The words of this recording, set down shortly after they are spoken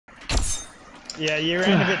Yeah, you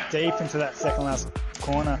ran a bit deep into that second last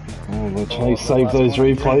corner. Oh, let's try to save those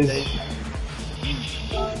replays.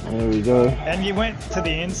 There we go. And you went to the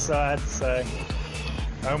inside, so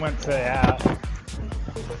I went to the out.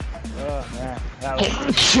 Oh man, that was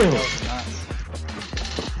nice.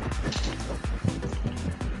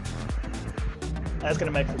 That's gonna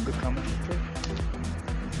make for a good commentary.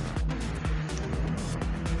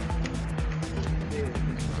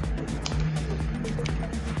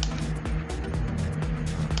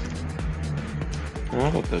 Oh, I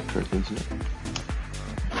got the correct internet.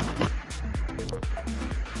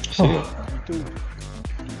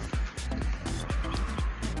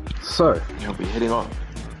 So, I'll be heading off.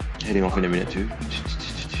 Heading off in a minute too.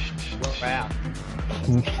 Wow.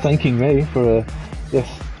 thanking me for a yes.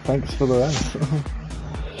 Thanks for the race.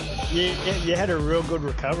 You had a real good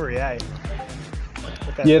recovery, eh?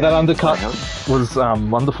 Yeah, that undercut was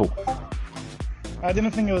wonderful. I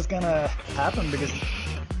didn't think it was gonna happen because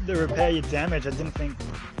to repair your damage, I didn't think.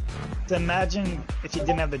 To imagine if you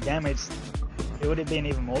didn't have the damage, it would have been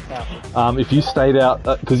even more powerful. If you stayed out,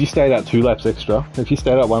 because you stayed out 2 laps extra. If you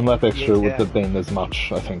stayed out 1 lap extra, it would Yeah. have been as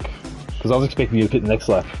much, I think. Because I was expecting you to hit the next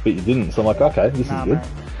lap, but you didn't. So I'm like, okay, this is good. Man.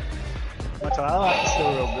 My tire life is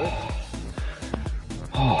still real good.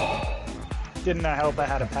 Didn't help I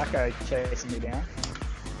had a Paco chasing me down.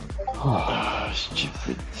 Oh,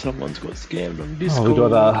 stupid. Someone's got scammed on Oh, Discord.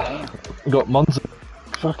 we got Monza.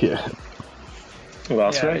 Fuck yeah.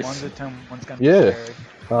 Last race. One's gonna Yeah. be scary.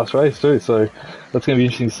 Last race too, so that's going to be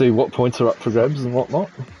interesting to see what points are up for grabs and whatnot.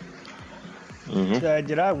 Mm-hmm. So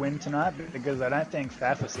did I win tonight? Because I don't think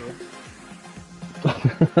Faf was here.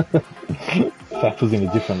 Faf was in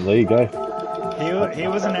a different league, eh? He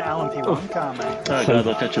was in an LMP1 car, mate. Alright guys,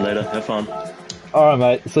 I'll catch you later. Have fun. Alright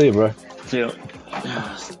mate, see you bro. See ya.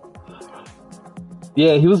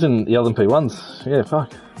 Yeah, he was in the LMP1s. Yeah,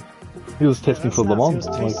 fuck. He was testing for Le Mans.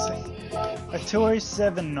 A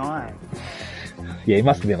 2079. Yeah, he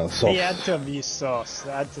must have been on a soft. He had to have used sauce.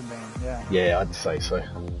 That had to have been, yeah. Yeah, I'd say so.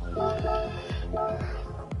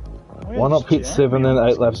 Where's Why not pit Jan? 7 and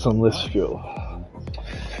 8 laps on less fuel?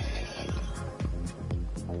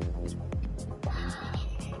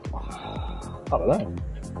 I don't know.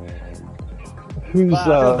 Who's But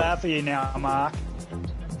I feel bad for you now, Mark.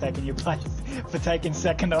 Taking your place for taking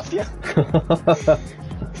second off you.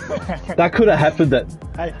 That could have happened at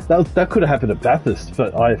Hey, that could have happened at Bathurst,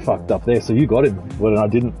 but I fucked up there, so you got him when I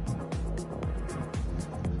didn't.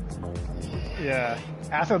 yeah.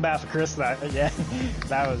 I feel bad for Chris though. Yeah,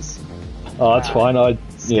 that was. Oh, that's fine. I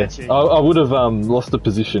sketchy. would have lost the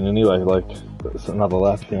position anyway. Like it's another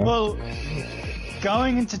lap, you know. Well,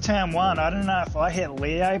 going into turn 1, I don't know if I hit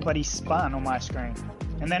Leo, but he spun on my screen,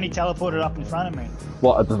 and then he teleported up in front of me.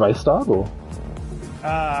 What at the race start or?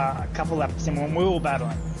 A couple laps in when we were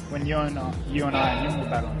battling, when you and I and him were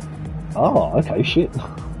battling. Oh, okay, shit.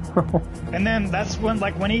 And then that's when,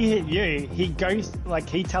 like, when he hit you, he goes, like,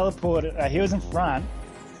 he teleported, he was in front,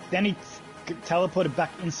 then he teleported back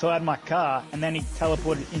inside my car, and then he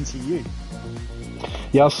teleported into you.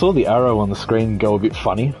 Yeah, I saw the arrow on the screen go a bit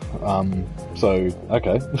funny. So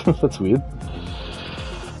okay, that's weird.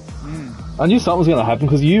 I knew something was going to happen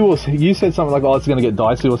because you said something like, "Oh, it's going to get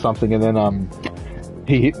dicey" or something, and then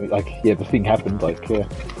he hit me. Like, yeah, the thing happened. Like, yeah.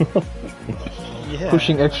 Yeah.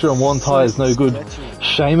 Pushing extra on one tyre is no good. sketchy.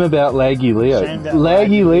 Shame about Laggy Leo. Shame about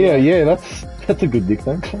Laggy Laggy Leo, Leo. yeah, that's a good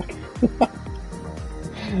nickname.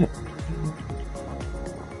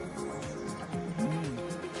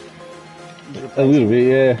 A little bit,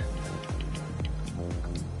 yeah.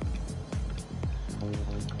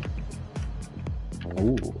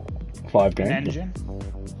 Ooh, 5 An grand. engine.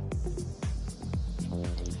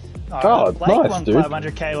 Oh, Blake nice, won dude.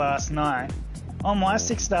 500k last night. On my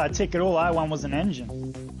 6-star ticket, all I won was an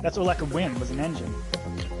engine. That's all I could win, was an engine.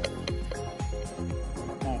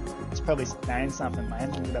 Oh, it's probably saying something. My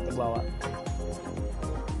engine's about to blow up.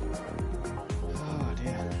 Oh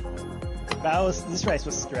dear. This race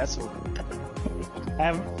was stressful.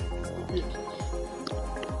 Yeah.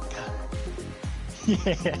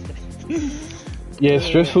 Yeah,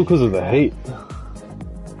 stressful because of the heat.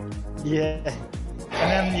 Yeah. And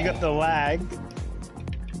then you got the lag.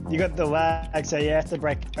 So you have to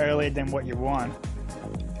brake earlier than what you want.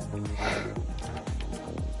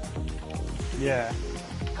 Yeah.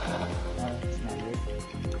 That's not good.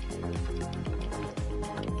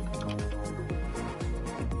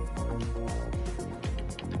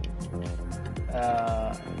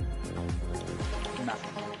 Nothing.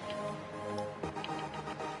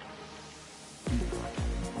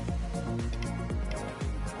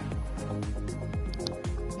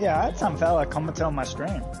 Yeah, I had some fella comment on my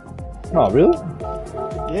stream. Oh, really?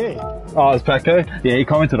 Yeah. Oh, it's Paco? Yeah, he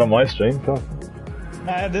commented on my stream. Fuck.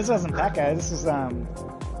 No, this wasn't Paco. This was not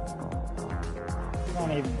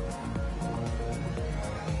even.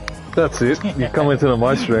 That's it. You commented on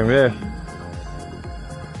my stream, yeah.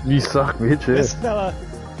 You suck, bitch, yeah.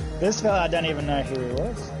 This fella, I don't even know who he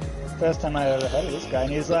was. First time I ever heard of this guy,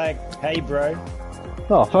 and he's like, "Hey, bro,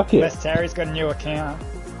 Oh, fuck yeah. West Terry's got a new account."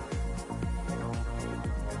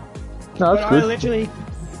 No, But that's good.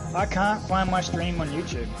 I can't find my stream on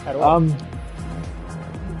YouTube at all.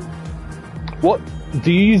 What?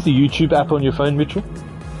 Do you use the YouTube app on your phone, Mitchell?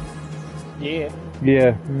 Yeah.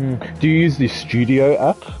 Yeah. Do you use the Studio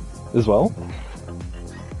app as well?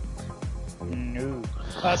 No.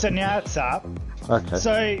 So now it's up. Okay.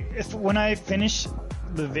 So when I finish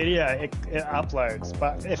the video, it uploads.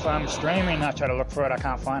 But if I'm streaming, I try to look for it. I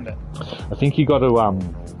can't find it. I think you got to,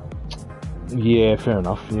 yeah, fair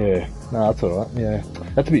enough, yeah. No, that's alright, yeah.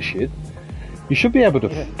 That's a bit shit. You should be able to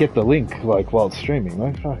get the link, like, while it's streaming,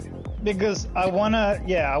 no? Fuck. Because I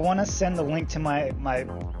wanna send the link to my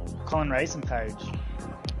Colin Racing page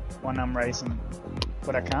when I'm racing,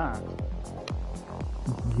 but I can't.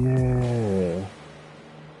 Yeah.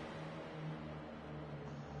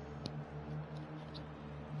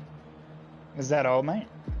 Is that all, mate?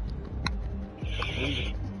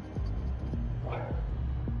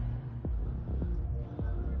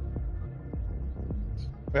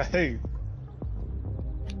 Who?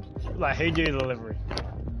 Like, who do the delivery?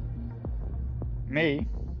 Me?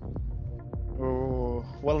 Ooh,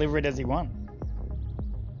 what livery does he want?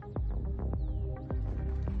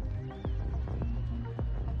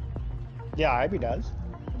 Yeah, I hope he does.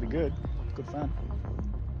 It'll be good. Good fun.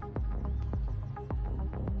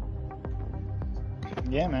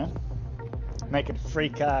 Yeah, man. Make it a free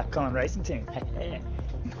car Colin Racing team.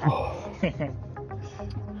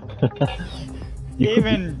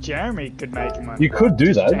 Even Jeremy could make him one. You could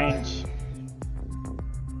do that. Change.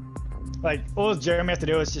 Like, all Jeremy has to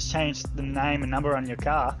do is just change the name and number on your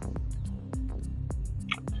car.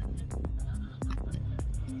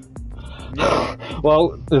 Yeah.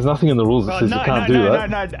 Well, there's nothing in the rules that says you can't do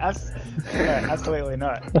that. No, absolutely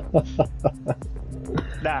not.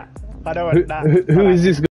 Nah, I don't want that. Who is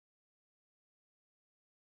this guy?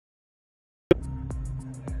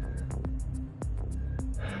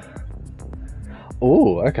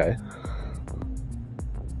 Oh, okay.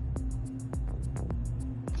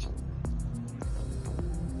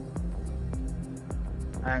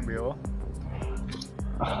 Angry or?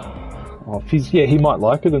 Oh, if he's, yeah, he might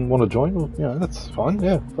like it and want to join. Well, yeah, that's fine.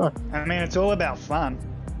 Yeah, fuck. I mean, it's all about fun.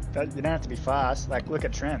 You don't have to be fast. Like, look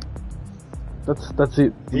at Trent. That's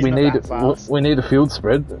it. He's we not need that fast. we need a field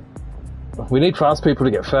spread. We need fast people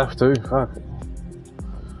to get faff too. Fuck.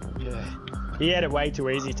 Yeah. He had it way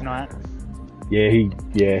too easy tonight. Yeah,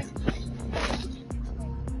 yeah.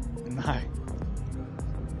 No.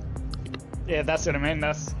 Yeah, that's what I mean.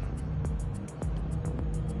 That's.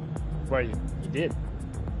 Well, you did.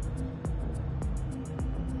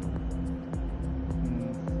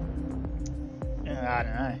 Yeah, I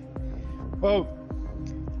don't know. Well,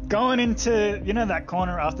 going into, you know, that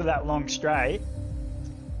corner after that long straight.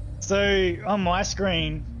 So on my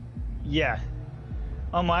screen,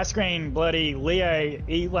 on my screen, bloody Leo,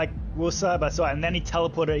 he like was side by side, and then he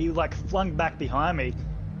teleported. He like flung back behind me,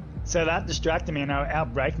 so that distracted me, and I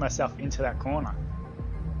outbraked myself into that corner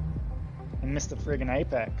and missed the friggin'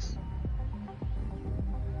 apex.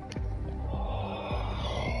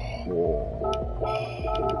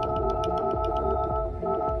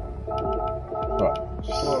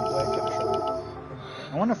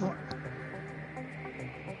 I want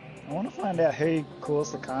to find out who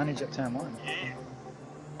caused the carnage at turn 1.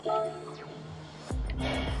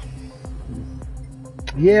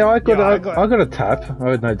 Yeah, I got a tap.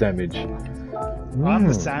 I had no damage. I'm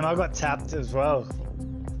the same. I got tapped as well.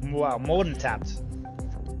 Wow, more than tapped,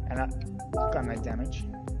 and I got no damage.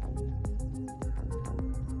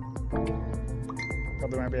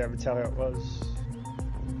 Probably won't be able to tell who it was.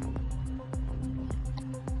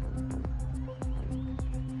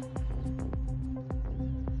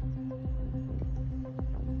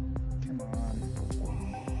 Come on.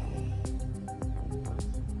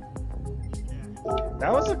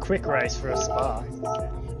 That was a quick race for a Spa.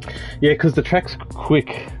 Yeah, because the track's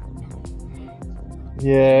quick.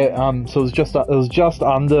 Yeah, so it was just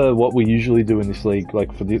under what we usually do in this league,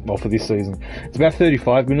 like for this season. It's about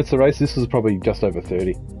 35 minutes a race. This is probably just over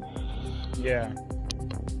 30. Yeah.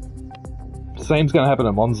 Same's going to happen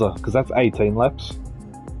at Monza because that's 18 laps,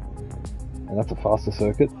 and that's a faster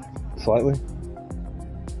circuit, slightly.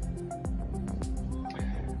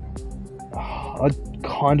 I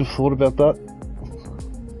kind of thought about that.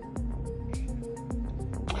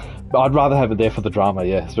 I'd rather have it there for the drama,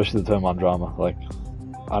 yeah, especially the turn one drama. Like,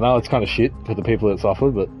 I know it's kind of shit for the people that suffer,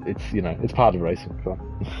 but it's, you know, it's part of racing. So.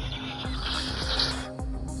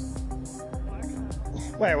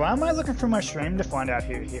 Wait, why am I looking through my stream to find out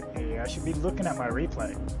who hit me? I should be looking at my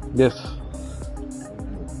replay. Yes.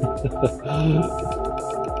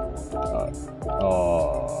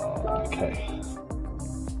 Oh, okay.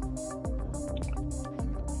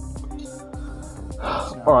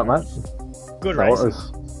 All right, mate. Good No race.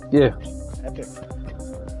 worries. Yeah. Epic.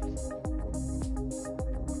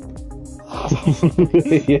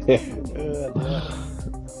 Yeah. Yeah.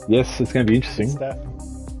 Yes, it's going to be Good interesting. stuff.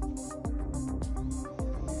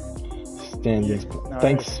 Standings. No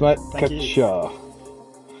Thanks, worries. mate. Thank Catch you. ya.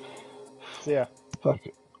 See ya. Fuck.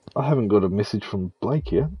 I haven't got a message from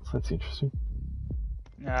Blake yet, so that's interesting.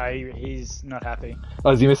 No, he's not happy.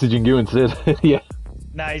 Oh, is he messaging you instead? Yeah.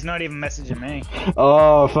 No, he's not even messaging me.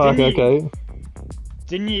 Oh, fuck, Didn't you- okay.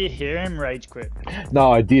 Didn't you hear him rage quit?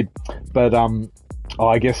 No, I did. But,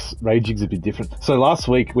 I guess raging's a bit different. So last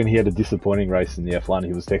week when he had a disappointing race in the F1,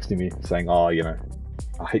 he was texting me saying, oh, you know,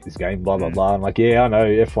 I hate this game, blah, blah, blah. I'm like, yeah, I know,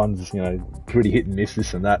 F1's, you know, pretty hit and miss,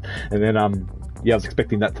 this and that. And then, yeah, I was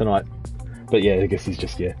expecting that tonight. But yeah, I guess he's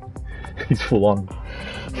just, yeah, he's full on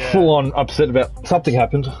upset about something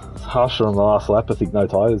happened. Harsher on the last lap, I think no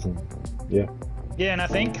tyres, and yeah. Yeah, and I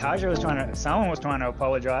think Haja someone was trying to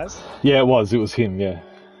apologise. Yeah, it was him, yeah.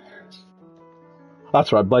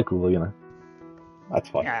 That's right, Blake will, you know. That's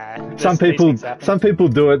fine. Nah, Some people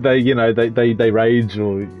do it. They, you know, they rage,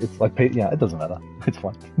 or it's like, yeah, it doesn't matter. It's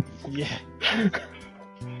fine. Yeah.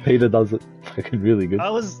 Peter does it fucking really good.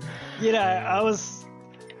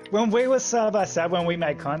 When we were side by side, when we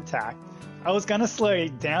made contact, I was gonna slow you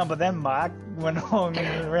down, but then Mark went on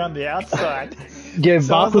around the outside. Yeah,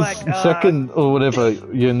 So Mark I was was like, second or whatever.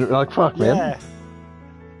 You're like, fuck, man. Yeah.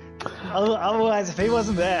 Otherwise, if he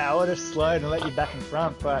wasn't there, I would have slowed and let you back in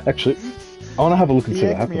front. But Actually, I want to have a look and he see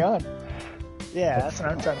what egged me happened. on. Yeah, that's what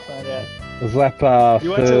I'm trying to find out. It was lap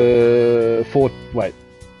You went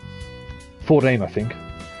 14, I think.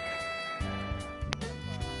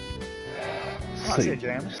 Oh, I see you,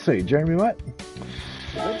 Jeremy. See you, Jeremy, mate.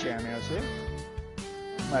 Good, Jeremy, I was here.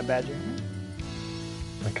 My bad, Jeremy.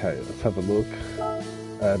 Okay, let's have a look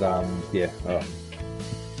at yeah. Alright.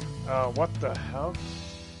 Oh, what the hell?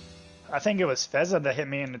 I think it was Fezza that hit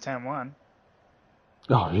me in the turn 1.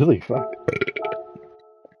 Oh, really? Fuck.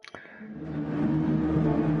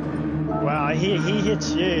 Wow, he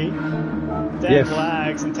hits you, then Yes.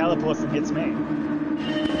 lags and teleports and hits me.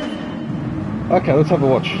 Okay, let's have a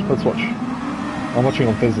watch. Let's watch. I'm watching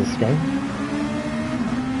on Fez's screen.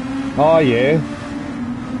 Oh, yeah.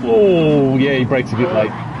 Oh, yeah, he breaks a bit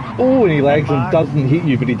late. Oh, and he lags and Mark- doesn't hit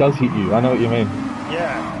you, but he does hit you. I know what you mean.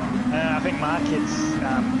 Yeah, and I think Mark hits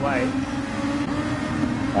late.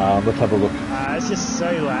 Let's have a look. It's just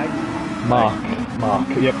so lag. Mark.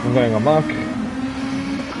 Yep, I'm going on Mark.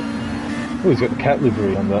 Oh, he's got the cat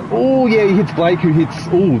livery on that. Oh, yeah, he hits Blake, who hits...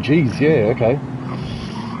 Oh, jeez, yeah, okay.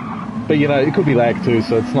 But, you know, it could be lag too,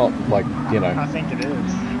 so it's not like, you know... I think it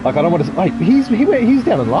is. Like, I don't want to... Wait, he's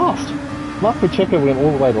down in last. Mark Pacheco went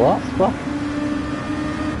all the way to last. Fuck.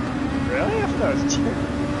 Really? I thought it was Jeremy.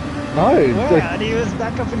 No. Wow, like, and he was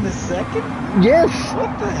back up in the second? yes.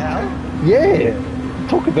 What the hell? Yeah.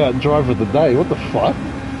 Talk about driver of the day. What the fuck?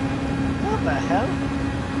 What the hell?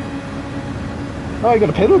 Oh, he got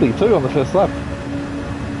a penalty too on the first lap.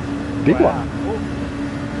 Big one.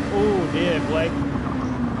 Oh dear, Blake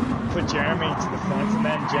put Jeremy to the fence and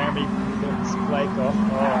then Jeremy puts Blake off.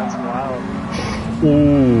 Oh, that's wild.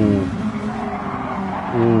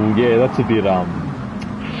 Ooh, yeah, that's a bit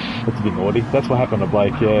naughty. That's what happened to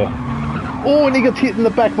Blake, yeah. Oh, and he got hit in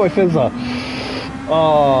the back by Fezza.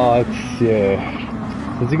 Oh, it's, yeah.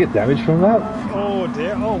 Does he get damage from that? Oh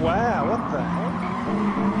dear, oh wow, what the hell?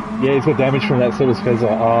 Yeah, he's got damage from that, so does Fezza.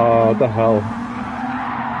 Oh, what the hell.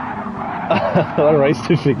 What a race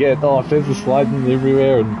to forget. Oh, Fezza's sliding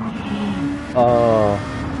everywhere and... I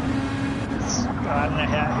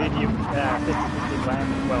don't know who do you 50-50 blame?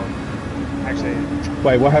 Well, actually...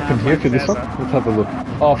 Wait, what happened here like for this one? Fezza. Let's have a look.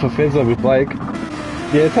 Oh, for Fezza with Blake.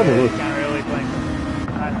 Yeah, let's have a You look. can't really blame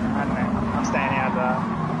I don't know, I'm staying out of that.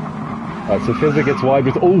 Alright, so Fezza gets wide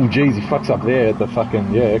with... Oh, jeez, he fucks up there at the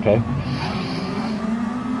fucking... Yeah, okay.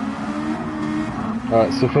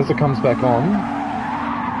 Alright, so Fezza comes back on.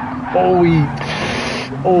 Oh, Blake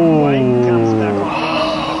comes back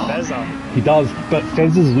on the Fezza. he does, but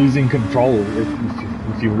Fezza's losing control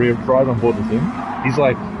if you ride on board with him. He's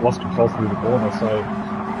like lost control through the corner, so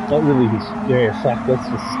it's not really his... Yeah, fuck, that's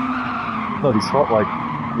just not his fault, like,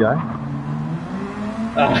 you know?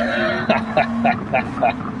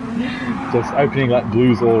 Just opening like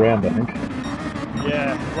blues all around, I think.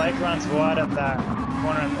 Yeah, Blake runs wide at that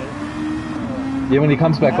corner and Yeah, when he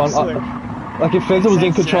comes back Absolute. on, like if Fezza was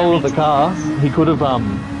in Sends control of the Jeremy car, he could have.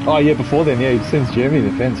 Oh yeah, before then, yeah, he sends Jeremy to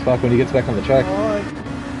the fence. Fuck, when he gets back on the track. Oh,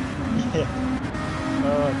 yeah.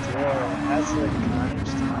 Oh dear, absolute carnage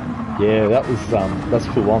tonight. Yeah, that was that's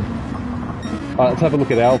full on. Let's have a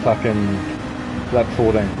look at our fucking lap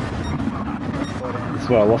 14. That's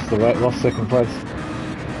where I lost lost second place.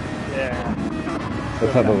 Yeah.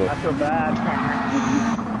 Let's have a look. I feel bad.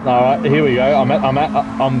 Alright, here we go.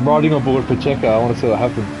 I'm riding on board for Checo. I want to see what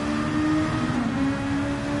happens.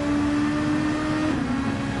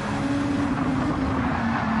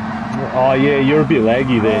 Oh yeah, you're a bit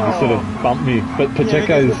laggy there. You sort of bumped me, but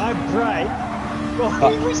Pacheco's. Yeah, I brake. Well,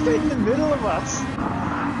 he was straight in the middle of us.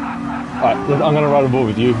 Alright, I'm gonna ride on board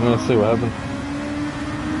with you. I'm gonna see what happens.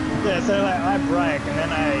 Yeah, so like I brake and then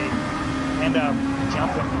I end up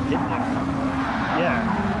jumping and hitting him. Yeah.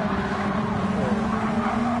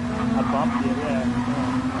 I bumped you, yeah.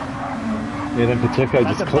 Yeah, then Pacheco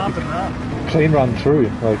That's just a bump and run. clean run through.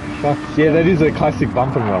 Like fuck. Yeah, that is a classic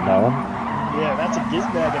bump and run. That one. Yeah, that's a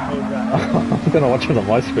gizbag move, right? I'm gonna watch it on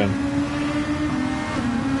my screen.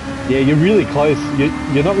 Yeah, you're really close.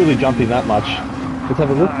 You're not really jumping that much. Let's have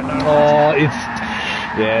a look. No. Oh, it's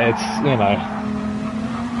you know.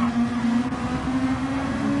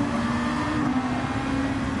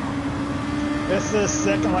 This is the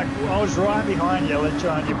second, like, I was right behind you,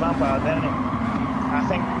 trying your bumper, then I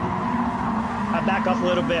think I back off a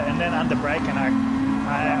little bit and then under brake, and I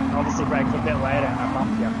obviously braked a bit later and I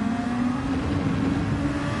bumped you.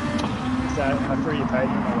 So I threw your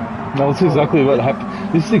podium away. No, this is exactly what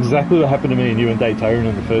happened. This is exactly what happened to me and you in Daytona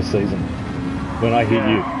in the first season. When I hit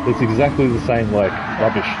you, it's exactly the same, like,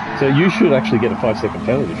 rubbish. So you should actually get a 5-second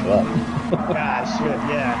penalty for that. Yeah, I should,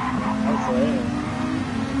 yeah. Absolutely.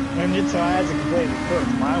 When your tyres are completely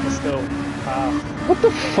cooked, mine was still half. What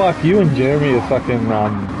the fuck? You and Jeremy are fucking,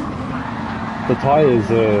 the tyres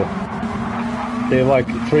are, they're like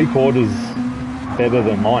 3/4 better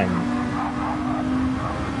than mine.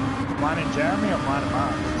 Mine and Jeremy or mine and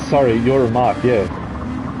Mark? Sorry, you're a Mark, yeah.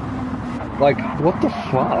 Like, what the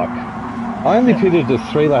fuck? I only pitted just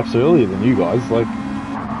 3 laps earlier than you guys, like,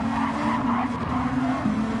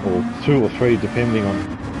 or 2 or 3 depending on.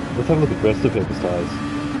 Let's have a look at the rest of Pepper's tyres.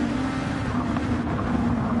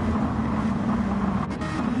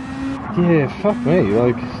 Yeah, fuck me,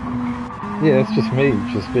 like, yeah, it's just me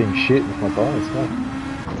just being shit with my tyres, no.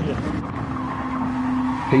 Yeah.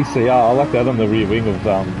 PCR, I like that on the rear wing of,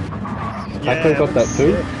 Paco got that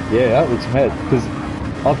too? Sick. Yeah, that looks mad, because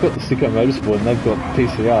I've got the Sicko Motorsport and they've got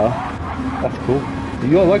PCR. That's cool.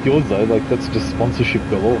 I like yours though, like that's just sponsorship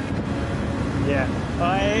galore. Yeah.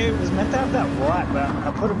 I was meant to have that white, but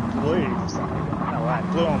I put a blue for some reason. No, white.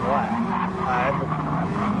 Blue and white. I put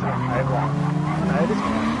a black. No, it is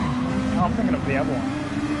white. Oh, I'm thinking of the other one.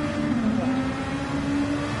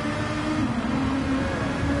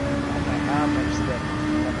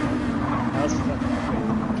 That was fucking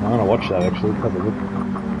I'm gonna watch that actually, have a look.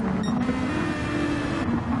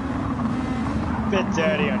 bit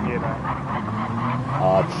dirty on you though.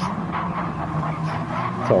 Oh,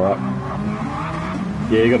 it's alright.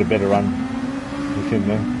 Yeah, you got a better run with him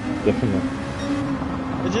there, definitely.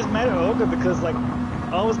 It just made it awkward because like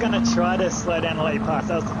I was gonna try to slow down and let you pass.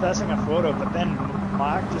 That was the first thing I thought of, but then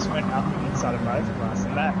Mark just went up the inside of both of us,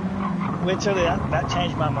 and that literally that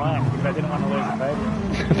changed my mind because I didn't want to lose the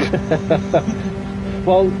podium.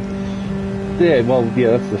 Well,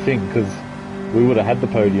 yeah, that's the thing, because we would have had the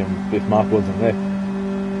podium if Mark wasn't there.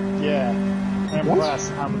 Yeah, and What? plus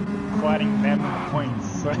I'm fighting them in the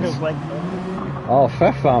points, so it was like, Oh,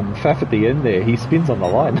 Faf at the end there, he spins on the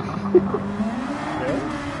line. really?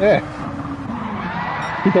 Yeah.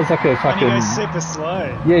 He does like a And fucking... he goes super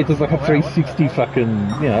slow. Yeah, he does like a Oh, wow, 360 fucking,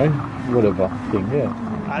 you know, whatever thing, yeah.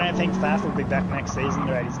 I don't think Faf will be back next season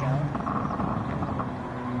the rate he's going.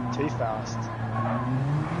 Too fast.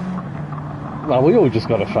 Well, we all just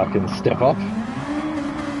gotta fucking step up.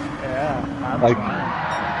 Yeah, I'm Like,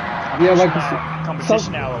 trying. yeah, like,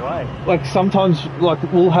 Competition out of the way. like sometimes, like,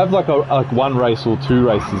 we'll have like one race or 2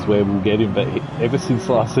 races where we'll get him, but ever since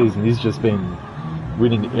last season, he's just been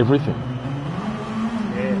winning everything.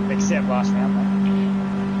 Yeah, except last round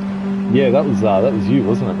though. Yeah, that was you,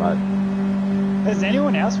 wasn't it, mate? Has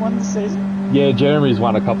anyone else won this season? Yeah, Jeremy's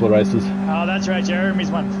won a couple of races. Oh, that's right. Jeremy's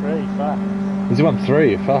won 3. Fuck. Has he won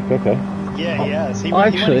 3? Fuck, okay. Yeah, he has. He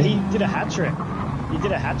did a hat trick. He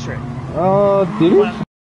did a hat trick. Oh, did he? Won-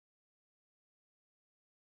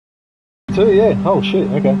 2, yeah. Oh shit,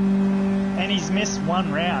 okay. And he's missed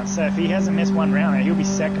 1 round. So if he hasn't missed 1 round, he'll be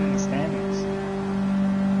second in the standings.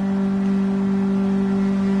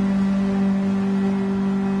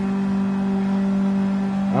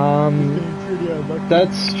 Pretty unlucky.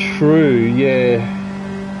 That's true, yeah.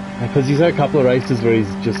 Because he's had a couple of races where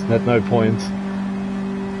he's just had no points.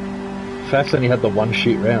 Faf's only had the one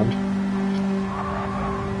shit round.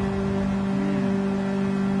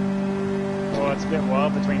 Well, it's a bit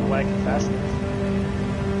wild between Blake and Fastness.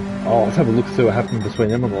 Oh, let's have a look see what happened between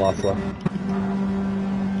them on the last lap.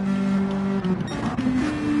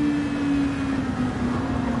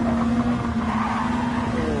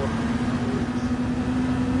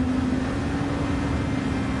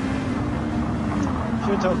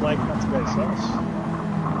 Should have told Blake not to go sauce.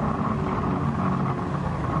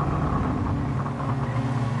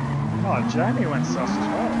 Oh, Jamie went sauce as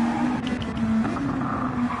well.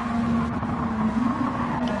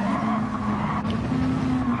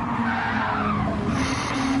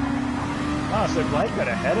 Oh, so Blake got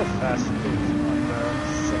ahead of Fast on the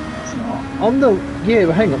second start. Yeah,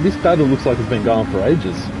 but hang on, this battle looks like it's been going for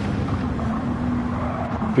ages.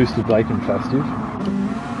 Boosted Blake and Fastive.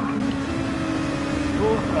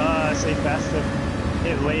 Cool. I see Fastive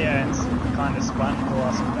hit Leo and kind of spun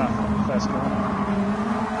the first corner.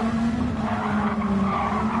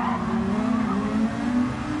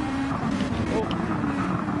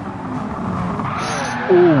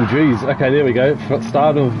 Oh, geez. Okay, there we go.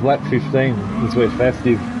 Start of lap 15 is where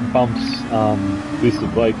Fastive bumps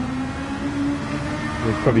Boosted Blake.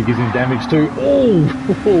 It probably gives him damage too. Oh,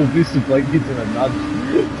 Boosted Blake gives him a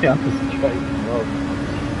nudge down the straight as well.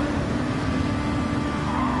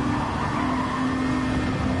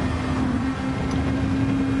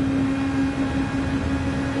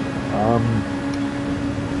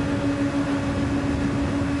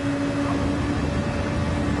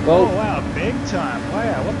 Well, Oh wow, big time.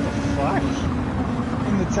 Wow, what the fuck?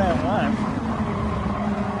 In the turn one.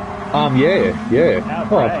 yeah.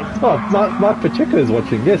 How Mark Pacheco's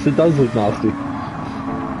watching. Yes, it does look nasty.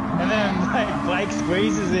 And then Blake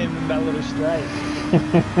squeezes him in that little straight.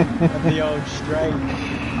 Of the old straight.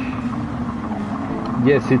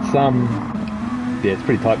 Yes, it's it's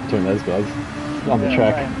pretty tight between those guys on the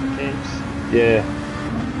track. Playing for keeps. Yeah.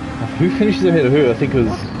 Who finishes ahead of who? I think it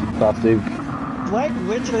was Fastive. Blake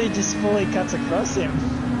literally just fully cuts across him.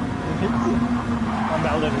 And hits him on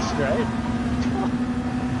that little straight.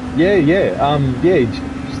 Yeah. He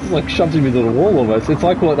just like shoves him into the wall almost. It's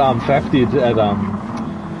like what Faf did at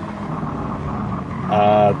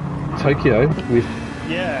Tokyo with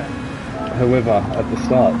Yeah. whoever at the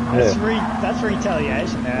start. That's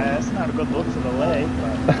retaliation. That's not a good look for the league,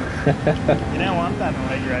 but you don't want that in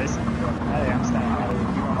league racing. But, hey, I'm staying out of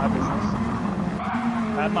my business.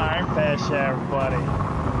 I had my own fair share of bloody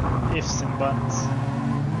ifs and buts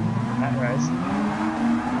in that race.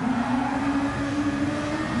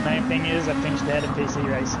 Main thing is I finished ahead of PC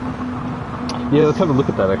racing. Yeah, let's have a look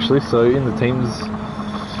at that actually. So in the teams,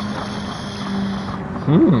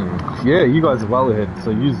 yeah, you guys are well ahead.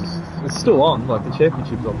 So it's still on, like the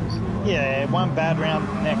championship's obviously. Yeah, one bad round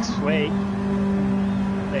next week.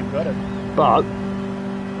 They've got it. But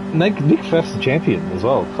Nick Faf's the champion as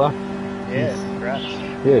well. Fuck. Yeah, congrats.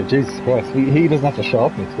 Yeah, Jesus Christ. He doesn't have to show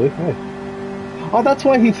up next week, hey? Oh, that's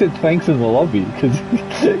why he said thanks in the lobby, because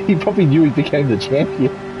he probably knew he became the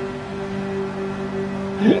champion.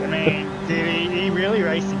 I mean, dude, he really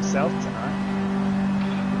raced himself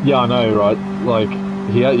tonight. Yeah, I know, right? Like,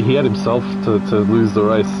 he had himself to lose the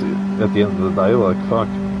race at the end of the day, like, fuck.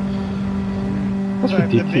 That's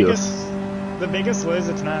ridiculous. The biggest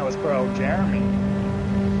loser tonight was poor old Jeremy.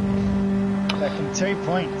 Back in 2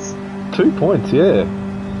 points. 2 points, yeah.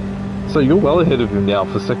 So you're well ahead of him now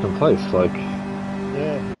for second place, like.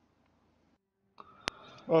 Yeah.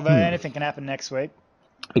 Although anything can happen next week.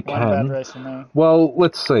 It One can. bad race for me. Well,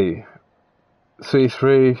 let's see.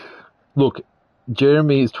 C3. Look,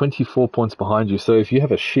 Jeremy is 24 points behind you, so if you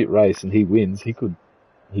have a shit race and he wins, he could,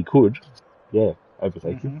 yeah,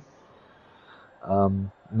 overtake you.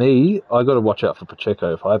 Me, I got to watch out for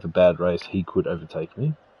Pacheco. If I have a bad race, he could overtake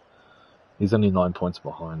me. He's only 9 points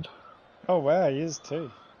behind. Oh wow, he is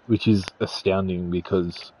too. Which is astounding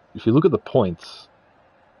because if you look at the points,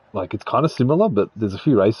 like it's kind of similar, but there's a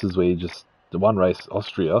few races where the one race,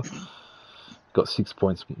 Austria, got 6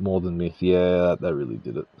 points more than me. Yeah, that really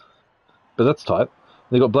did it. But that's tight.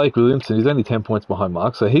 They got Blake Williamson. He's only 10 points behind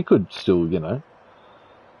Mark, so he could still,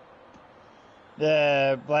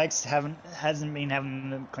 Yeah, Blake's hasn't been having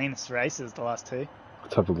the cleanest races the last two.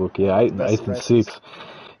 Let's have a look. Yeah, eighth and races. 6th.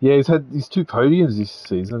 Yeah, he's had his 2 podiums this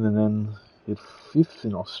season, and then he had 5th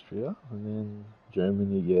in Austria, and then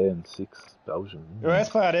Germany, and 6th Belgium. The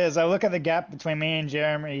worst part is I look at the gap between me and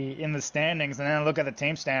Jeremy in the standings, and then I look at the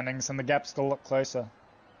team standings, and the gap's still a lot closer.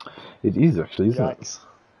 It is actually, isn't it? Yikes.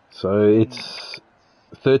 So it's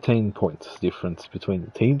 13 points difference between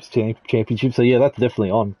the teams championship. So yeah, that's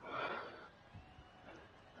definitely on.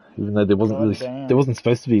 Even though there wasn't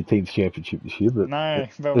supposed to be a teams championship this year, but No,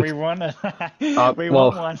 but we won it. We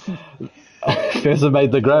well, won one. Fezza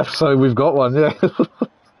made the graph, so we've got one. Yeah,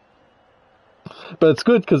 but it's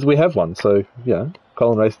good because we have one. So yeah,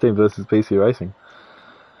 Colin Race Team versus PC Racing.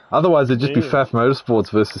 Otherwise, it'd just be Faf Motorsports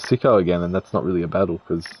versus Sicko again, and that's not really a battle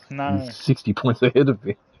because he's 60 points ahead of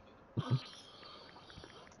me.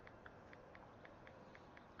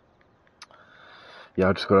 Yeah,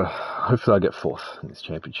 I just gotta. Hopefully, I get fourth in this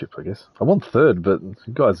championship. I guess I want third, but you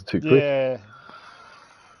guys are too quick. Yeah.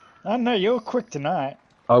 I know you were quick tonight.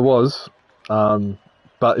 I was,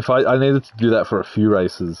 but if I needed to do that for a few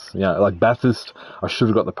races, like Bathurst, I should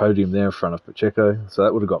have got the podium there in front of Pacheco, so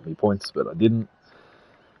that would have got me points, but I didn't.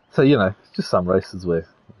 So just some races where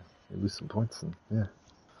you lose some points, and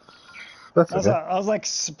that's okay. I was like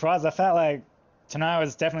surprised. I felt like tonight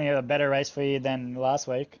was definitely a better race for you than last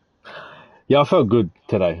week. Yeah, I felt good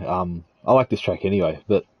today. I like this track anyway,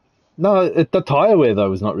 but no, the tyre wear though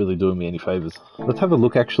was not really doing me any favours. Let's have a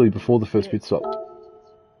look actually before the first pit stop.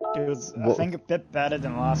 It was, I think, a bit better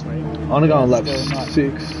than last week. I'm gonna go on lap 6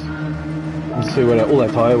 and see what all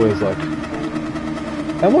that tyre wear's like.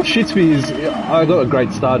 And what shits me is I got a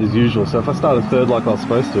great start as usual, so if I started third like I was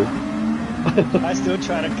supposed to. I still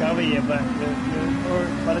try to cover you, but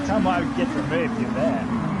by the time I get removed, you're there.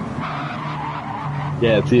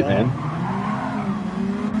 Yeah, that's it, man.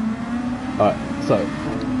 Alright, so,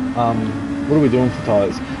 what are we doing for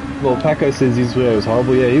tyres? Well, Paco says his wear was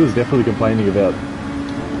horrible. Yeah, he was definitely complaining about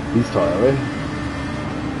his tyre wear.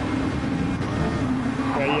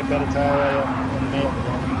 Yeah, you have better tyre wear than me.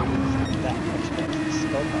 That much better.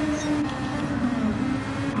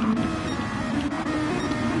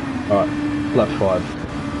 Alright, lap 5.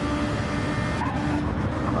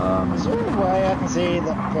 Is there a way I can see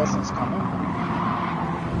that person's coming?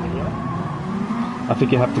 I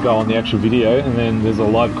think you have to go on the actual video, and then there's a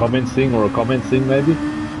live comments thing or a comments thing maybe.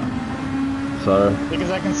 So.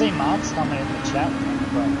 Because I can see Mark's coming in the chat,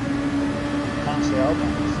 but can't see old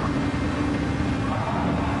ones.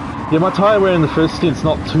 Yeah, my tyre wear in the first stint's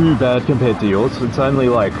not too bad compared to yours. It's only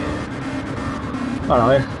like, I don't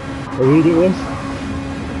know, a little bit less.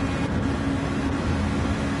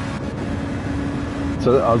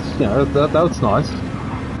 So I was, that was nice.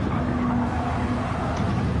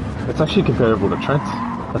 It's actually comparable to Trent.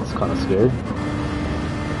 That's kind of scary.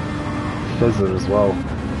 Fezzer as well.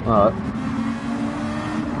 Alright.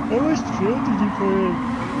 How much fuel did you put in?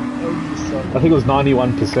 I think it was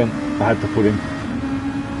 91% I had to put in.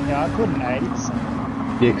 Yeah, I put in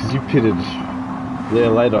 80%. Yeah, because you pitted there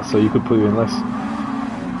later, so you could put in less.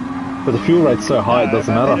 But the fuel rate's so high, it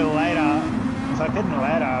doesn't matter. If I pit in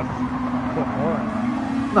later, I'd put more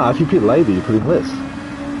in. No, if you pit later, you put in less.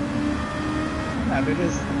 No,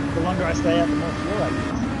 because the longer I stay out, the more fuel I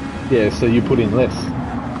use. Yeah, so you put in less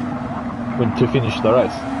to finish the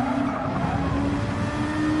race.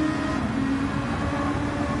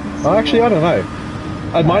 Oh, actually, I don't know.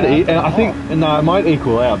 It might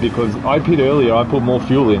equal out because I pit earlier. I put more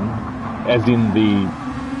fuel in, as in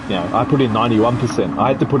I put in 91%. I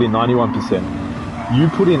had to put in 91%. You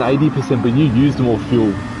put in 80%, but you used more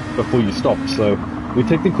fuel before you stopped. So we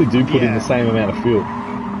technically do put in the same amount of fuel.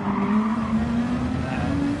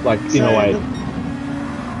 Like, in a way.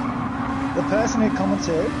 The person who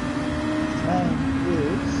commented, his name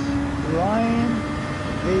is Ryan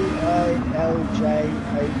VILJAEN.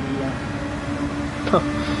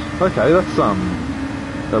 Okay, that's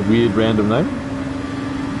a weird random name.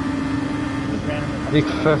 Nick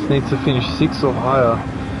Pfaff needs to finish 6th or higher.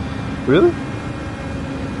 Really?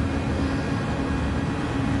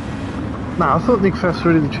 Nah, I thought Nick Pfaff's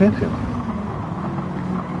already the champion.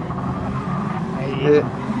 Yeah,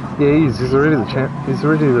 he is. He's already the champ. He's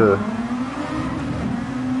already the.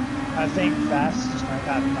 I think Pfaff's just trying to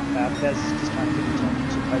get the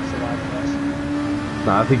championship hopes alive first.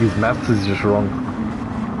 Nah, I think his maths is just wrong.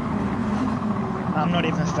 I'm not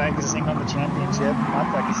even focusing on the championship. My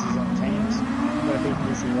focus is on teams. Got to beat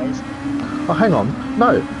PC Racing. Oh, hang on.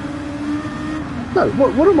 No.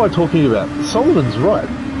 What am I talking about? Solomon's right.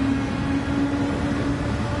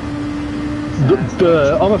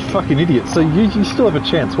 Duh, I'm a fucking idiot. So you still have a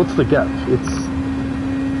chance. What's the gap? It's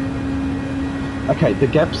okay. The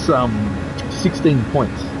gap's 16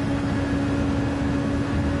 points.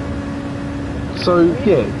 So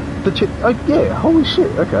yeah, yeah. Holy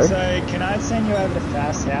shit. Okay. So can I send you over to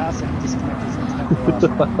Fast's house and disconnect his internet?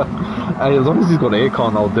 Hey, as long as he's got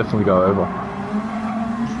aircon, I'll definitely go over.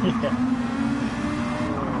 Yeah.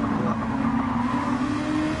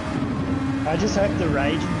 I just hope the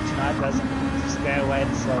raging tonight doesn't Mark's their way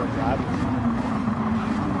to sell a garbage.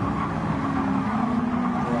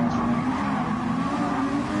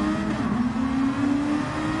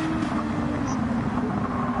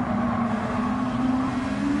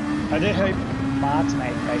 I do hope Mark's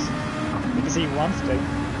made racing because he wants to.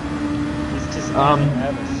 He's just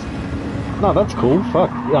nervous. No, that's cool. Fuck.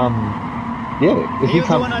 Yeah. If He you was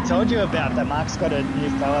the one I told you about that Mark's got a new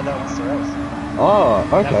fella that wants to race. Oh,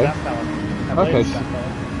 okay. That fella. I believe Okay. it's that fella.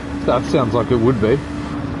 That sounds like it would be.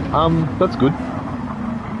 That's good.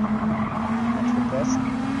 That's the best.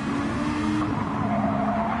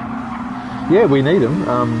 Yeah, we need them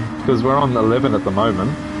because we're on 11 at the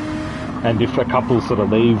moment, and if a couple sort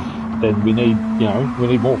of leave, then we need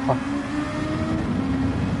more.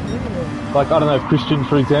 Like, I don't know if Christian,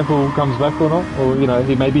 for example, comes back or not, or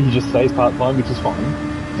maybe he just stays part time, which is fine.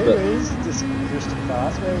 Who is this Christian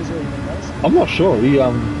Fast? Where is he even racing? I'm not sure. He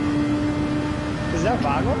Is that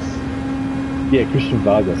Vargas? yeah, Christian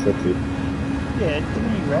Vargas, that's it. Yeah,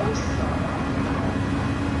 didn't he race?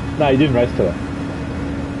 No, he didn't race today.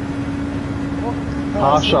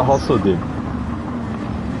 Harsha Hosso did.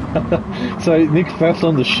 So Nick Faff's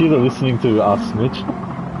on the shitter listening to us, Mitch.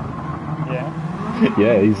 Yeah.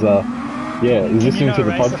 Yeah, he's listening to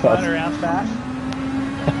the podcast. Around Faff?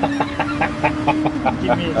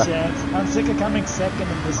 Give me a chance. I'm sick of coming second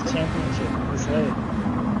in this championship, this league.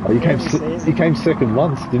 Oh, you came second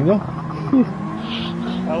once, didn't you? I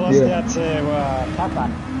lost out to Papa.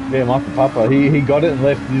 Yeah, Michael Papa. He got it and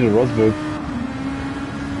left you to Rosberg.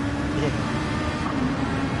 Yeah.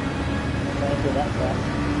 Don't do that fast.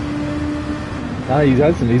 No, he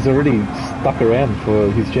hasn't. He's already stuck around for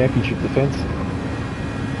his championship defence.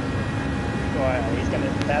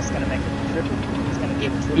 That's gonna make it triple. He's gonna do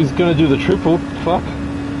the triple. He's going to do the triple. Fuck.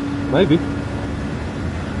 Maybe.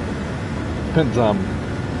 Depends, I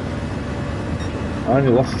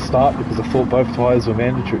only lost the start because I thought both tyres were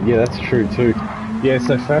mandatory. Yeah, that's true too. Yeah,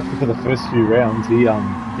 so Fafa for the first few rounds, he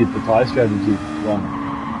did the tyre strategy wrong.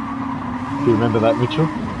 Do you remember that, Mitchell?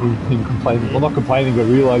 He complaining, well not complaining, but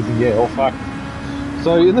realising, oh fuck.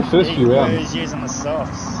 So in the first few rounds... He was using the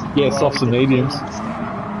softs. Yeah, softs and mediums.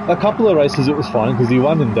 A couple of races it was fine because he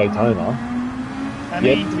won in Daytona. I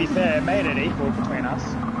mean, to be fair, it made it equal between us,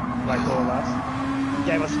 like all of us. It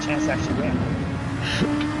gave us a chance to actually win.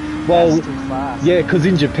 Well, That's too fast. yeah, because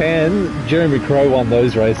in Japan, Jeremy Crow won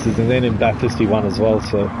those races, and then in Bathurst he won as well.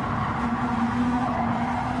 So,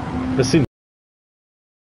 the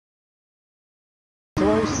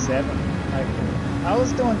 207. Like, I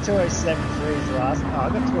was doing 207.3s last night. I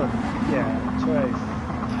got 208.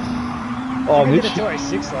 oh, I did a Mitch,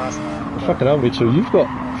 206 last night. fucking hell, Mitchell, you've got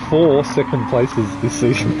 4 second places this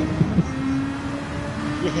season.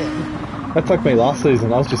 Yeah. That's like me last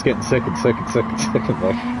season. I was just getting second. Like,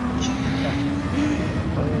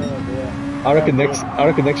 Oh, dear. I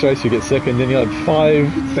reckon next race you get second, then you have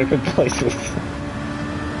 5 second places.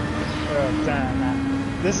 Oh, damn,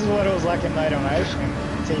 nah. This is what it was like in Moto Motion.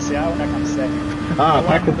 TCR when I come second. I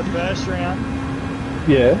Packer. won the first round,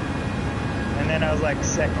 Yeah. and then I was like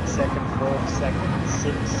second, fourth, second,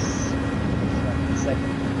 sixth,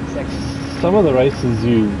 second. Some of the races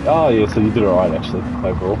you... Oh, yeah, so you did alright, actually,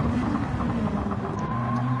 overall.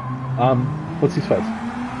 What's his face?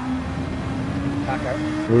 Paco.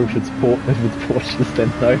 Or if it's Porsche, then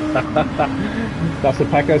no. No, so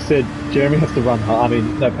Paco said Jeremy has to run hard. I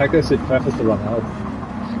mean, no, Paco said Faf has to run hard.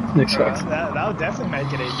 Next race. That'll definitely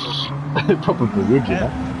make it equal. It probably would, you know.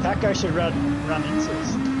 Paco should run into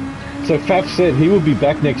us. So Faf said he will be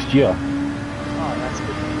back next year, Oh, that's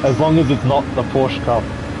good. as long as it's not the Porsche Cup.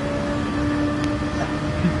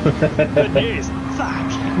 Good news. Fuck.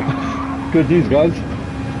 Good news, guys.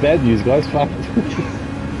 Bad news, guys. Fuck.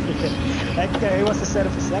 Okay, who wants to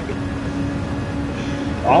settle for second?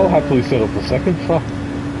 I'll happily settle for second. Fuck.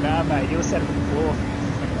 Nah, mate, you'll settle for fourth.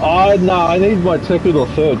 No, I need my second or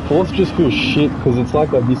third. Fourth just feels shit because it's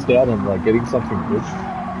like I missed out on like getting something good.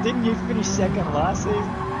 Didn't you finish second last season?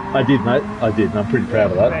 I did, mate. I did, and I'm pretty proud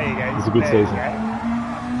of that. There you go. It was a good There season. you go.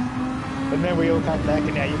 And then we all come back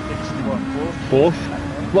and now you finished in what, fourth? Fourth?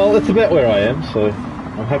 Well, it's about where I am, so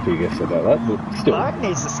I'm happy, I guess, about that, but still. Mark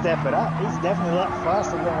needs to step it up. He's definitely a lot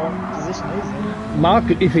faster than what position he's in. Mark,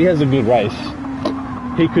 if he has a good race,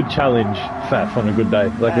 he could challenge Faf on a good day,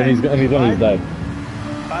 like when he's on his day.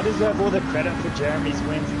 I deserve all the credit for Jeremy's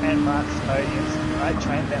wins and Mark's podiums. I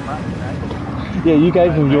trained them up, you know. Yeah, you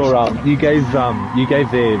gave them your you gave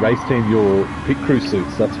their race team your pit crew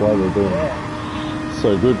suits. That's why they're doing it.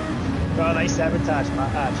 So good. Well, they sabotaged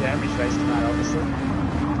Jeremy's race tonight, obviously.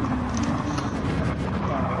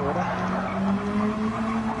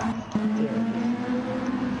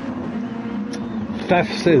 Faf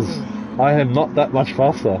says I am not that much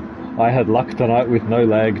faster. I had luck tonight with no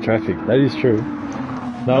lag traffic. That is true.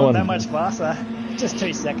 No Not one. that much faster. Just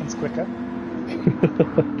 2 seconds quicker.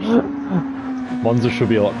 Monza should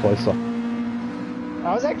be a lot closer.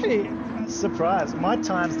 I was actually surprised. My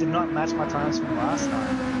times did not match my times from last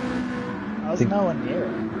night. I was nowhere near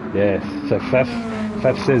it. Yeah, so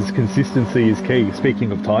Faf says consistency is key.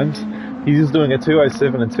 Speaking of times, he's just doing a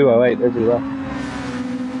 2:07 and 2:08 every lap.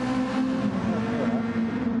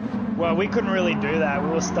 Well, we couldn't really do that. We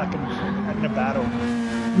were stuck in a battle.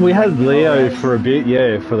 We had Leo right. for a bit,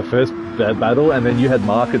 yeah, for the first battle, and then you had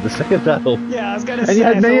Mark at the second battle. Yeah, I was going to And say. you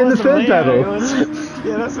had if me it in the wasn't third Leo, battle. it was,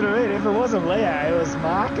 yeah, that's what I mean. If it wasn't Leo, it was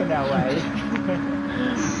Mark in our way.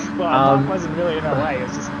 Well, Mark wasn't really in our way. It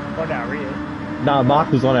was just on our rear. Nah,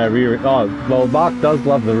 Mark was on our rear. Oh, well, Mark does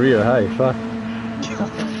love the rear, hey, fuck.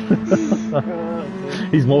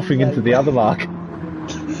 He's morphing into the other Mark.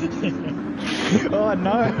 Oh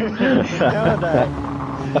no! No,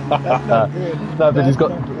 that's not good.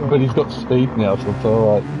 No, but he's got speed now, so it's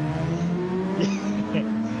alright.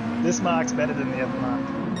 This Mark's better than the other Mark.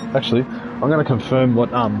 Actually, I'm going to confirm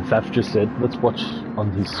what Faf just said. Let's watch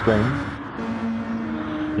on his screen.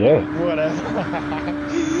 Yeah. Whatever.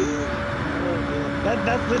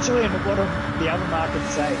 That's literally what the other Mark would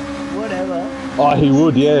say. Whatever. Oh, he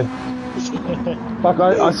would, yeah. Fuck,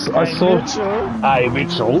 I Hey, saw. Mitchell. Hey,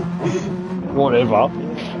 Mitchell. Whatever.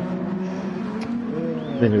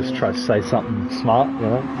 Then he was trying to say something smart, you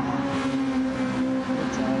know.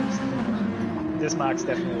 This Mark's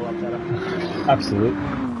definitely a lot better. Absolutely.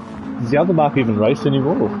 Does the other Mark even race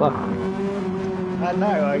anymore? Or fuck?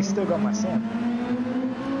 No, I still got my sim.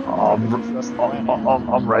 Oh,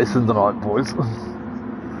 I'm racing tonight, boys.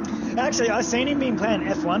 Actually, I seen him been playing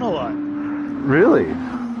F1 a lot. Really?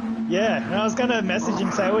 Yeah, and I was gonna message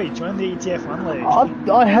him say, "Wait, join the ETF1 league."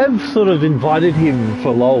 I have sort of invited him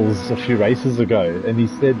for lols a few races ago, and he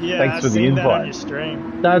said thanks for the invite. That on your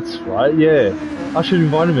stream. That's right, yeah. I should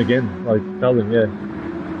invite him again. Like, tell him, yeah.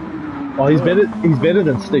 Oh, he's better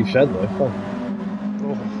than Steve Shadlow. Fuck.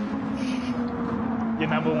 Oh. Your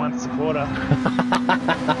number one supporter.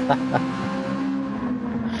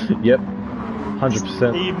 Yep,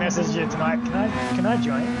 100%. He messaged you tonight. Can I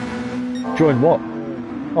join? Join what?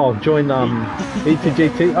 Oh, join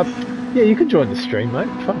ETGT. Yeah, you can join the stream, mate.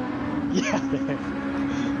 Fun. Yeah.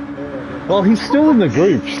 Well, he's still in the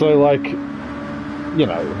group, so like, you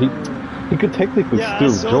know, he could technically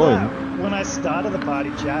still I saw join. That when I started the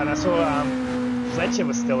party chat, and I saw Fletcher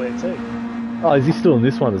was still there too. Oh, is he still in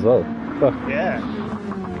this one as well? Fuck. Yeah.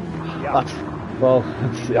 Well,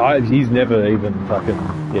 he's never even fucking,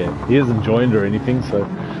 he hasn't joined or anything, so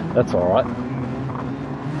that's alright.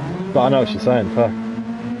 But I know what you're saying, fuck.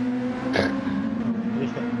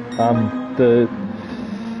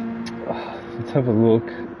 Let's have a look.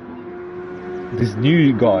 This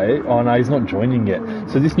new guy, oh no, he's not joining yet.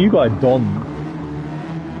 So this new guy, Don.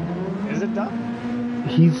 Is it Don?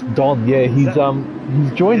 He's Don, yeah, he's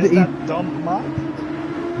joined Is that Don Mark?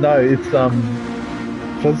 No, it's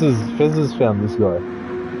Fezz's found this guy.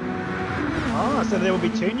 Oh, so there will be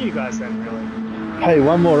 2 new guys then, really? Hey,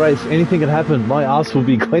 one more race, anything can happen. My ass will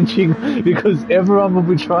be clenching because everyone will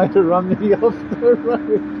be trying to run me off the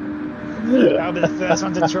road. I'll be the first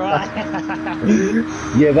one to try.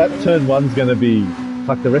 Yeah, that turn 1's going to be...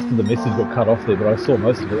 Fuck, the rest of the message got cut off there, but I saw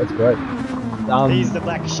most of it. That's great. He's the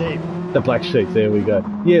black sheep. The black sheep, there we go.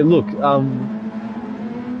 Yeah, look,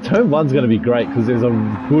 turn 1's going to be great because there's a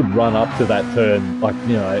good run up to that turn, like,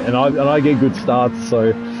 you know, and I get good starts,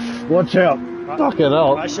 so watch out. Fuck it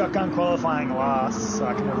out. I shotgun qualifying last, so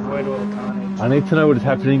I can avoid all the carnage. I need to know what is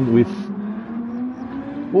happening with...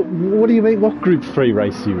 What do you mean? What Group 3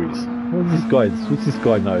 race series? What's this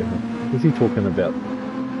guy know? What's he talking about?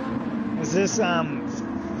 Is this,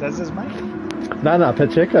 Fezz's mate? No,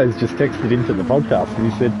 Pacheco's just texted into the podcast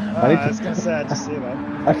and he said... I was going to say, I just see it,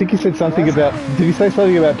 mate. I think he said something about... Did he say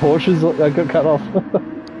something about Porsches that got cut off?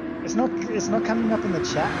 It's not coming up in the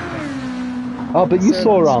chat. Oh, but you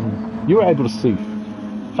saw, you were able to see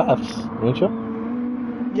Fafs, weren't you?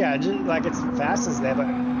 Yeah, just, like it's Fast's there, but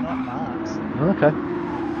not Mark's. Okay.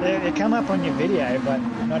 They come up on your video, but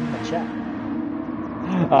not in the chat.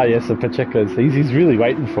 Ah, yeah, so Pacheco's... He's really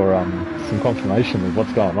waiting for some confirmation of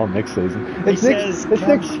what's going on next season. He says,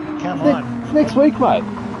 come on. It's next week, mate.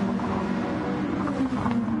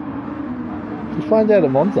 We'll find out at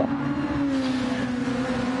Monza.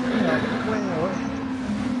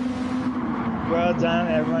 Well done,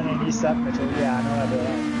 everyone, and you suck, Mitchell. Yeah, I know how to do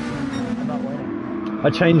that. I'm not winning. I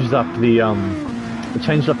changed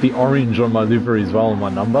up the orange on my livery as well on my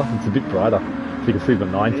number. It's a bit brighter. So you can see the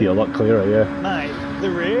 90 a lot clearer, yeah. Mate, The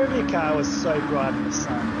rear of your car was so bright in the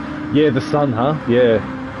sun. Yeah, the sun, huh? Yeah.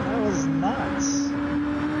 That was nuts.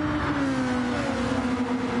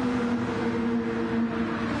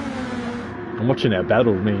 I'm watching our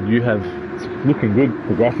battle. Me and you have. It's looking good.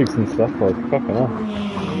 The graphics and stuff. Like, fucking hell.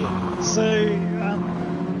 So,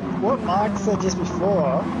 what Mike said just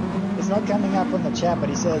before, it's not coming up on the chat, but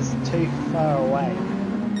he says too far away.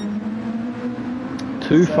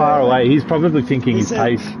 Too far away. He's probably thinking his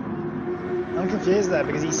pace. I'm confused though,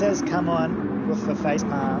 because he says come on with the face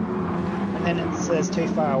palm, and then it says too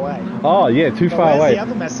far away. Oh, yeah, too far where's away. The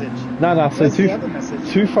other message? No, so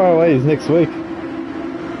too far away is next week.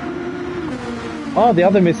 Oh, the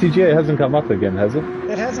other message, yeah, it hasn't come up again, has it?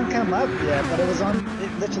 It hasn't come up yet, but it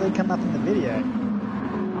literally come up in the video.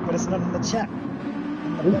 But it's not in the chat.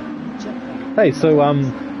 In the chat. Hey, so,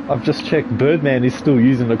 I've just checked, Birdman is still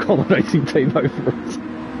using the Colin Racing team overalls.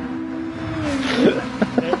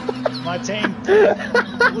 My team,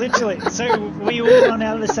 literally, so we all run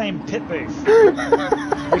out of the same pit booth.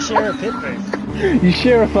 We share a pit booth. You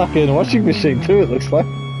share a fucking washing machine too, it looks like.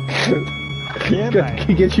 Yeah, mate.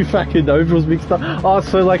 You get your fucking overalls mixed up. Oh,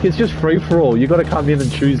 so like it's just free for all. You got to come in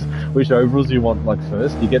and choose which overalls you want like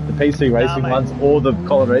first. You get the PC Racing ones or the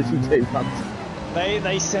Colin Racing team ones.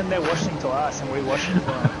 They send their washing to us and we wash them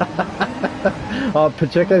for them. Oh,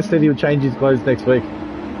 Pacheco said he'll change his clothes next week.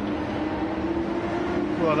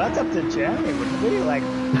 Well, that's up to Jeremy, wouldn't it be? Like,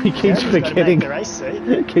 he keeps forgetting. The race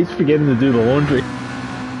suit. Keeps forgetting to do the laundry.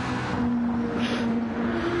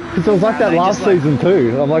 Because it was like that last season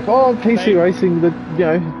too. I'm like, oh, PC Racing,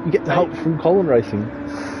 you get the help from Colin Racing.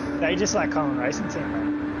 They just like Colin Racing team,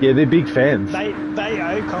 mate. Yeah, they're big fans. They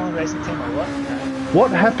owe Colin Racing team a lot.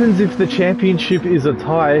 What happens if the championship is a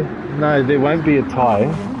tie? No, there won't be a tie.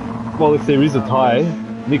 Well, if there is a tie,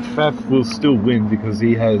 Nick Pfaff will still win because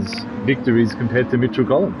he has victories compared to Mitchell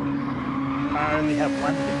Collin. I only have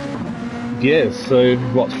one victory. Yeah, so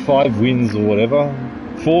what, 5 wins or whatever?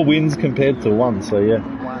 4 wins compared to 1, so yeah.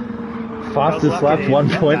 Fastest lap, 1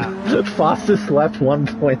 point. Fastest lap, 1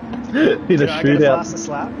 point in a shootout. Fastest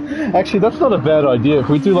lap? Actually, that's not a bad idea. If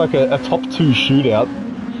we do like a top 2 shootout,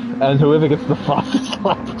 and whoever gets the fastest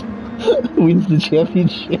lap wins the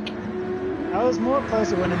championship. I was more close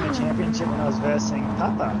to winning the championship when I was versing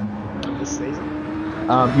Papa this season.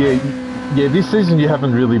 Yeah, this season you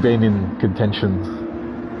haven't really been in contention.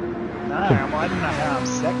 No, I don't know how I'm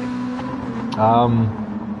second.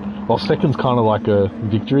 Well, second's kind of like a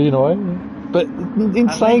victory in a way. But in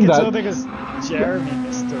saying that, it's all because Jeremy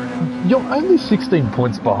missed around. You're only 16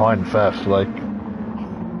 points behind Pfaff, like.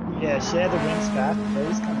 Yeah, share the wins, Pfaff,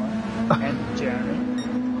 please, come on. And Jeremy.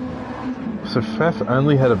 So Pfaff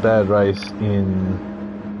only had a bad race in.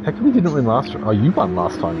 How come he didn't win last time? Oh, you won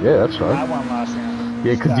last time. Yeah, that's right. I won last round.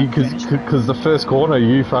 Yeah, because the first corner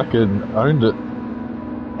you fucking owned it.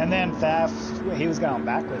 And then Pfaff, he was going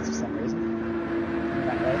backwards for some reason in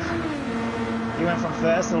that race. He went from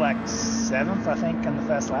first to like 7th, I think, in the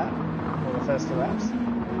first lap, or the first 2 laps.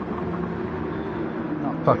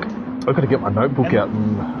 Fuck, I've got to get my notebook out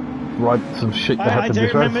and write some shit that happened this race.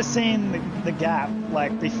 I do remember seeing the gap,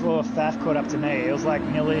 like, before Pfaff caught up to me. It was like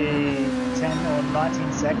nearly 10 or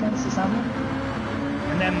 19 seconds or something.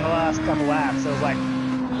 And then the last couple laps, it was like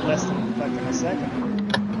less than fucking a second.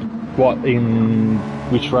 What, in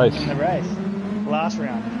which race? In the race. Last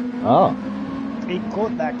round. Oh. He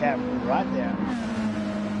caught that gap right there.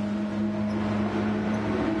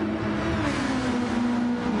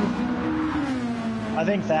 I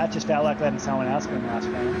think that just felt like letting someone else win last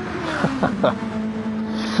round.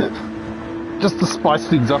 Just to spice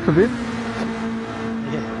things up a bit?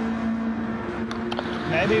 Yeah.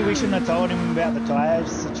 Maybe we shouldn't have told him about the tyre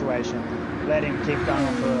situation. Let him keep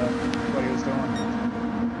going for what he was doing.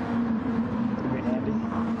 Could have been handy.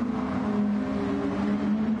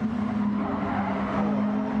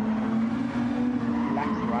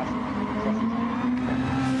 Black rifle.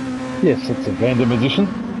 Yes, that's a random addition.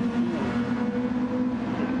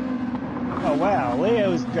 Oh wow, Leo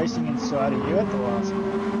was ghosting inside of you at the last one.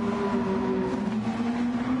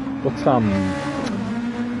 What's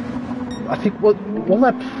I think what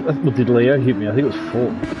lap did Leo hit me? I think it was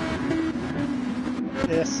 4.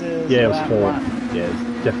 This is lap 4. 1. Yeah, it's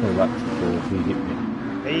definitely lap 4 he hit me.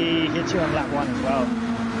 He hit you on lap 1 as well.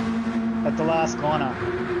 At the last corner.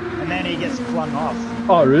 And then he gets flung off.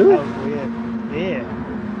 Oh really? That was weird. Yeah.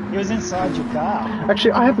 He was inside your car.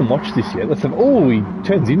 Actually, I haven't watched this yet. Listen, he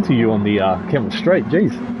turns into you on the Kemmel Straight.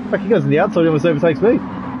 Jeez. Fuck, he goes on the outside, he almost overtakes me.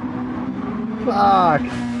 Fuck.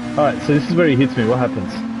 Alright, so this is where he hits me. What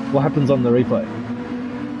happens? What happens on the replay?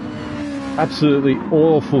 Absolutely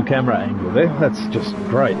awful camera angle there. That's just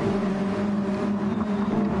great.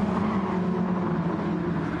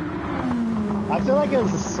 feel like it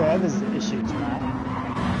was the server's issue tonight.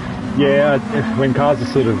 Yeah, when cars are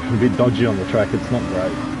sort of a bit dodgy on the track, it's not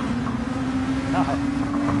great. No.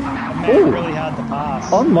 It made it really hard to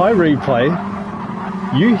pass. On my replay,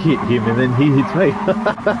 you hit him and then he hits me.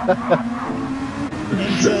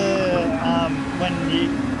 Into when you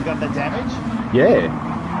got the damage? Yeah.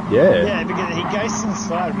 Yeah, because he goes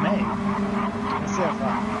inside me. Let's see if I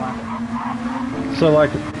can find it. So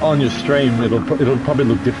like on your stream, it'll probably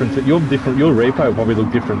look different. Your replay will probably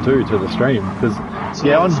look different too to the stream because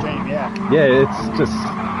on the stream, it's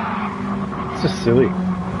just silly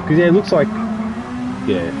because it looks like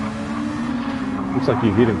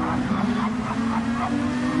you hit him.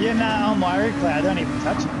 Yeah, no, on my replay I don't even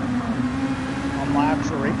touch him. On my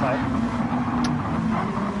actual replay.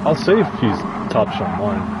 I'll see if he's touched on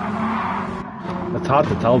mine. It's hard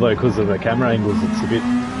to tell though because of the camera angles. It's a bit.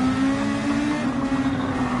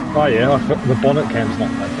 Oh yeah, the bonnet cam's not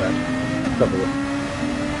that bad. Let's have a look.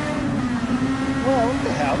 Well, what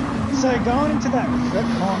the hell? So going into that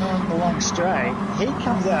corner on the long straight, he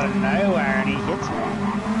comes out of nowhere and he hits me.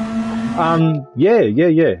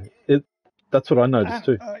 Yeah. That's what I noticed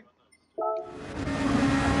too.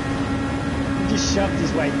 He just shoved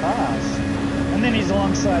his way past, and then he's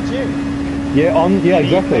alongside you. Yeah,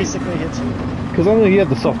 exactly. He basically hits you. Because only he had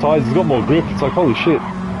the soft tires, he's got more grip. It's like holy shit.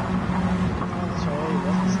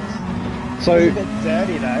 So it's a bit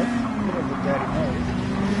dirty though. A bit of a dirty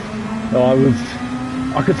move.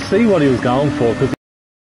 I could see what he was going for because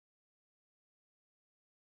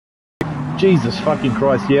Jesus fucking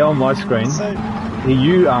Christ, yeah, on my screen. So,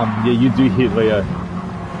 you do hit Leo.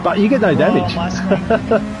 But you get no damage.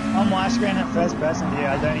 On my screen at first person,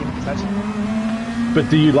 I don't even touch him. But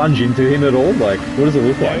do you lunge into him at all? Like, what does it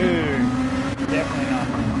look like? No, definitely not.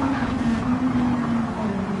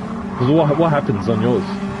 Because what happens on yours?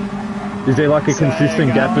 Is there like a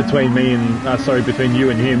consistent gap between me and between you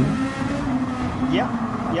and him? Yeah,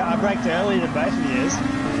 I braked earlier than both of yours,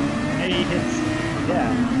 and he hits.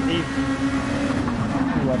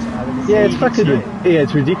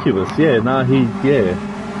 It's ridiculous. Yeah, I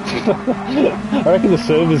reckon the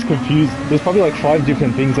server's confused. There's probably like 5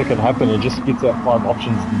 different things that can happen. It just spits out 5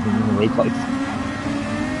 options in the replays.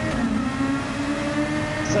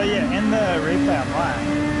 So yeah, in the replay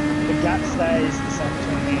online, the gap stays the same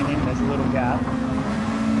between me and him. There's a little gap,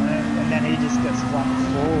 and then he just gets flung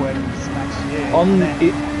forward and smacks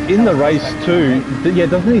you. In the race too,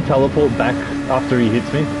 doesn't he teleport back after he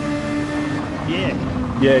hits me? Yeah.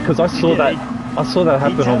 Yeah, because I saw that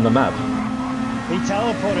happen on the map. He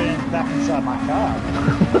teleported back inside my car.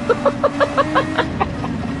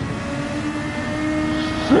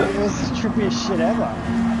 It was the trippiest shit ever.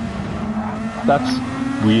 That's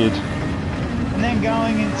weird. And then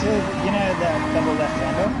going into, that double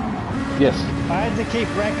left-hander? Yes. I had to keep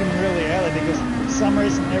braking really early because for some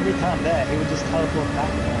reason every time there he would just teleport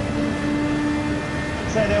back.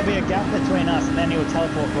 So there'll be a gap between us and then he would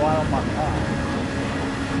teleport right on my car.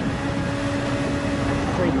 It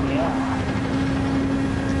freaked me out.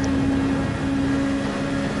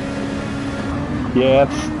 Yeah,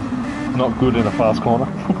 it's not good in a fast corner.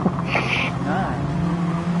 No.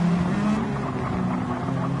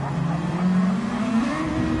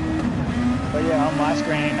 But yeah, on my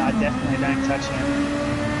screen, I definitely don't touch him.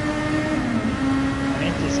 And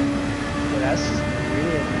it just, that's just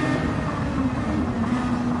weird.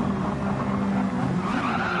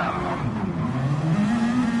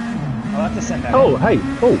 I'll have to send that in.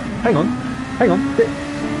 Hang on.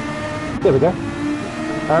 There we go.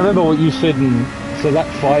 I remember what you said so that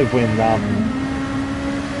 5 when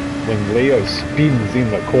Leo spins in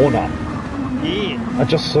the corner. Yeah. I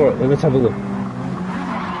just saw it. Let's have a look.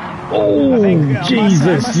 Oh,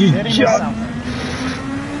 Jesus, you just...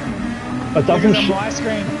 It doesn't on my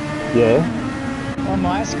screen. Yeah. On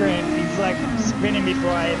my screen, he's like spinning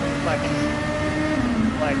before I even fucking...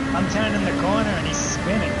 Like, I'm turning the corner and he's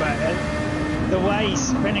spinning, but the way he's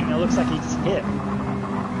spinning, it looks like he's hit.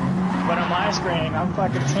 But on my screen, I'm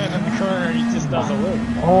fucking turning the corner and he just does a loop.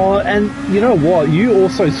 Oh, and you know what? You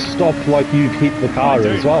also stop like you've hit the car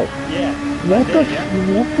as well. Yeah. What the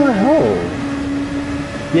hell?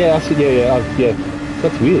 Yeah, I said, yeah.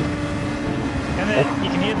 That's weird. And then you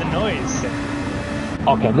can hear the noise.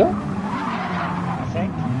 Oh, can you? I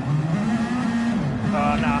think.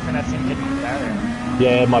 Oh, no, I think that's him hitting the barrier.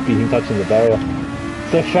 Yeah, it might be him touching the barrier.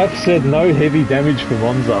 So Fap said no heavy damage for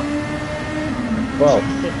Monza. Well,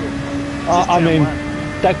 I mean,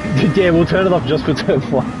 we'll turn it off just for turn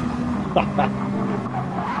 1.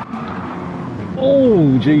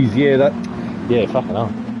 Oh, jeez, fucking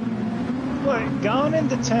hell. Look, going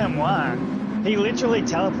into turn 1, he literally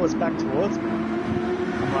teleports back towards me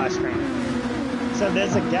on my screen. So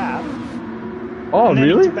there's a gap. Oh, and then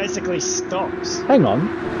really? He basically stops. Hang on.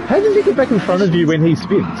 How did he get back in front of you when he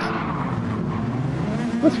spins?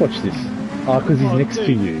 Let's watch this. Oh, because he's next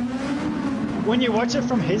to you. When you watch it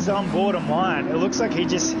from his onboard and mine, it looks like he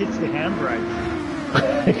just hits the handbrake.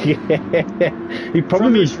 Yeah. He From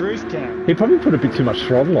probably his roof cam. he probably put a bit too much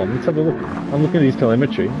throttle on. Let's have a look. I'm looking at his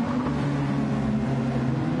telemetry.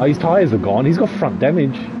 Oh, his tyres are gone. He's got front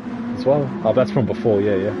damage as well. Oh, that's from before.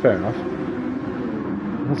 Yeah, fair enough.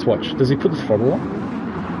 Let's watch. Does he put the throttle on?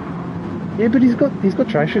 Yeah, but he's got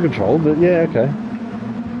traction control. But yeah, okay.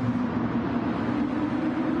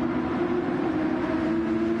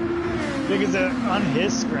 Because on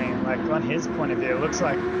his screen, like on his point of view, it looks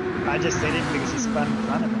like I just did it because he spun in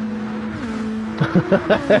front of me.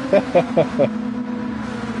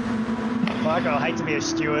 Like, I hate to be a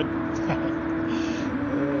steward.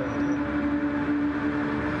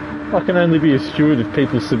 I can only be a steward if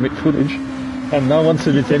people submit footage, and no one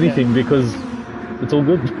submits anything because it's all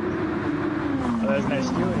good. Well, there's no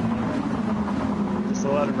steward. Just a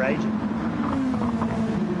lot of raging.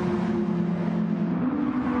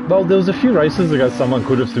 Well, there was a few races ago someone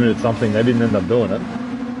could have submitted something, they didn't end up doing it.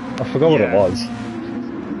 I forgot what it was.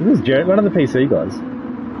 It was Jared, one of the PC guys.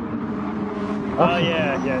 Oh,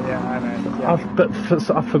 yeah, I know. Yeah.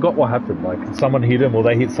 I forgot what happened, like someone hit him or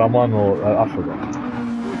they hit someone or I forgot.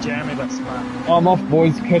 Jeremy got smart. I'm off,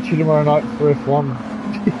 boys, catch you tomorrow night for F1.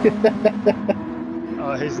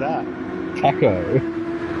 Oh, who's that? Taco.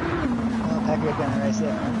 Oh, Paco going to race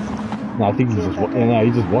it. No, I think he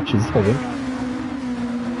just watches, I think.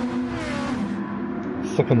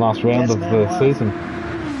 Second last round of the season.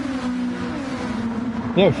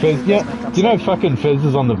 Yeah, Fez. Yeah, do you know fucking Fez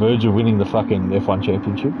is on the verge of winning the fucking F1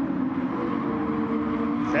 championship?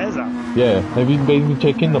 Fezza? Yeah, have you been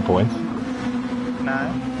checking the points?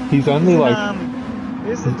 No. He's only like.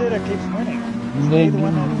 Who's the dude that keeps winning?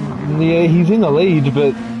 Yeah, he's in the lead,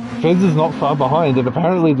 but Fez is not far behind, and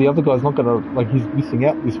apparently the other guy's not gonna he's missing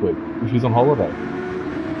out this week if he's on holiday.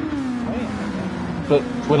 But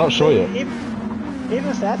we're not sure yet. Even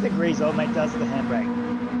if that agrees, old mate does the handbrake.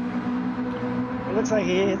 It looks like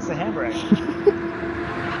he hits the handbrake.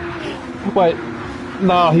 Wait,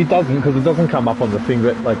 no, he doesn't because it doesn't come up on the thing.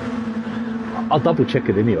 But like, I'll double check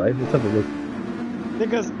it anyway. Let's have a look.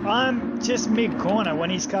 Because I'm just mid-corner when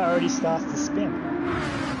his car already starts to spin.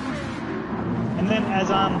 And then as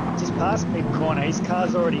I'm just past mid-corner, his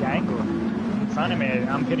car's already angled in front of me.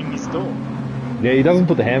 I'm hitting his door. Yeah, he doesn't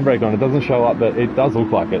put the handbrake on. It doesn't show up, but it does look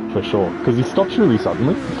like it for sure. Because he stops really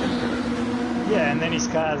suddenly. Yeah, and then his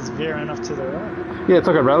car's veering off to the right. Yeah, it's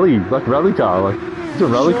like a rally car. Like it's a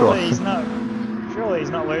rally cross. Surely he's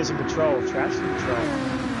not losing control of traction control.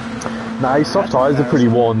 Nah, his soft tyres are pretty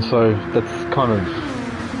worn, so that's kind of,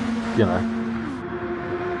 you know.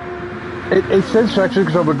 It says traction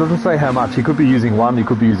control, but it doesn't say how much. He could be using 1, he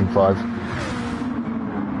could be using 5.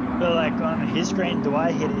 But like on his screen, do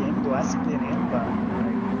I hit him? Do I spin him? But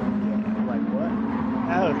like what?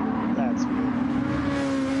 Oh, that's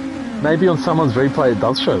weird. Maybe on someone's replay it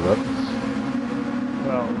does show that.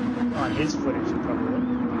 Well, on his footage it probably.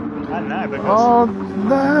 I don't know because. Oh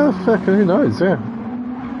no, fuck, who knows? Yeah.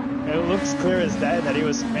 It looks clear as day that he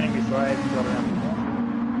was spinning before I even got around the corner.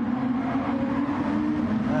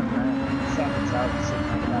 I don't know. Something's hard to see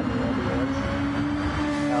about the road works.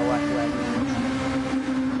 How lucky I am.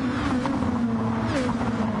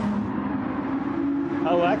 I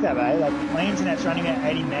like that, eh? Like, my internet's running at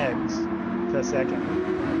 80 megs per second,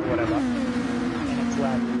 or whatever. And it's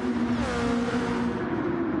like.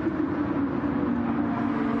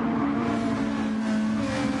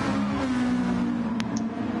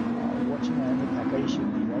 Watching over Paco, you should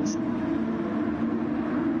be racing.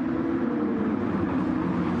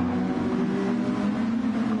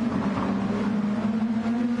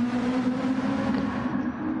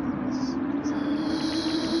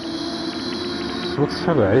 What's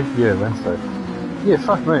Saturday? Yeah, Wednesday. Yeah,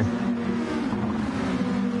 fuck me.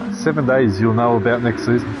 7 days you'll know about next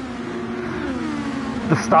season.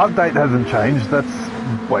 The start date hasn't changed.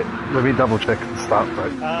 Wait, let me double check the start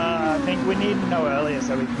date. I think we need to know earlier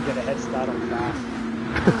so we can get a head start on fast.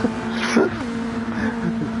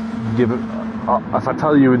 Give it. If I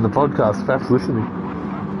tell you in the podcast, Faf's listening.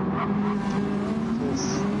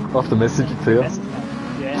 I'll have to message it to you.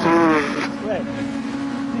 Yeah. Wait.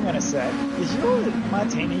 Hang on a sec. Is your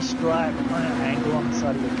martini stripe on an angle on the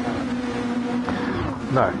side of your car?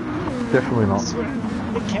 No, definitely not. I swear,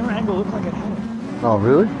 the camera angle looked like it had it. Oh,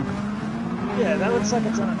 really? Yeah, that looks like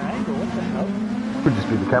it's on an angle. What the hell? Could just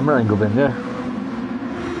be the camera angle then, yeah.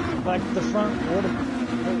 Like the front water.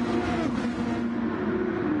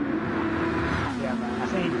 Yeah, man. I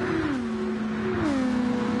think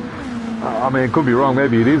I mean, it could be wrong.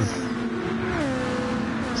 Maybe it is.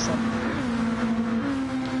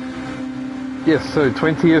 Yes, so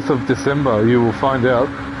 20th of December, you will find out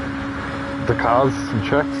the cars and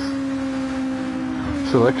tracks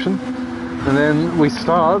selection. And then we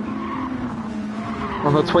start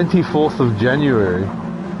on the 24th of January.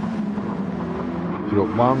 You've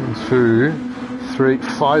got 1, 2, 3,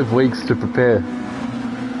 5 weeks to prepare.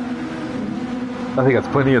 I think that's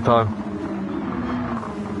plenty of time.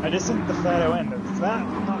 I just think the photo end. Does that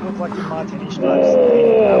not look like your martini stripes?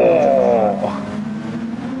 Oh.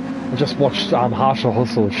 I just watched Harsha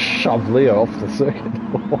Hustle shove Leo off the circuit.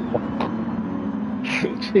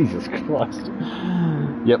 Jesus Christ.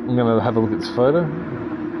 Yep, I'm going to have a look at this photo.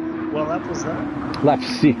 What lap was that? Lap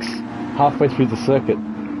 6, halfway through the circuit.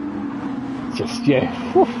 Just, yeah.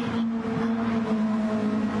 Whew.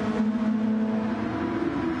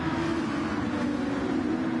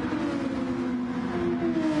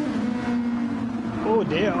 Oh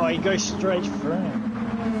dear, oh, he goes straight through him.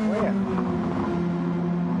 Where?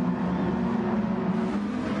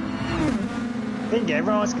 I think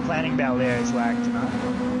everyone's complaining about Leo's lag tonight.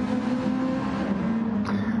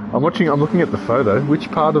 I'm looking at the photo.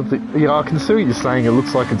 Which part of the... Yeah, I can see what you're saying. It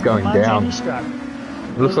looks like it's going down. Stripe.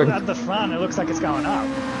 It looks like at the front, it looks like it's going up.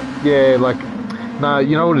 Yeah, like... No,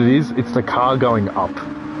 you know what it is? It's the car going up.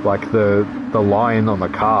 Like the line on the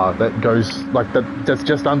car that goes... Like that's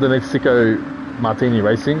just underneath Sicko Martini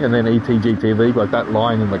Racing and then ETGT League. Like that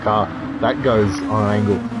line in the car. That goes on an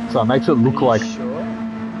angle. So it makes it look like... Sure?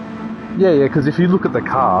 Yeah, because if you look at the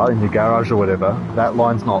car in your garage or whatever, that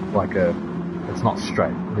line's not like a... It's not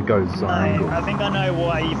straight. It goes on an angle. I think I know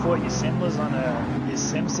why you thought your sim was on your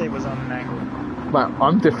sim seat was on an angle. But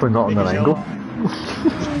I'm definitely not on an angle.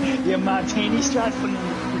 Your martini stripe on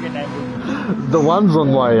an angle. The ones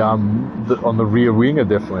on my on the rear wing are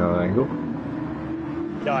definitely on an angle.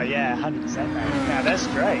 Oh yeah, 100%, mate. Now that's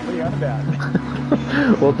great. What are you on about?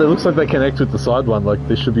 Well, it looks like they connect with the side one. Like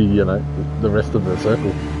there should be, you know, the rest of the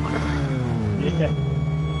circle. Yeah.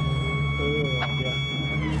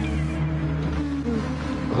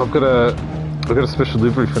 I've got a special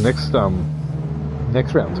livery for next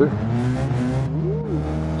round too.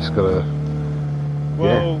 Just gotta.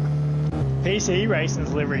 Well, PC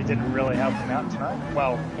Racing's livery didn't really help them out tonight.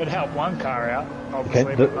 Well, it helped one car out,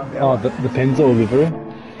 obviously. The Penzol livery.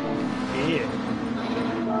 Yeah.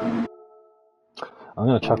 I'm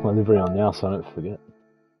gonna chuck my livery on now so I don't forget.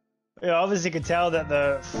 Yeah, obviously you could tell that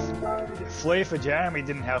the flea for Jeremy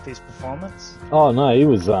didn't help his performance. Oh no, he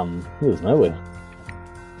was nowhere.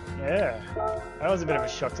 Yeah, that was a bit of a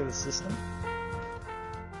shock to the system.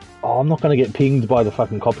 Oh, I'm not gonna get pinged by the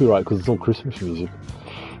fucking copyright because it's all Christmas music.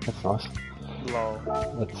 That's nice. Lol.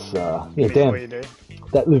 That's yeah, damn. What you do.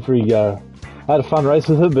 That livery. I had a fun race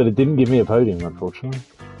with it, but it didn't give me a podium, unfortunately.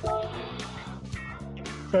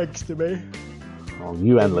 Thanks to me. Oh,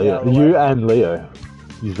 you and Leo. You and Leo.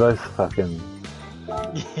 You both fucking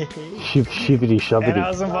shibbity shubbity. And I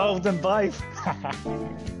was involved in both.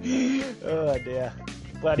 Oh dear.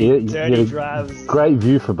 Bloody dirty drives. Great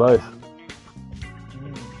view for both.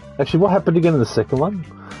 Actually, what happened again in the second one?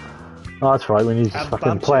 Oh, that's right, when you just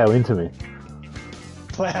fucking plow into me.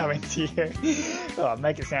 Plow into you? Oh,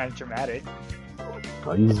 make it sound dramatic.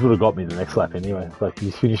 Oh, you just would have got me the next lap anyway. Like,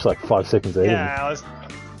 you finished like 5 seconds ahead of me. Yeah,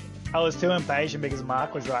 I was too impatient because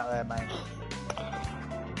Mark was right there, mate.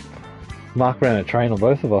 Mark ran a train on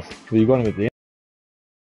both of us, but you got him at the end.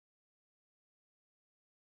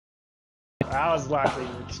 I was likely,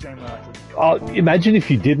 extremely likely. Oh, imagine if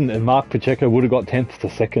you didn't and Mark Pacheco would have got 10th to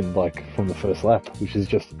 2nd, like, from the first lap, which is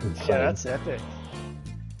just insane. Yeah, that's epic.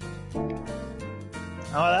 Oh,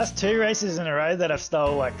 that's 2 races in a row that I've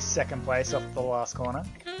stole, like, 2nd place off the last corner.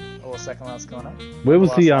 Or 2nd last corner. Where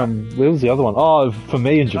was the other one? Oh, for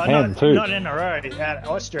me in Japan, too. Not in a row, at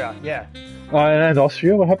Austria, yeah. Oh, and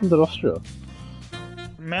Austria? What happened at Austria?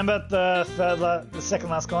 Remember the 2nd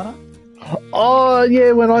last corner? Oh,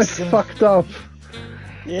 yeah, when I fucked up.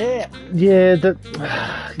 Yeah. Yeah,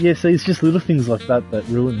 yeah, so it's just little things like that that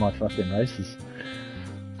ruin my fucking races.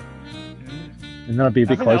 And then I'd be a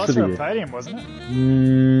bit closer to you. That was for a podium, wasn't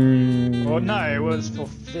it? Or no, it was for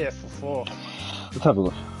 4. Let's have a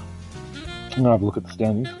look. I'm gonna have a look at the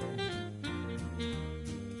standings.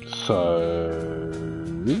 So,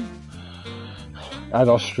 at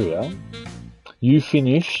Austria, you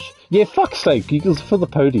finished. Yeah, fuck's sake! You was for the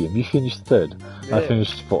podium. You finished 3rd. Yeah. I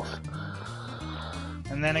finished 4th.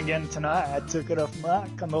 And then again tonight, I took it off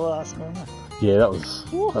Mark on the last corner. Yeah, that was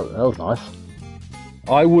nice.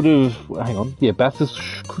 I would have. Hang on. Yeah, Bathurst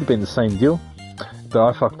could have been the same deal, but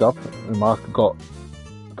I fucked up and Mark got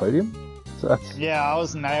the podium. So that's. Yeah, I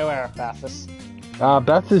was nowhere at Bathurst.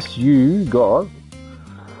 Bathurst, you got.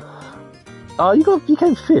 You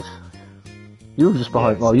came fifth. You were just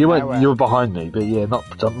behind. Yeah, well, see, you no went. way. You were behind me, but yeah, not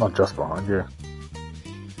just behind. Yeah.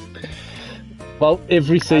 Well,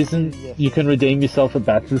 every season yes. you can redeem yourself at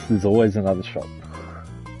Bathurst. There's always another shot.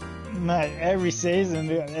 Mate, every season,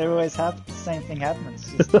 it always happens. The same thing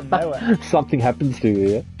happens. Just from nowhere. Something happens to you.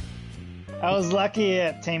 Yeah. I was lucky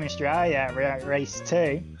at Team Australia at race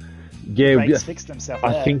 2. Yeah. Brakes fixed themselves.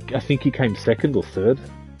 I think you came second or third.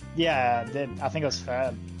 Yeah, I did. I think it was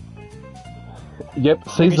third. Yep.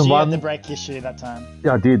 Because Season you 1. had the brake issue that time.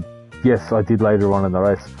 Yeah, I did. Yes, I did later on in the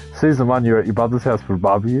race. Season 1, you're at your brother's house for a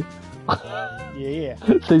barbecue. Yeah.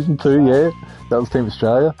 Season 2, yeah, that was Team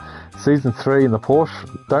Australia. Season 3 in the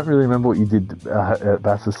Porsche. Don't really remember what you did at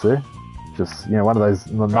Bathurst there. Just, one of those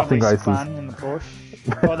nothing Probably races. spun in the Porsche.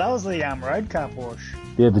 Oh, that was the road car Porsche.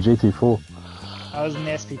 Yeah, the GT4. I was in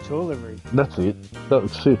the SP Tour livery. That's it. That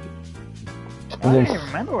was sick. I don't even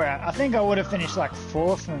remember where. I think I would have finished like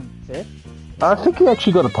 4th and 5th. I think you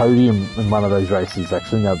actually got a podium in one of those races,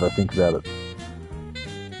 actually, now that I think about it.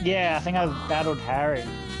 Yeah, I think I battled Harry.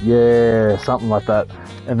 Yeah, something like that.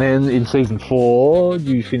 And then in Season 4,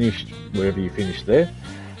 you finished wherever you finished there.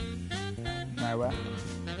 Nowhere.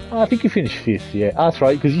 I think you finished 5th, yeah. That's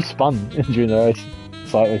right, because you spun during the race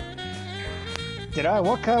slightly. Did I?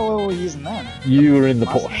 What car were we using then? You were in the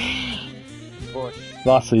Last Porsche.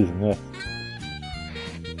 Last season, yeah.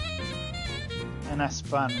 And I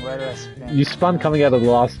spun. Where did I spin? You spun coming out of the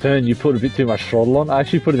last turn. You put a bit too much throttle on. I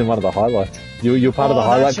actually put it in one of the highlights. You're part of the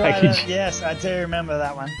highlight that's right. package. Yes, I do remember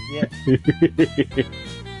that one. Yeah.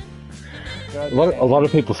 a lot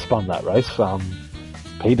of people spun that race.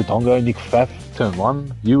 Peter Dongo, Nick Pfaff, turn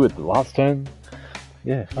 1. You at the last turn.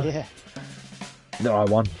 Yeah. Yeah. No, I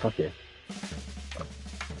won. Fuck yeah.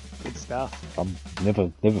 Good stuff. I'm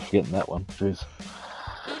never forgetting that one. Jeez.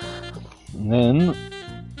 And then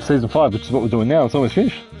Season 5, which is what we're doing now, it's almost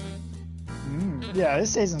finished. Yeah,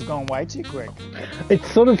 this season's gone way too quick. It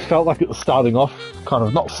sort of felt like it was starting off kind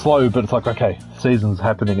of not slow, but it's like, okay, season's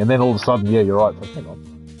happening, and then all of a sudden, yeah, you're right. It's like, hang on.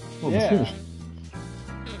 Almost finished.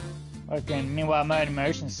 Okay, meanwhile, Motor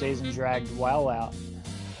Motion season dragged well out.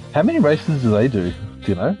 How many races do they do?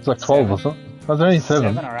 Do you know? It's like 12 7. or something. Oh, there's only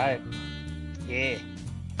 7. 7 or 8. Yeah.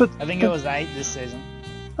 But I think it was 8 this season.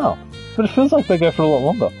 Oh, but it feels like they go for a lot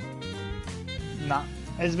longer. Nah.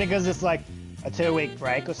 It's because it's like a 2-week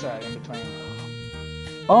break or so in between.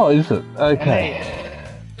 Oh, is it? Okay.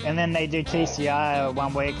 And then they do TCI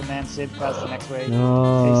 1 week and then Supercross the next week.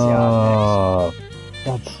 Oh, TCI next.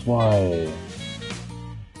 that's why.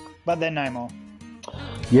 But then no more.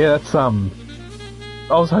 Yeah, that's I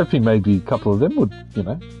was hoping maybe a couple of them would, The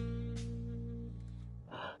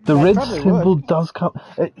They red probably symbol would. does come.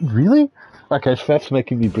 Really? Okay, so that's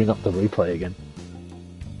making me bring up the replay again.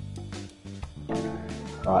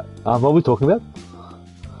 Alright, what are we talking about?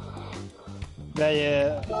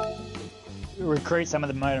 They recruit some of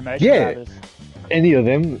the Motor Motion Yeah. drivers. Any of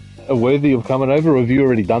them are worthy of coming over, or have you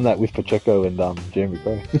already done that with Pacheco and Jeremy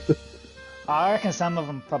Crow? I reckon some of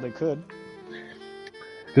them probably could.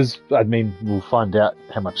 Because, I mean, we'll find out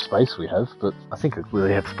how much space we have, but I think we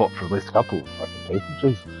really have spot for at least a couple of fucking people.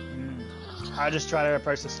 Jeez. I just try to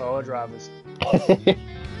approach the solo drivers.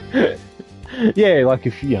 Yeah, like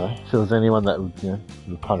if there was anyone that we're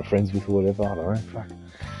kind of friends with or whatever, I don't know. Fuck.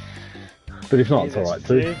 But if not, it's alright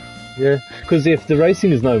too. Yeah, because if the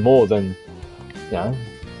racing is no more, then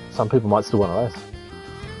some people might still want to race.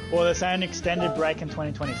 Well, there's an extended break in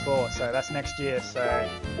 2024, so that's next year. So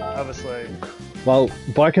obviously, Well,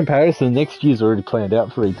 by comparison, next year's already planned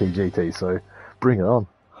out for ETGT, so bring it on.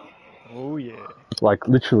 oh yeah, Like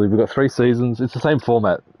literally, we've got 3 seasons. It's the same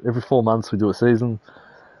format. Every 4 months we do a season,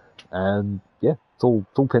 and yeah, it's all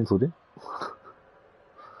penciled in.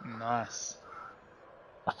 nice.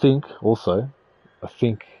 I think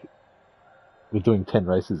we're doing 10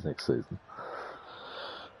 races next season.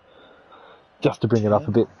 Just to bring it up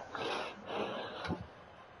a bit.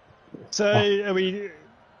 So are we?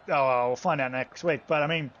 Oh, well, we'll find out next week. But I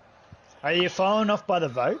mean, are you following off by the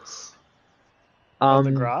votes on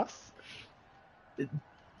the graph?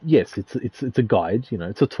 Yes, it's a guide.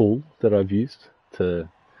 It's a tool that I've used to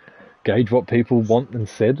gauge what people want and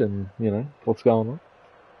said, and what's going on.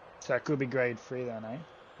 So it could be grade 3 then, eh?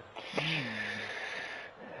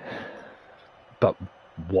 But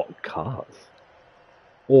what cars?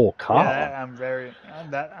 Or car? Yeah,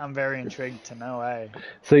 I'm very intrigued to know, eh?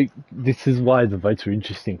 So this is why the votes are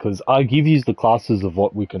interesting, because I give you the classes of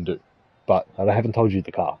what we can do, but I haven't told you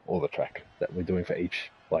the car or the track that we're doing for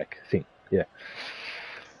each thing. Yeah.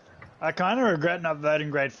 I kind of regret not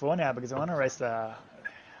voting grade 4 now because I want to race the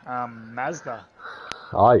Mazda.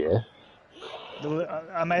 Oh yeah.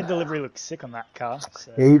 I made delivery look sick on that car.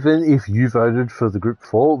 So Even if you voted for the Group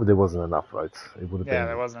 4, there wasn't enough votes. It would have yeah, been.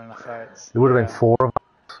 there wasn't enough votes. It would have Yeah. been 4 of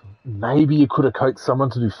us. Maybe you could have coaxed someone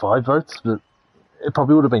to do 5 votes, but it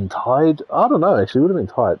probably would have been tied. I don't know. Actually, it would have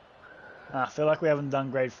been tied. I feel like we haven't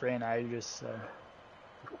done grade 3 in ages. So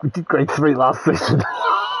We did grade 3 last season.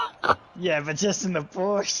 yeah, but just in the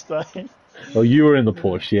Porsche though. Well, you were in the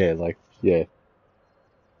Porsche, yeah, like, yeah.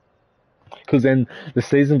 Because then the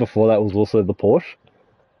season before that was also the Porsche,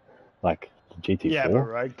 like the GT4. Yeah, but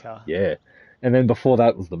road car. Yeah. And then before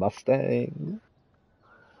that was the Mustang.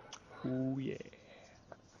 Ooh yeah.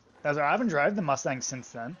 I haven't drove the Mustang since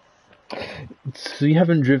then. So you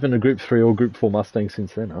haven't driven a Group 3 or Group 4 Mustang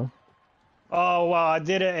since then, huh? Oh well, I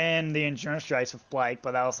did it in the endurance race with Blake,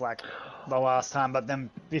 but that was like the last time. But then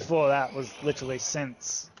before that was literally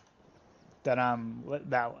since that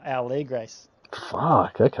our league race.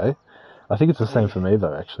 Fuck, okay. I think it's the same for me,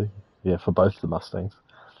 though, actually. Yeah, for both the Mustangs.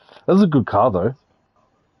 That was a good car, though.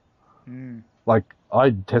 Mm. Like,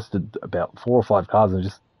 I tested about 4 or 5 cars and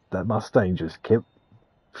just, that Mustang just kept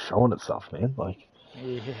showing itself, man. Like,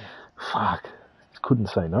 Yeah. fuck. Couldn't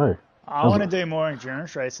say no. I want to do more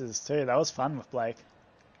endurance races too. That was fun with Blake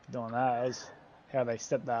doing that. That was how they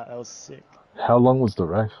stepped that. That was sick. How long was the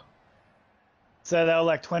race? So they were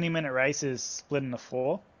like 20-minute races split into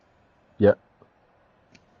 4. Yep.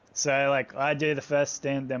 So like I did the first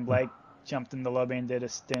stint, then Blake jumped in the lobby and did a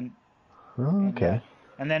stint. Oh, okay.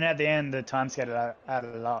 And then at the end, the time scale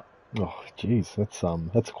added up. Oh, jeez,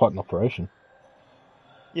 that's quite an operation.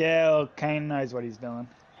 Yeah, well, Kane knows what he's doing.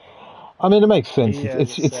 I mean, it makes sense. Yeah,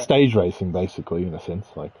 It's stage racing, basically, in a sense.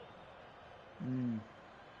 Like, Mm.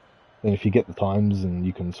 and if you get the times and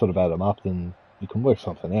you can sort of add them up, then you can work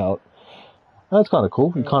something out. That's kind of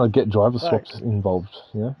cool. You kind of get driver swaps involved,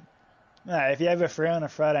 you know? Yeah, if you're ever free on a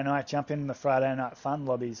Friday night, jump in the Friday night fun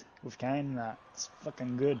lobbies with Kane. It's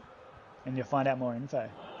fucking good, and you'll find out more info.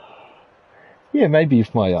 Yeah, maybe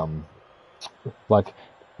if my like,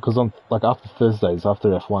 because on like after Thursdays after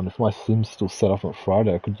F1, if my sim's still set up on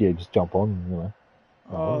Friday, I could just jump on, you know.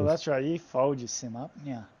 Oh, that's right. You fold your sim up,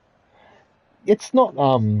 yeah. It's not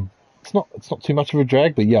too much of a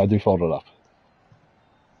drag, but yeah, I do fold it up.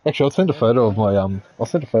 Actually, I'll send a photo of my I'll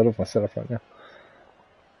send a photo of my setup right now.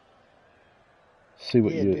 See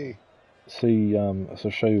what do. see so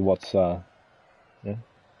show you what's where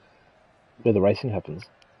the racing happens.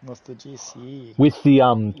 What's the GC? With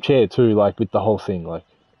the chair too, like with the whole thing, like.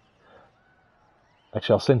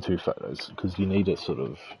 Actually, I'll send 2 photos because you need it sort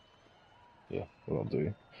of. Yeah, what I'll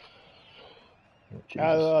do.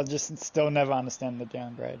 Oh, I just still never understand the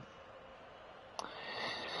downgrade.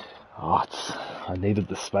 Oh, I needed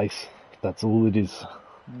the space. That's all it is.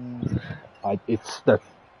 Mm.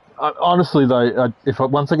 Honestly though,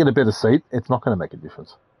 once I get a better seat, it's not going to make a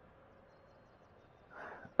difference.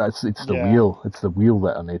 It's the wheel. It's the wheel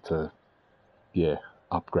that I need to,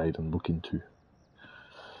 upgrade and look into.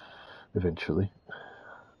 Eventually.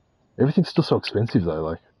 Everything's still so expensive though.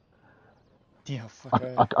 Like, yeah, fuck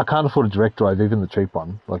I can't afford a direct drive, even the cheap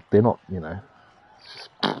one. Like, they're not, you know.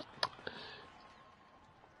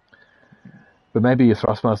 But maybe a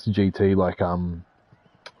Thrustmaster GT,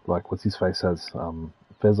 like what's his face has,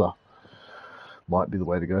 Fezzer, might be the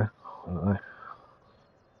way to go. I don't know.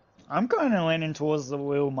 I'm kind of leaning towards the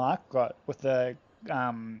wheel Mark got with the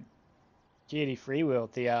GT free wheel,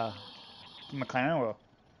 the McLaren wheel.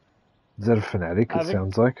 Is that a Fanatic? It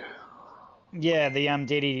sounds like. Yeah, the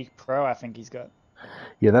DD Pro, I think he's got.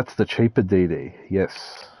 Yeah, that's the cheaper DD.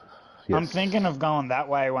 Yes. I'm thinking of going that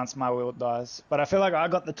way once my wheel dies, but I feel like I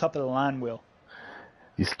got the top of the line wheel.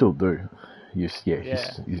 You still do. You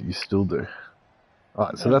still do.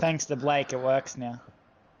 Alright, so thanks to Blake, it works now.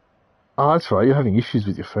 Oh, that's right. You're having issues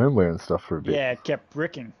with your firmware and stuff for a bit. Yeah, it kept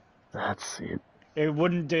bricking. That's it. It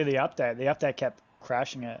wouldn't do the update. The update kept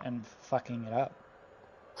crashing it and fucking it up.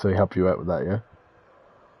 So he helped you out with that, yeah?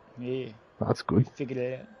 Yeah. That's good. We figured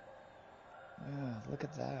it out. Oh, look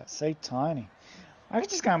at that. So tiny. I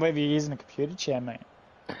just can't believe you're using a computer chair, mate.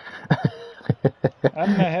 I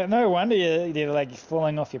don't know. No wonder you're like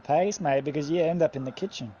falling off your pace, mate, because you end up in the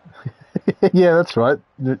kitchen. Yeah, that's right.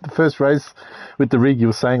 The first race with the rig, you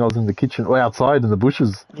were saying I was in the kitchen or outside in the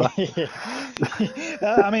bushes. Yeah.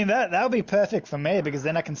 I mean, that would be perfect for me because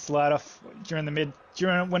then I can slide off during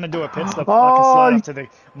when I do a pit stop. I can slide off to the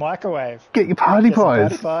microwave. Get your party pies.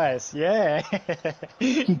 Party pies, yeah.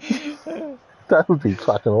 That would be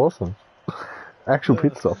fucking awesome. Actual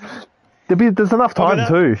pit stop. There's enough time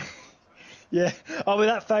too. Yeah, I'll be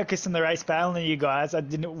that focused on the race battling you guys. I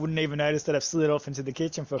wouldn't even notice that I've slid off into the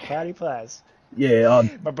kitchen for party pies. Yeah,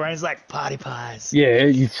 My brain's like party pies. yeah.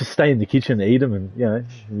 You just stay in the kitchen and eat them, and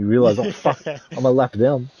you realise, oh fuck, I'm a lap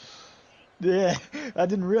down. Yeah, I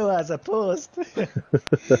didn't realize I paused.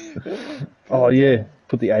 Oh God yeah, damn.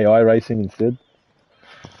 put the AI racing instead.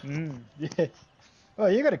 Yeah. Oh,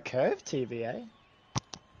 you got a curved TV, eh?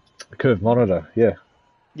 Curve monitor, yeah,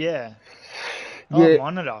 Yeah. Oh, yeah,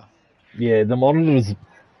 monitor. yeah. The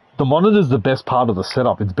monitor's the best part of the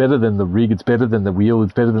setup. It's better than the rig. It's better than the wheel.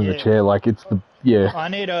 It's better than the Yeah. chair. Like it's the yeah. I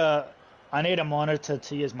need a monitor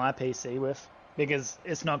to use my PC with because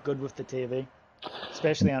it's not good with the TV,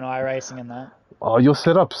 especially on iRacing and that. Oh, your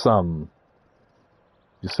setup's not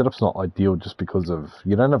ideal just because of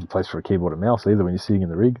you don't have a place for a keyboard and mouse either when you're sitting in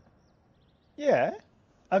the rig. Yeah,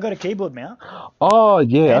 I got a keyboard mount Oh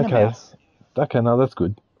yeah, and a okay, mouse. okay. No, that's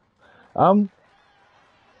good. Um,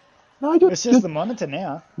 no, your, It's your just the monitor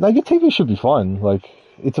now. no, your TV should be fine. Like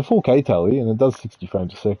it's a 4K tally and it does 60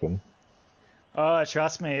 frames a second. Oh,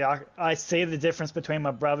 trust me, I see the difference between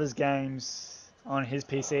my brother's games on his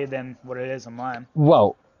PC than what it is on mine.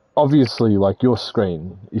 Well, obviously, like your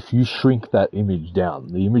screen, if you shrink that image down,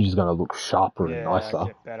 the image is going to look sharper and Yeah, nicer.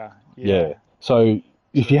 get better. Yeah. Yeah, So if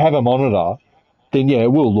you true. have a monitor, then yeah,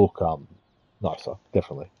 it will look nicer,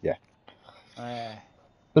 definitely. Yeah. Uh,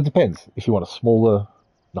 It depends if you want a smaller,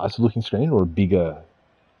 nicer looking screen or a bigger,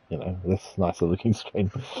 less nicer looking screen.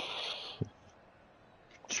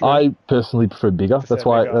 true. I personally prefer bigger. Prefer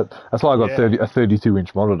bigger. That's why I got Yeah. a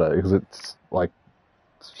 32-inch monitor because it's like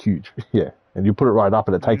it's huge. Yeah, and you put it right up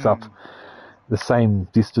and it takes up the same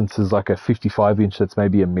distance as like a 55-inch that's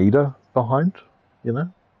maybe a meter behind.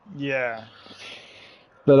 Yeah.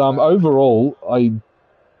 But overall, I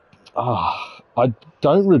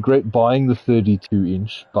don't regret buying the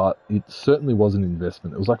 32-inch, but it certainly was an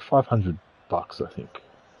investment. It was like $500, I think.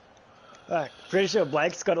 Pretty sure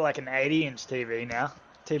Blake's got like an 80-inch TV now.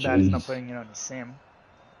 Too bad he's not Jeez. putting it on his sim.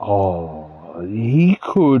 Oh, he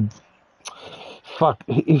could. Fuck.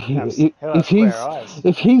 He'll have square eyes.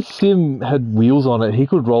 If his sim had wheels on it, he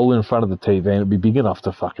could roll in front of the TV and it'd be big enough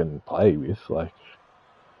to fucking play with. Like,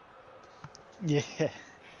 Yeah.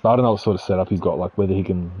 but I don't know what sort of setup he's got. Like whether he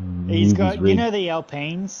can He's move got, his rig. the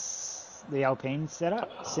Alpine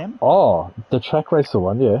setup, sim? Oh, the track racer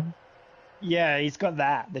one, yeah. Yeah, he's got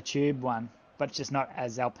that, the tube one, but just not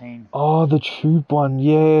as Alpine. Oh, the tube one,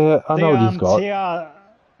 yeah. I know what he's got.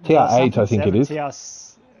 TR8, I think it is.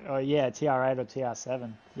 TR8 or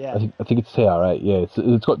TR7. Yeah. I think it's TR8. Yeah,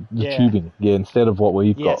 it's got the tubing. Yeah, instead of what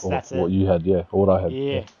we've Yes, got or that's what it. you had. Yeah, or what I had.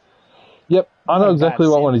 Yeah. Yep, I know Not a exactly bad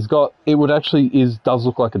what sim. one he's got. It would actually does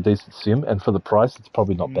look like a decent sim, and for the price, it's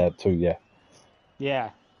probably not bad too. Yeah. Yeah.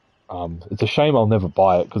 It's a shame I'll never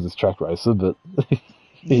buy it because it's track racer, but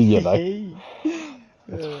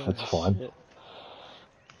that's fine. Shit.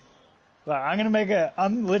 Like,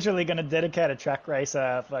 I'm literally gonna dedicate a track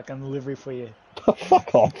racer fucking livery for you.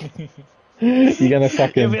 Fuck off. You're gonna You'll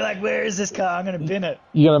fucking. be like, where is this car? I'm gonna bin it.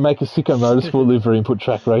 You're gonna make a Sicko Motorsport livery and put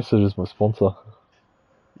track racer as my sponsor.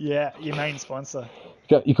 Yeah, your main sponsor.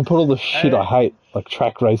 You can put all the shit I hate, like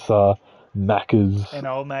track racer, Maccas, And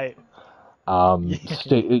old mate.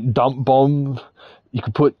 dump bomb. You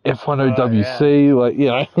could put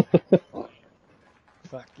F10WC,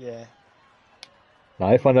 Fuck yeah. No,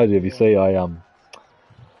 F10WC,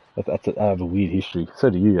 I have a weird history. So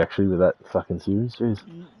do you, actually, with that fucking series. Jeez.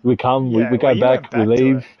 We come, we go you back, went we to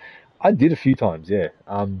leave. it. I did a few times, yeah.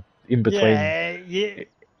 In between. Yeah,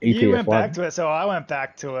 ETF1. you went back to it, so I went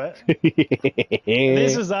back to it.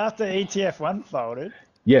 This was after ETF1 folded.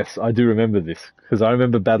 Yes, I do remember this because I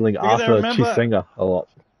remember battling Because I Arthur remember- Chisenga a lot.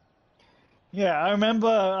 Yeah, I remember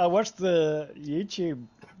I watched the YouTube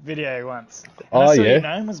video once. And Oh, I saw yeah? your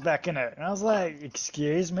name was back in it. And I was like,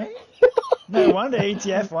 excuse me? No wonder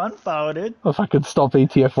ETF1 folded. If I could stop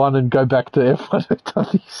ETF1 and go back to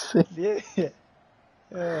F10WC. Yeah.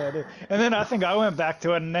 Yeah, dude. And then I think I went back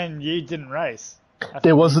to it and then you didn't race.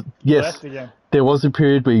 There was, yes, Left again. there was a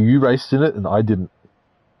period where you raced in it and I didn't.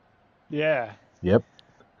 Yeah. Yep.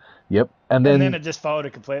 And And then, then it just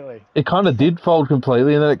folded completely. it kind of did fold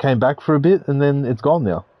completely and then it came back for a bit and then it's gone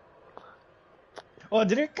now. Oh,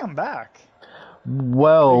 did it come back?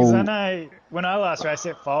 Well, Because I know when I last raced,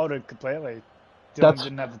 it folded completely. Dylan That's-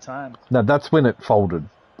 didn't have the time. no, that's when it folded,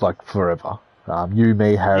 like forever. You,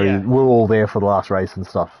 me, Harry, Yeah. we're all there for the last race and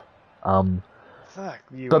stuff. Fuck,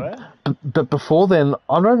 you But, were? but before then,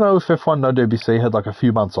 I don't know if F1 No WC had like a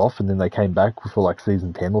few months off and then they came back for like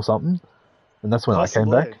season 10 or something. And that's when I came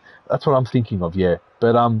Possibly. back. That's what I'm thinking of, yeah.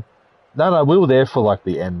 But, no, we were there for like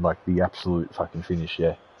the end, like the absolute fucking finish,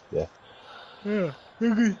 yeah. Yeah.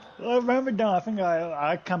 I remember, no, I think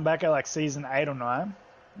I come back at like season 8 or 9.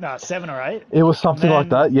 No, 7 or 8. It was something like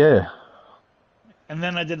then- that, yeah. And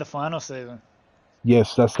then I did the final season.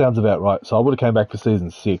 Yes, that sounds about right. So I would have came back for season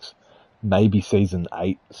 6, maybe season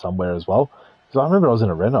 8 somewhere as well. Because I remember I was in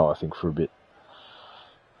a Renault, I think, for a bit.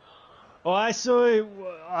 Well, I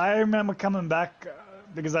remember coming back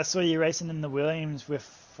because I saw you racing in the Williams with,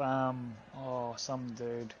 some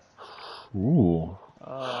dude. Ooh.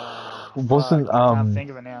 Oh, Wasn't, fuck, I can't think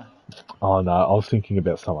of it now. Oh, no, I was thinking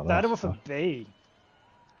about someone Started else. with a B.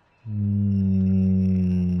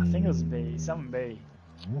 Mm, I think it was B, something B.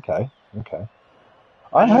 Okay.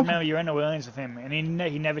 I just remember you were in the Williams with him, and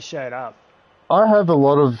he never showed up. I have a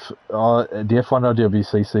lot of the F1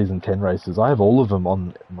 IWC Season 10 races. I have all of them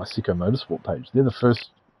on my Sicko Motorsport page. They're the first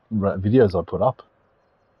videos I put up.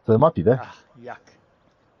 So they might be there. Ah, yuck.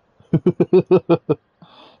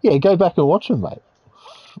 Yeah, go back and watch them, mate.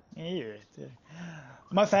 Yeah.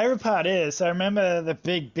 My favourite part is, I remember the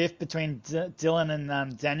big biff between Dylan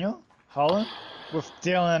and Daniel Holland, with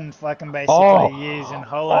Dylan fucking basically using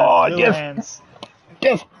Holland little hands.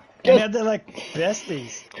 Yes! And now they're like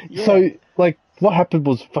besties. Yeah. So, like, what happened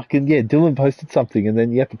was Dylan posted something and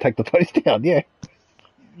then you have to take the post down, yeah.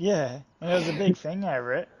 Yeah, and there was a big thing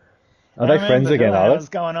over it. Are they friends again, are they? Was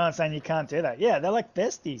going on saying you can't do that. Yeah, they're like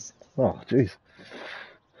besties. Oh, jeez.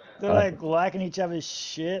 They're like liking each other's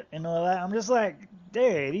shit and all that. I'm just like,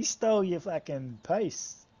 dude, he stole your fucking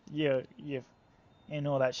posts, your and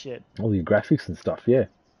all that shit. All your graphics and stuff, yeah.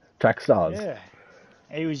 Track stars. Yeah,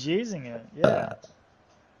 he was using it. Yeah.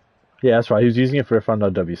 Yeah, that's right. He was using it for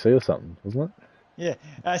F1 WC or something, wasn't it? Yeah,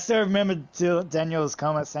 I still remember Daniel's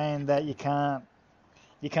comment saying that you can't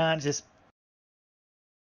just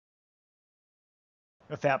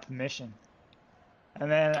without permission. And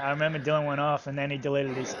then I remember Dylan went off, and then he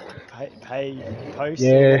deleted his pay post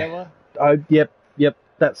or whatever. Yep.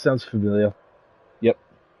 That sounds familiar.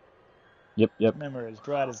 Yep. I remember it was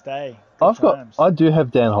bright as day. I do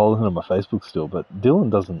have Dan Holland on my Facebook still, but Dylan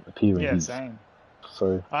doesn't appear in his. Yeah, same.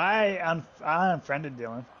 So I unfriended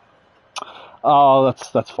Dylan. Oh,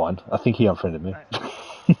 that's fine. I think he unfriended me.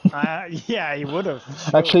 Yeah, he would have.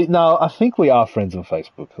 Sure. Actually, no, I think we are friends on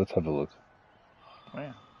Facebook. Let's have a look.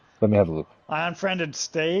 Yeah. Let me have a look. I unfriended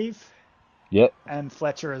Steve. Yep. And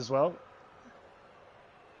Fletcher as well.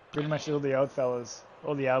 Pretty much all the old fellas.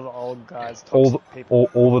 All the other old guys. All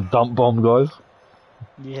the dump bomb guys.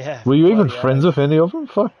 Yeah. Were you even friends with any of them?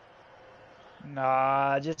 Fuck.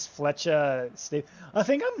 Nah, just Fletcher, Steve. I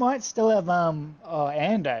think I might still have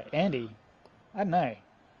Andy. I don't know.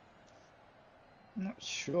 I'm not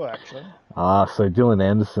sure actually. So Dylan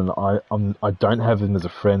Anderson, I don't have him as a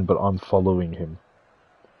friend, but I'm following him.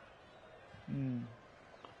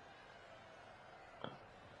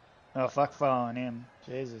 Oh, fuck following him.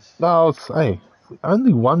 Jesus. No,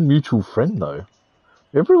 only one mutual friend though.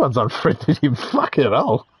 Everyone's unfriended him. Fuck it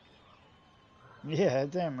all. Yeah,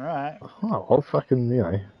 damn right. Oh, well, fucking,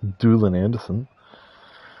 Dylan Anderson.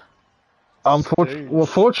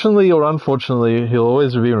 Fortunately or unfortunately, he'll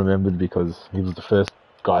always be remembered because he was the first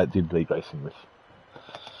guy I did league racing with.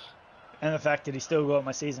 And the fact that he still got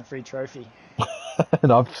my season 3 trophy.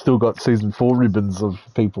 And I've still got season 4 ribbons of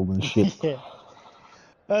people and shit. Yeah.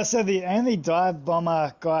 So the only dive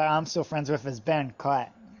bomber guy I'm still friends with is Ben Kite.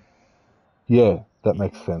 Yeah, that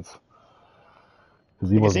makes sense.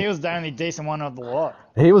 Because he was the only decent one of the lot.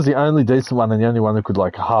 He was the only decent one and the only one that could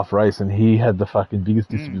half race, and he had the fucking biggest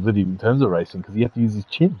disability in terms of racing because he had to use his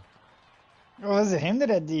chin. Was it him that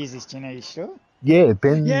had to use his chin? Are you sure? Yeah,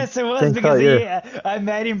 Ben. Yes, it was because I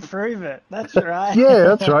made him prove it. That's right.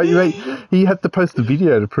 Yeah, that's right. He had to post the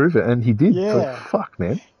video to prove it, and he did. Yeah. So, fuck,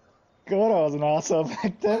 man. God, I was an arsehole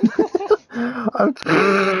back then.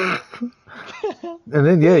 And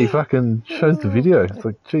then, he fucking shows the video. It's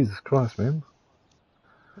like, Jesus Christ, man.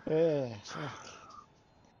 Yeah.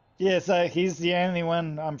 Yeah, so he's the only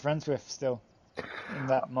one I'm friends with still in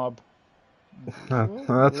that mob. No,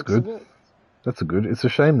 that's good. That's good. It's a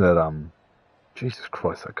shame that Jesus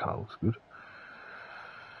Christ, that car looks good.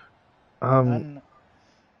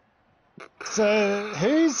 So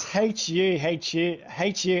who's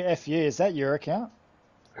HUFU? Is that your account?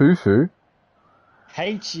 Hufu?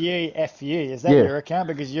 HUFU. Is that your account?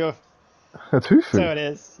 Because you're. That's Hufu. So it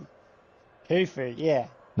is. Hufu, yeah.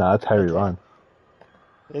 No, that's Harry Ryan.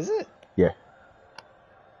 Is it? Yeah.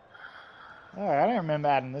 Oh, I don't remember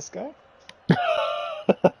adding this guy.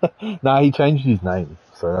 No, he changed his name,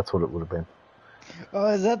 so that's what it would have been. Oh,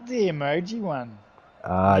 is that the emoji one?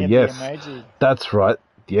 Yes. The emoji. That's right.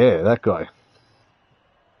 Yeah, that guy.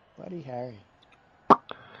 Bloody Harry.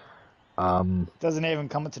 Doesn't even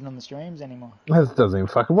commenting on the streams anymore. Doesn't even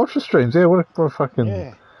fucking watch the streams. Yeah, what a fucking...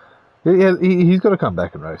 Yeah. Yeah, he's got to come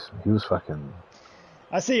back and race. He was fucking...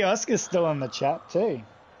 I see Oscar's still in the chat too.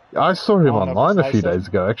 I saw him on online a few face days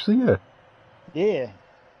ago, actually, yeah. Yeah.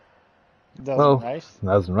 Doesn't Well, race.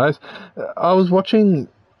 doesn't race. I was watching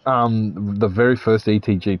the very first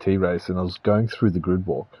ETGT race, and I was going through the grid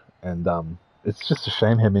walk, and it's just a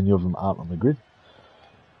shame how many of them aren't on the grid.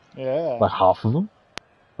 Yeah. Like half of them.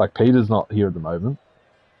 Like Peter's not here at the moment,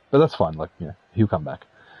 but that's fine. Like, yeah, he'll come back.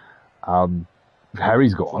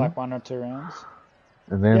 Harry's For gone, like 1 or 2 rounds.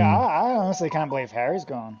 and then Yeah, I honestly can't believe Harry's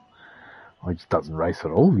gone. he just doesn't race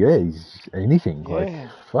at all. Yeah, he's anything. Yeah. Like,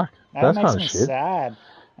 fuck, That that's makes kind of me shit. sad.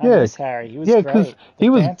 I Yeah, miss Harry. He was yeah, because great. The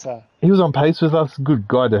banter. he was on pace with us. Good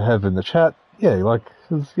guy to have in the chat. Yeah, like,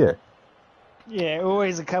 yeah. Yeah,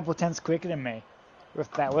 always a couple tenths quicker than me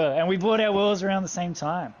with that wheel. And we bought our wheels around the same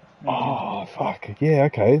time. Oh, fuck. Yeah,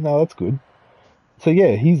 okay. No, that's good. So,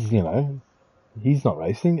 yeah, he's not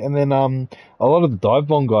racing. And then a lot of the dive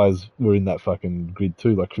bomb guys were in that fucking grid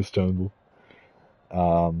too, like Chris Turnbull.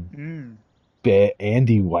 Bear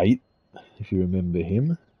Andy Waite, if you remember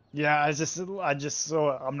him. Yeah, I just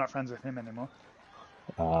saw. I'm not friends with him anymore.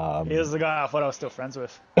 He was the guy I thought I was still friends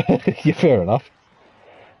with. Yeah, fair enough.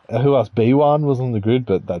 Who else? B1 was on the grid,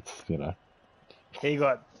 but that's, He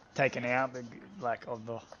got taken out, of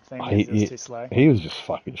the thing. he, He was too slow. he was just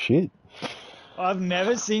fucking shit. I've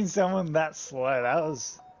never seen someone that slow.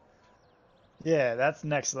 That's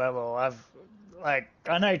next level.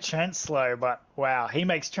 I know Trent's slow, but wow, he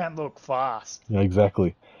makes Trent look fast. Yeah,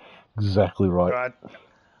 exactly right. Right.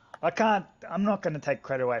 I'm not going to take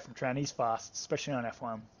credit away from Trent. He's fast, especially on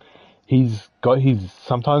F1. He's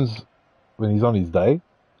sometimes when he's on his day,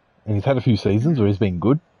 and he's had a few seasons where he's been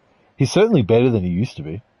good. He's certainly better than he used to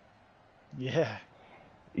be. Yeah.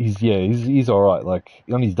 He's all right. Like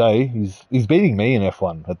on his day, he's beating me in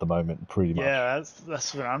F1 at the moment, pretty much. Yeah,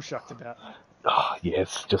 that's what I'm shocked about. Oh, yeah,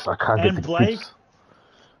 it's just I can't get the Blake, grips.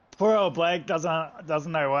 poor old Blake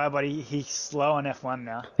doesn't know why, but he's slow on F1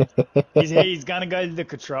 now. he's gonna go to the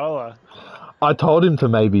controller. I told him to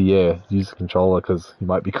maybe use the controller because he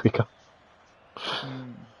might be quicker.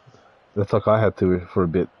 That's like I had to for a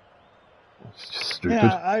bit. It's just stupid.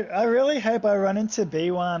 Yeah, I really hope I run into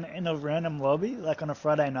B1 in a random lobby, like on a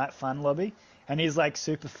Friday night fun lobby, and he's like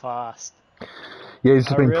super fast. Yeah, he's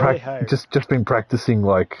just hope. just been practicing,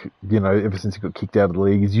 like, ever since he got kicked out of the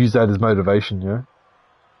league. He's used that as motivation,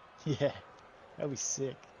 Yeah, that'd be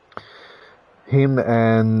sick. Him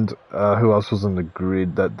and who else was on the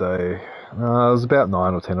grid that day? It was about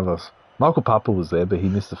 9 or 10 of us. Michael Papa was there, but he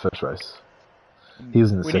missed the first race. He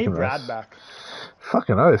was in the second race. We need Brad back.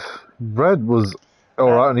 Fucking oath. Brad was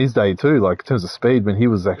alright on his day too, like in terms of speed when he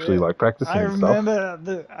was actually like practicing and stuff. I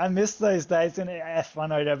remember I missed those days in F1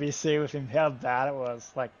 OWC with him, how bad it was.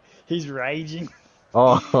 Like, he's raging.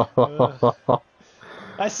 Oh.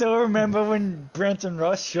 I still remember when Brenton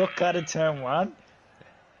Ross shortcutted turn 1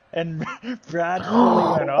 and Brad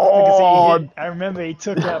fully went off because I remember he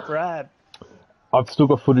took out Brad. I've still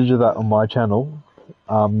got footage of that on my channel,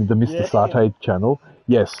 the Mr. Sarte channel.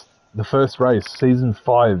 Yes, the first race, season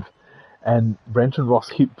 5, and Brenton Ross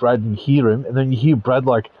hit Brad and hear him, and then you hear Brad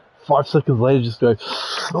like 5 seconds later just go,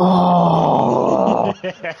 oh,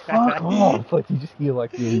 fuck off. Like you just hear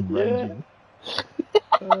like the raging.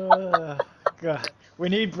 God, we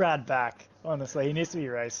need Brad back. Honestly, he needs to be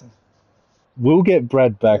racing. We'll get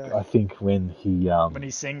Brad back, I think, when when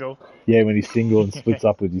he's single. Yeah, when he's single and splits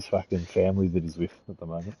up with his fucking family that he's with at the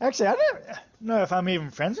moment. Actually, I don't know if I'm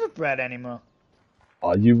even friends with Brad anymore.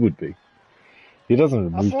 Oh, you would be. He doesn't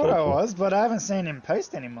remove I thought people. I was, but I haven't seen him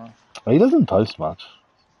post anymore. He doesn't post much.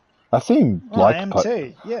 I see him I am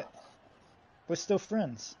too. Yeah, we're still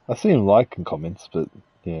friends. I see him liking comments, but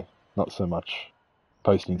yeah, not so much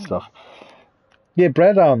posting stuff. Yeah,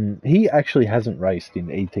 Brad. He actually hasn't raced in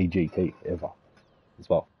ETGT ever, as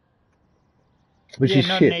well. Which is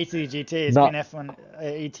not shit. in ETGT. It's been F1,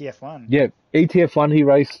 ETF1. Yeah, ETF1. He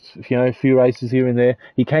raced, a few races here and there.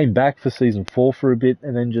 He came back for season 4 for a bit,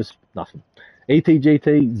 and then just nothing.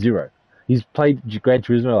 ETGT 0. He's played Gran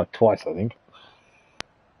Turismo like twice, I think.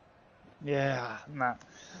 Yeah, nah.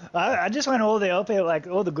 I just want all the people, like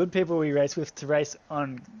all the good people we race with, to race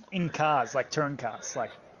in cars, like touring cars,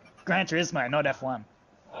 like Gran Turismo, not F1.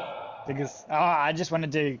 Because I just want to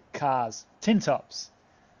do cars, tin tops.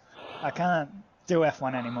 I can't do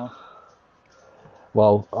F1 anymore.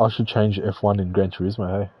 Well, I should change F1 in Gran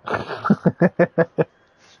Turismo, hey?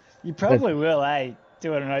 You probably will, eh?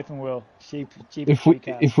 Do it an open wheel, cheap if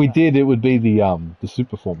we did, it would be the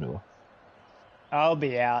Super Formula. I'll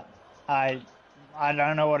be out. I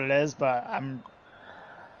don't know what it is, but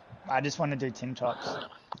I just want to do tin tops.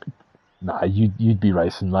 Nah, you'd be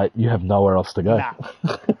racing, mate. You have nowhere else to go.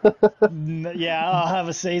 Nah. Yeah, I'll have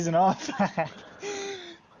a season off.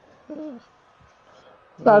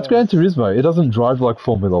 No, it's Gran Turismo. It doesn't drive like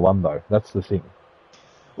Formula One though. That's the thing.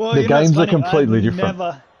 Well, The you know what's games are funny? completely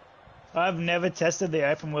different. I've never tested the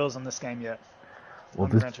open wheels on this game yet. Well,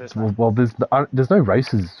 On Gran Turismo. there's no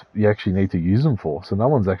races you actually need to use them for, so no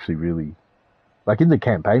one's actually really like in the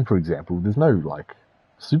campaign, for example. There's no like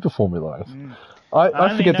super formulas. I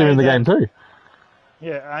only forget they're know in the that- game too.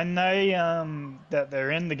 Yeah, I know that they're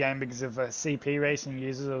in the game because of CP Racing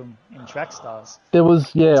uses them in Track Stars. There was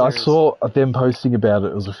I Series. saw them posting about it.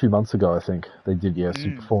 It was a few months ago, I think. They did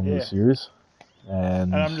Super Formula yeah. Series,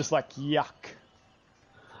 and And I'm just like, yuck.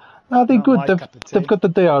 no, they're not good. my cup of tea. They've got the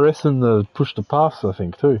DRS and the push to pass, I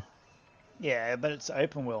think too. Yeah, but it's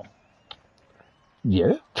open wheel.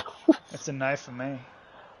 Yeah. It's a no for me.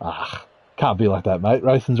 Can't be like that, mate.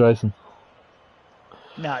 Racing's racing.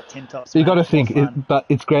 No, 10 tops. You mate. got to More think, fun. but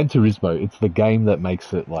it's Gran Turismo. It's the game that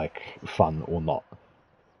makes it like fun or not.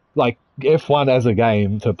 Like F1 as a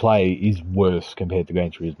game to play is worse compared to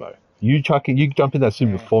Gran Turismo. You jump in that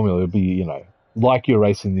Super Formula, it'll be like you're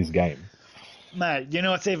racing this game. Mate, you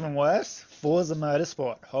know what's even worse? Forza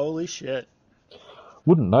Motorsport. Holy shit.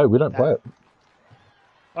 Wouldn't know. We don't play it.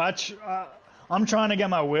 I'm trying to get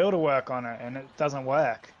my wheel to work on it, and it doesn't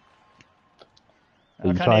work. I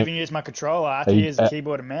you can't trying- even use my controller. I have to use a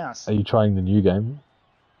keyboard and mouse. Are you trying the new game?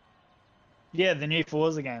 Yeah, the new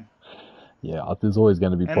Forza game. Yeah, there's always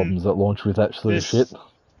going to be problems that launch with that sort of shit.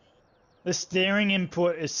 The steering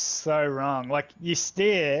input is so wrong. Like, you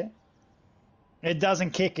steer, it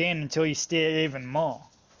doesn't kick in until you steer even more.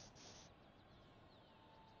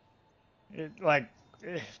 It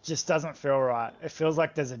just doesn't feel right. It feels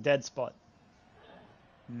like there's a dead spot.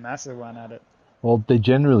 Massive one at it. Well, there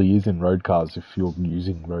generally is in road cars if you're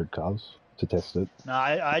using road cars to test it. No,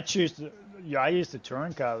 I use the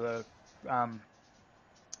touring car.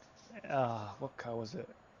 What car was it?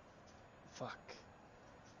 Fuck.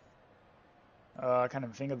 I can't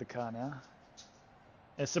even think of the car now.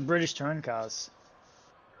 It's the British touring cars.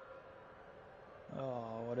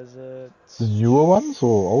 Oh, what is it? The newer ones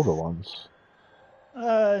or older ones?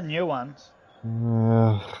 New ones.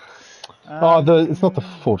 It's not the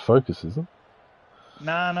Ford Focus, is it?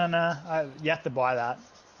 No. You have to buy that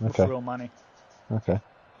with real money. Okay.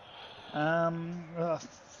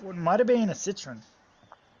 It might have been a Citroen.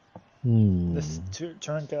 This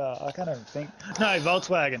touring car. I can't even think. No,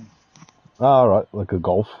 Volkswagen. All right, like a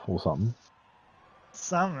Golf or something.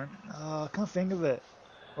 Something. Oh, I can't think of it.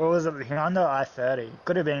 Or was it the Hyundai i30?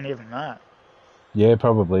 Could have been even that. Yeah,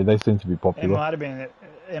 probably. They seem to be It popular. might have been.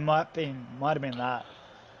 It might have been that.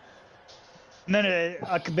 And then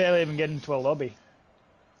I could barely even get into a lobby.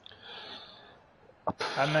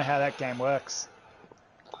 I don't know how that game works.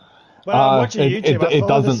 But I'm watching YouTube. I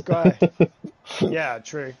follow this guy. Yeah,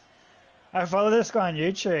 true. I follow this guy on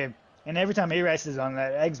YouTube, and every time he races on,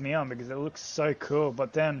 that eggs me on because it looks so cool.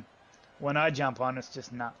 But then when I jump on, it's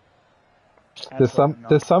just nut. There's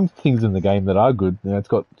some things in the game that are good. It's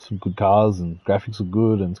got some good cars and graphics are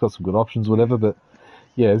good, and it's got some good options, whatever. But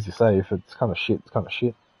yeah, as you say, if it's kind of shit, it's kind of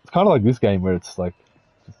shit. It's kind of like this game where it's like,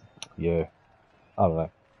 I don't know.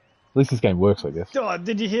 At least this game works, I guess. Oh,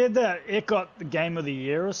 did you hear that it got the Game of the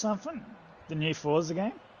Year or something? The new Forza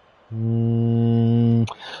game?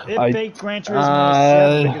 It beat Gran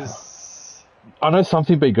Turismo 7 because... I know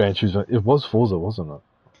something beat Gran Turismo. It was Forza, wasn't it?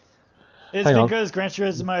 It's because Gran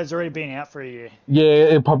Turismo has already been out for a year. Yeah,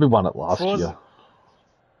 it probably won it last year.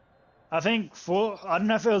 I think I don't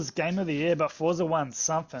know if it was Game of the Year, but Forza won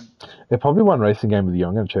something. It probably won Racing Game of the Year.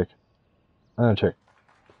 I'm going to check.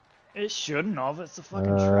 It shouldn't have. It's a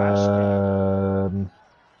fucking trash game.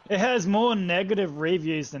 It has more negative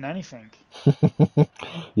reviews than anything.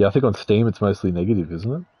 Yeah, I think on Steam it's mostly negative, isn't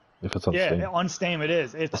it? If it's on Steam. Yeah, on Steam it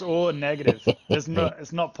is. It's all negative. It's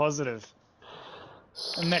not positive.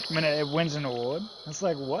 And next minute it wins an award. It's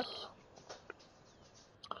like, what?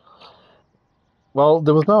 Well,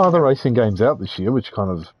 there was no other racing games out this year, which kind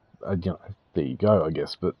of, there you go, I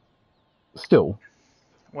guess. But still.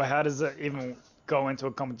 Well, how does it even go into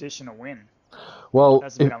a competition to win? Well,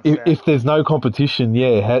 if there's no competition,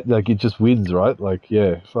 it just wins, right?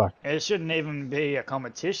 Fuck. It shouldn't even be a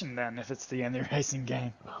competition then if it's the only racing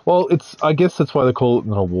game. Well, I guess that's why they call it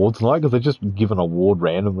an awards night, because they just give an award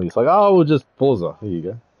randomly. It's like, oh, we'll just Forza. Here you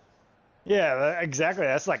go. Yeah, exactly.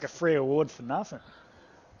 That's like a free award for nothing.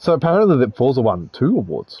 So apparently that Forza won 2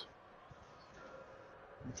 awards.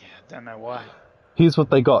 Yeah, don't know why. Here's what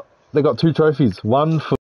they got. They got 2 trophies. One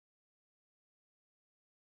for...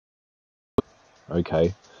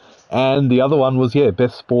 Okay. And the other one was,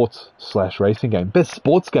 best sports / racing game. Best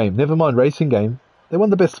sports game. Never mind racing game. They won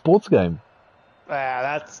the best sports game.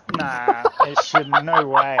 Nah. It should. No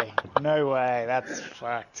way. No way. That's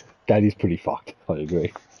fucked. That is pretty fucked. I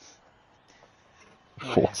agree.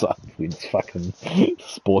 Yeah. Forza wins fucking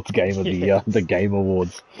sports game of the Yes. year, the Game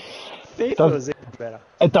Awards. FIFA was even better.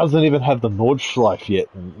 It doesn't even have the Nordschleife yet,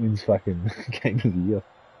 and it wins fucking Game of the Year.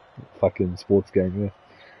 Fucking sports game, yeah.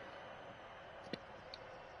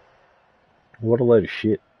 What a load of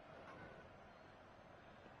shit.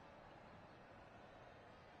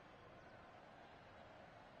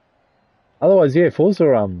 Otherwise, yeah, Forza,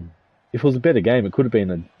 if it was a better game, it could have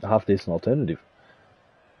been a half decent alternative.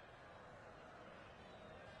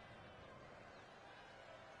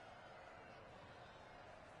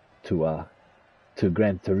 To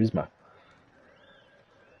Gran Turismo.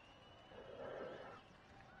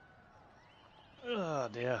 Oh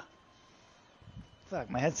dear. Fuck,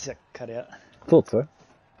 my headset cut out. Thought so.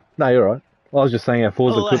 No, you're right. I was just saying,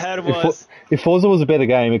 Forza All I heard was... if Forza was a better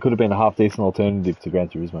game, it could have been a half decent alternative to Gran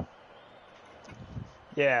Turismo.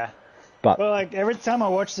 Yeah. But Well, like, every time I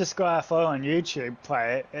watch this guy I follow on YouTube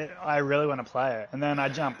play it, I really want to play it. And then I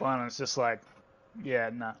jump on and it's just like, yeah,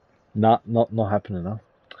 nah. not happening, huh?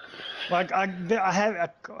 Like, I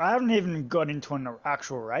haven't even got into an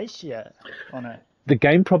actual race yet on it. The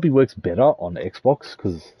game probably works better on Xbox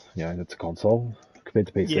because it's a console compared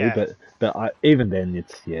to PC. Yeah. But even then,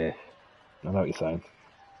 I know what you're saying.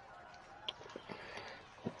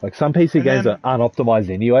 Like some PC games aren't optimized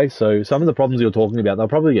anyway, so some of the problems you're talking about they'll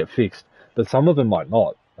probably get fixed, but some of them might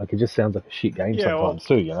not. Like it just sounds like a shit game sometimes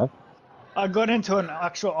too. I got into an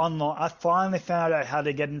actual online. I finally found out how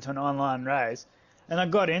to get into an online race, and I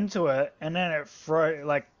got into it, and then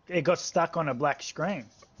it got stuck on a black screen.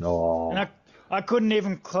 Oh. And I couldn't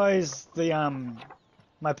even close the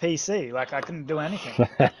my PC. Like I couldn't do anything.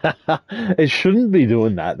 It shouldn't be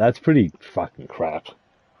doing that. That's pretty fucking crap.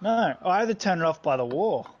 No, I had to turn it off by the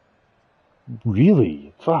wall.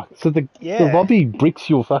 Really? Fuck. So the lobby bricks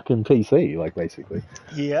your fucking PC, like basically.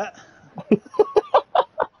 Yeah.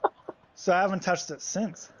 So I haven't touched it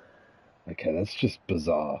since. Okay, that's just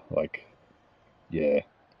bizarre. Like, yeah.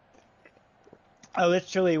 I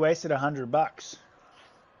literally wasted $100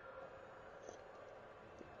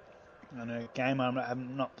 on a game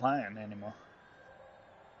I'm not playing anymore.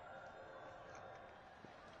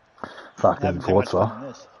 Fucking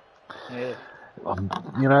Forza. Yeah.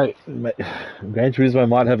 Gran Turismo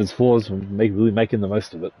might have its flaws, and really making the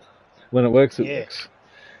most of it. When it works, it works.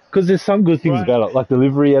 Because there's some good things about it, like the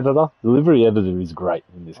livery editor. The livery editor is great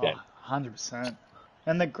in this game. 100%.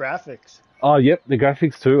 And the graphics. Oh, yep, the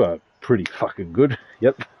graphics too are pretty fucking good.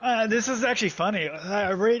 Yep. This is actually funny.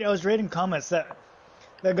 I was reading comments that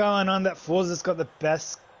they're going on that Forza's got the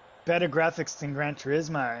better graphics than Gran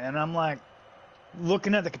Turismo, and I'm like,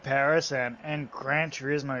 looking at the comparison, and Gran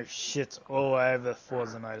Turismo shits all over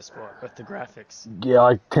Forza Motorsport with the graphics. Yeah,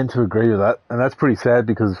 I tend to agree with that, and that's pretty sad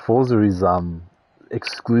because Forza is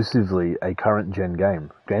exclusively a current gen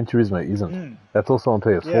game. Gran Turismo isn't. That's also on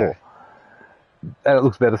PS4, and it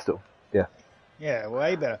looks better still. Yeah. Yeah,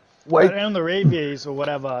 way better. But on the reviews or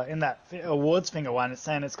whatever, in that awards finger one, it's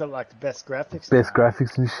saying it's got like the best graphics. Best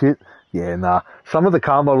graphics and shit. Yeah, nah. Some of the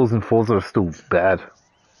car models in Forza are still bad.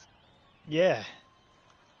 Yeah.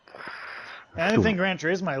 The only thing Gran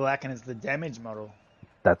Turismo lacking is the damage model.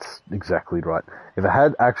 That's exactly right. If it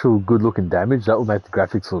had actual good-looking damage, that would make the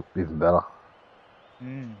graphics look even better.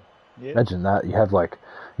 Yep. Imagine that.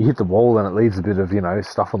 You hit the wall and it leaves a bit of,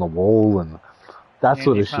 stuff on the wall and that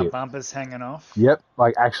sort of shit. Bumpers hanging off. Yep,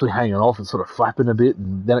 like actually hanging off and sort of flapping a bit,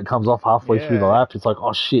 and then it comes off halfway through the lap. It's like,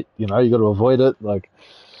 oh shit, you got to avoid it. Like,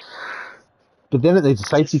 but then it needs a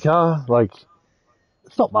safety car. Like,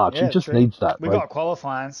 it's not much. It just needs that. We got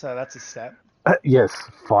qualifying, so that's a step. Yes,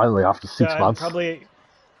 finally after 6 months. Probably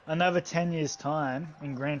another 10 years time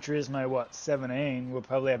in Gran Turismo, 17, we'll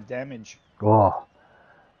probably have damage. Oh,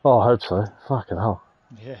 I hope so. Fucking hell.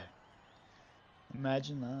 Yeah.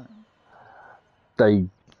 Imagine that. I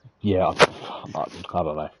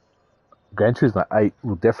don't know. Gran Turismo 8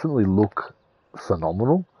 will definitely look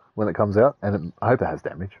phenomenal when it comes out, and I hope it has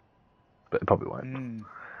damage, but it probably won't.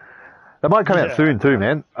 It might come out soon too,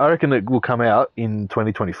 man. I reckon it will come out in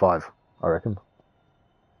 2025. I reckon.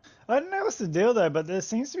 I don't know what's the deal though, but there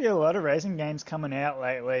seems to be a lot of racing games coming out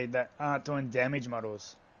lately that aren't doing damage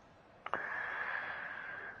models.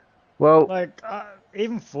 Well, like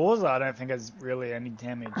even Forza, I don't think has really any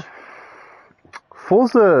damage.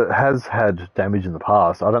 Forza has had damage in the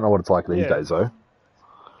past. I don't know what it's like these days, though.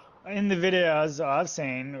 In the videos I've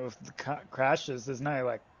seen of the crashes, there's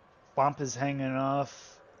no, bumpers hanging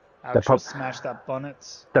off, actual smashed up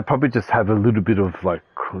bonnets. They probably just have a little bit of,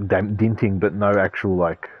 dinting, but no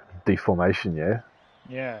actual, deformation, yeah?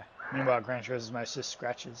 Yeah. Meanwhile, Gran Turismo is just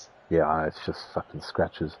scratches. Yeah, it's just fucking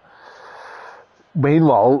scratches.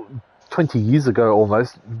 Meanwhile, 20 years ago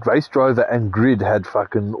almost, Race Driver and Grid had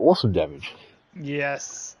fucking awesome damage.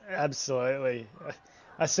 Yes, absolutely.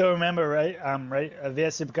 I still remember the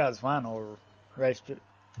Supercars 1 or Race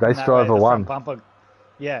Driver the 1. front bumper,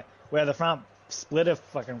 yeah, where the front splitter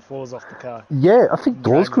fucking falls off the car. Yeah, I think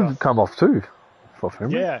doors drags could off. come off too. Off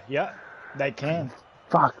memory. Yeah, they can.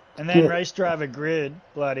 Fuck. And then yeah. Race Driver Grid,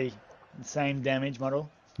 bloody same damage model.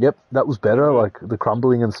 Yep, that was better. Like the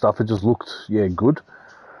crumbling and stuff, it just looked good.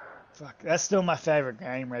 Fuck, that's still my favourite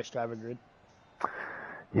game, Race Driver Grid.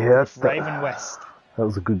 Yeah, Raven West. That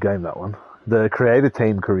was a good game, that one. The creator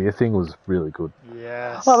team career thing was really good.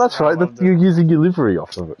 Yes. Oh, that's right. You're using your livery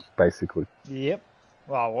off of it, basically. Yep.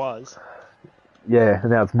 Well, I was. Yeah,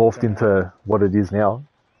 and now it's morphed into what it is now.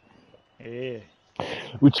 Yeah.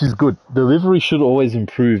 Which is good. The livery should always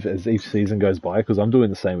improve as each season goes by, because I'm doing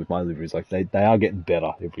the same with my liveries. Like, they are getting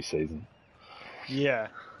better every season. Yeah.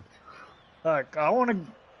 Like, I want to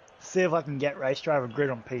see if I can get Race Driver Grid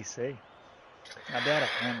on PC. I doubt I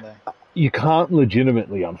can, though. You can't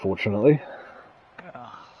legitimately, unfortunately.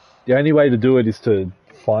 The only way to do it is to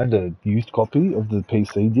find a used copy of the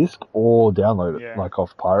PC disc or download it, like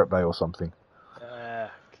off Pirate Bay or something.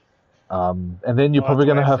 And then you're probably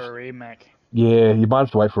going to have for a remake. Yeah, you might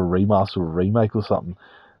have to wait for a remaster or a remake or something.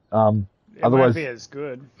 It won't be as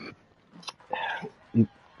good. It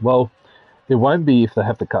won't be if they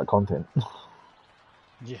have to cut content.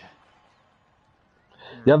 Yeah.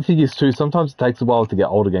 The other thing is too, sometimes it takes a while to get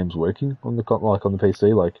older games working on the on the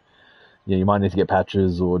PC. Like, you might need to get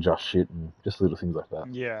patches or just shit and just little things like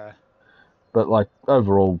that. Yeah. But like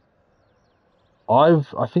overall, I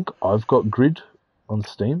think I've got Grid on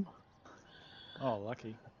Steam. Oh,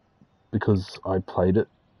 lucky. Because I played it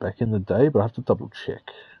back in the day, but I have to double check.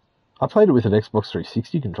 I played it with an Xbox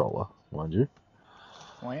 360 controller, mind you.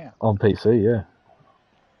 Oh yeah. On PC, yeah.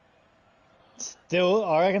 Still,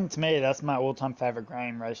 I reckon to me that's my all-time favorite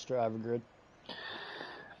game, Race Driver Grid.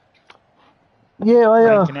 Yeah,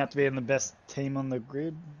 ranking out to be in the best team on the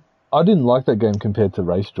grid. I didn't like that game compared to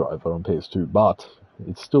Race Driver on PS2, but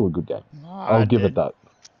it's still a good game. I'll give it that.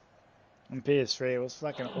 On PS3, it was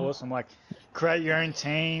fucking awesome. Like, create your own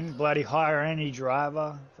team, bloody hire any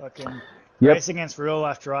driver, fucking race against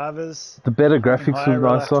real-life drivers. The better graphics were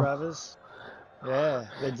nicer. Drivers. Yeah,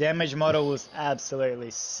 the damage model was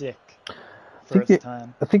absolutely sick.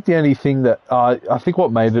 I think the only thing that I think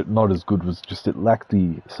what made it not as good was just it lacked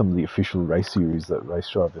some of the official race series that Race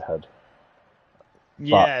Driver had.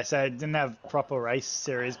 Yeah, so it didn't have proper race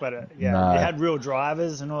series, but it had real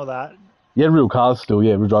drivers and all that. You had real cars still,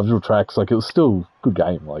 real drivers, real tracks. Like, it was still a good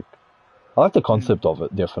game. Like, I like the concept of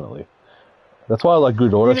it, definitely. That's why I like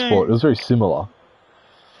Grid Autosport. It was very similar.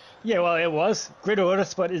 Yeah, well, it was. Grid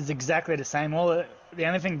Autosport is exactly the same. The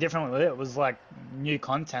only thing different with it was like new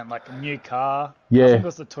content, like a new car. Yeah. I think it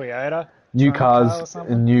was the Toyota. New cars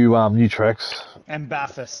and new tracks. And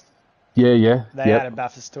Bathurst. Yeah. They added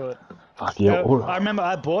Bathurst to it. Fuck yeah. I remember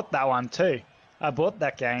I bought that one too. I bought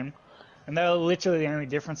that game. And they were literally the only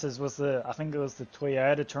differences was I think it was the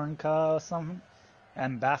Toyota touring car or something.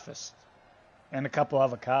 And Bathurst. And a couple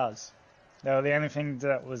other cars. They were the only thing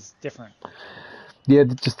that was different. Yeah,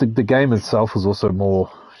 just the game itself was also more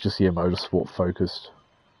just motorsport focused.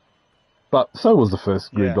 But so was the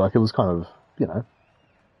first Grid. Like, it was kind of,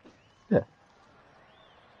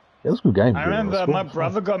 it was a good game. I remember my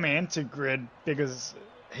brother got me into Grid because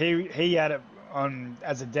he had it on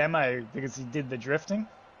as a demo because he did the drifting.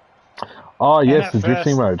 Oh yes, the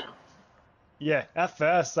drifting mode. Yeah, at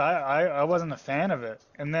first I wasn't a fan of it,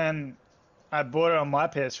 and then I bought it on my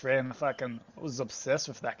PS3 and I fucking was obsessed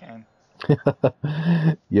with that game.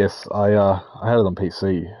 Yes, I had it on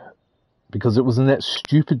PC because it was in that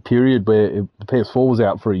stupid period where the PS4 was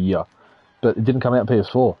out for a year, but it didn't come out on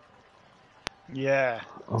PS4. Yeah.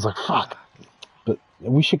 I was like, fuck. But I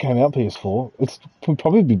wish it came out on PS4. We'd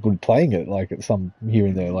probably be good playing it, like, at some here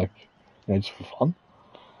and there, like, just for fun.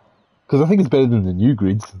 Because I think it's better than the new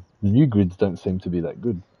Grids. The new Grids don't seem to be that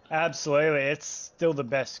good. Absolutely. It's still the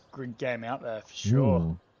best Grid game out there, for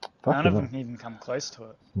sure. None of them even come close to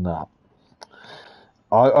it. Nah.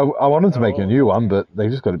 I wanted to make a new one, but they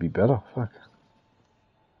just got to be better. Fuck.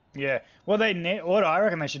 Yeah. What I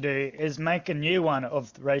reckon they should do is make a new one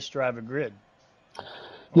of Race Driver Grid.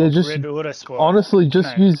 Yeah, just Grid Autosport. Honestly,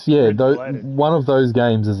 just use one of those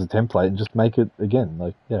games as a template and just make it again.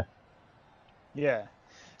 Like, Yeah.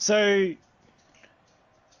 So,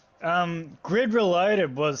 Grid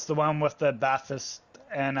Reloaded was the one with the Bathurst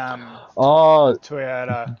and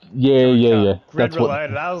Toyota. Yeah. Grid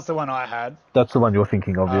Reloaded, that was the one I had. That's the one you're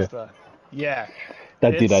thinking of, Yeah.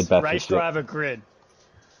 That did add It's Bathurst, race yeah. driver grid,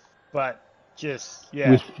 but just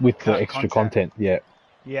yeah, With the cut extra content, yeah.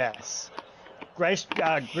 Yes, Grid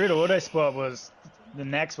Autosport was the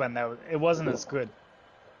next one though. It wasn't as good.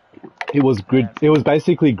 It was grid. Yeah. It was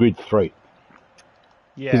basically Grid 3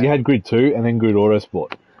 because you Yeah, had Grid 2 and then Grid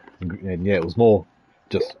Autosport, and yeah, it was more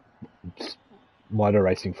just motor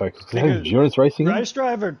racing focused. Because it had because endurance racing in it.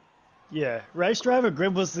 Race driver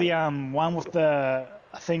grid was the one with the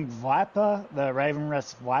I think Viper, the Raven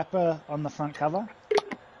Rest Viper on the front cover,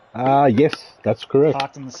 Yes, that's correct.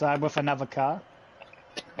 parked on the side with another car.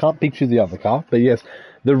 Can't picture the other car, but yes,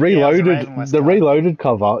 the Yeah, it was a Raven West car. reloaded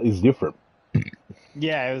cover is different.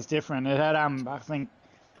 Yeah, it was different. It had I think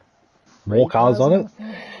More three cars on it. the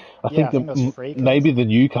front. I Yeah, think, I think it was three cars. maybe the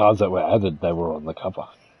new cars that were added, they were on the cover.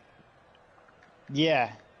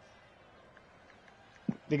 Yeah,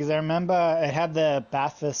 because I remember it had the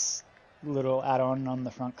Bathurst little add-on on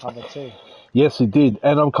the front cover too. Yes, it did,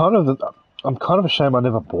 and I'm kind of ashamed I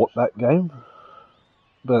never bought that game,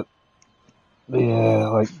 but yeah,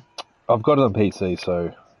 like I've got it on PC,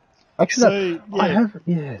 so actually, So I yeah, have,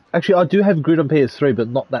 yeah. Actually, I do have Grid on PS3, but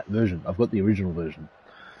not that version. I've got the original version.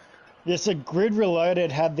 yeah. So Grid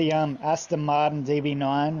Reloaded had the Aston Martin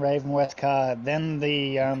DB9 Raven West car, then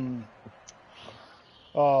the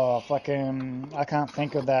I can't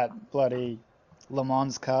think of that bloody Le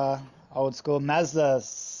Mans car, old school Mazda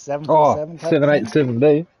 747 type thing.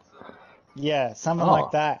 787B. Yeah, something Oh.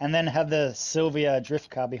 like that, and then had the Silvia drift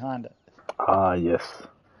car behind it. Ah, yes.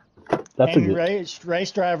 That's a And good.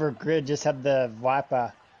 race driver grid just had the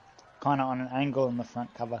Viper kind of on an angle in the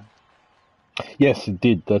front cover. Yes, it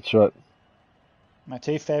did. That's right. My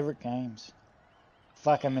two favorite games.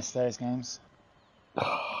 Fuck, I miss those games.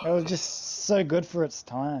 It was just so good for its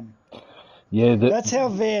time. Yeah, That's how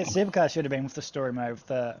V8 Supercar should have been with the story mode,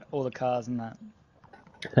 with all the cars and that.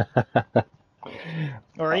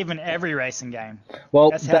 Or even every racing game.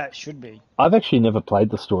 well, That's how it should be. I've actually never played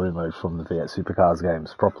the story mode from the V8 Supercars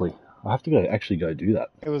games properly. I have to go do that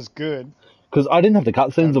It was good. because I didn't have the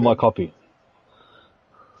cutscenes on my good. copy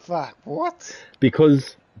Fuck, what?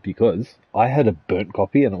 because I had a burnt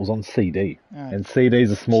copy and it was on CD, Oh, and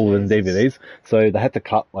CDs are smaller than Jesus. DVDs, so they had to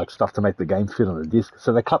cut like stuff to make the game fit on the disc.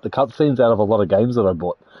 So they cut the cutscenes out of a lot of games that I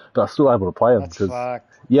bought, but I was still able to play them. That's fucked.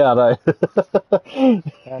 Yeah, I know.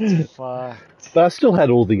 That's fucked. But I still had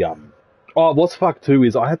all the Oh, what's fucked too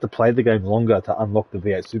is I had to play the game longer to unlock the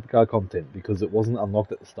V8 Supercar content because it wasn't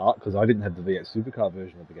unlocked at the start because I didn't have the V8 Supercar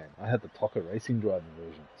version of the game. I had the Tocker Racing Driver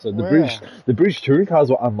version. So the British touring cars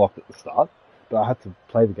were unlocked at the start, but I had to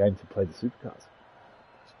play the game to play the supercars.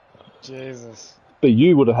 Jesus. But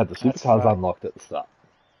you would have had the That's supercars fucked. unlocked at the start.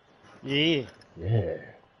 Yeah. Yeah.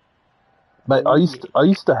 Mate, I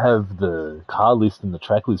used to have the car list and the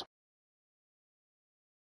track list.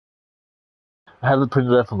 I have it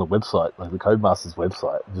printed out from the website, like the Codemasters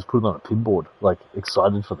website, and just put it on a pinboard, like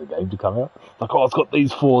excited for the game to come out. Like, oh, it's got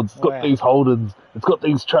these Fords, it's got Wow. these Holdens, it's got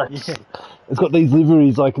these tracks, Yeah. it's got these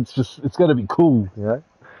liveries. Like, it's going to be cool, you know?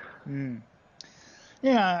 Mm.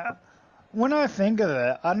 Yeah. When I think of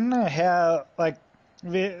it, I don't know how, like,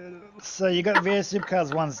 so you got VS Supercars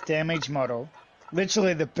 1's damage model,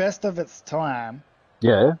 literally the best of its time,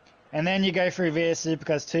 Yeah. and then you go through VS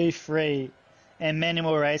Supercars 2, 3, and many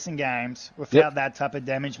more racing games without that type of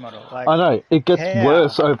damage model. Like, I know it gets how?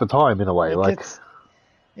 worse over time in a way. It Like, gets,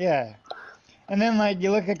 yeah. And then, like, you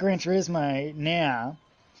look at Gran Turismo now,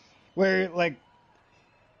 where, like,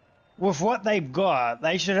 with what they've got,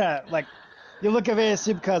 they should have, like, you look at VS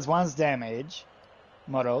Supercars 1's damage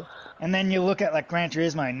model, and then you look at, like, Gran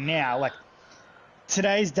Turismo now, like,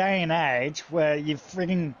 today's day and age, where you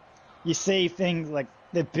see things, like,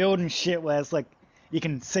 they're building shit where it's, like, you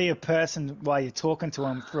can see a person while you're talking to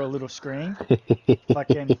them through a little screen,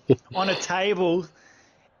 fucking, on a table,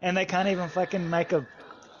 and they can't even fucking make a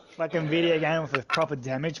fucking video game with a proper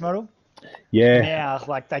damage model. yeah, Now,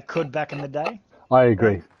 like they could back in the day. I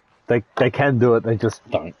agree. They can do it. They just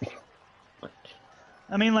don't.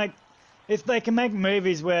 I mean, like, if they can make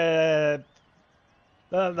movies where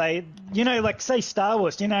they, you know, like say Star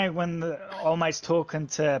Wars, you know, when the old mate's talking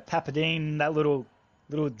to Papadine, that little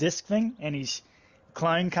disc thing, and his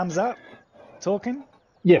clone comes up talking.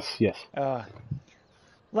 Yes.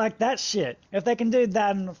 Like that shit. If they can do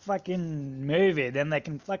that in a fucking movie, then they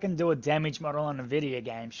can fucking do a damage model on a video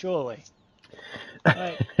game, surely.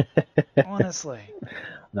 Like, honestly.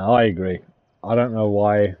 No, I agree. I don't know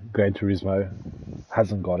why Gran Turismo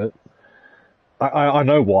hasn't got it. I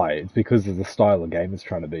know why. It's because of the style of game it's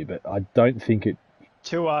trying to be, but I don't think it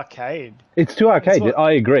too arcade. It's too arcade. what-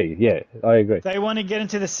 I agree. Yeah, I agree. They want to get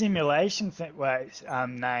into the simulation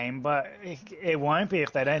name, but it won't be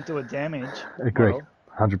if they don't do a damage. Agree. model.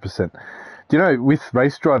 100%. Do you know, with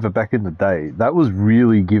Race Driver back in the day, that was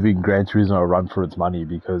really giving Gran Turismo a run for its money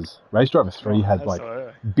because Race Driver 3 had like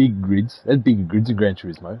Absolutely. big grids. It had bigger grids in Gran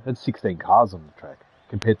Turismo. It had 16 cars on the track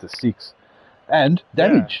compared to 6. And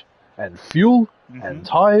damage. And fuel. And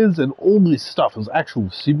tyres and all this stuff. It was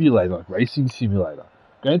actual simulator, like racing simulator.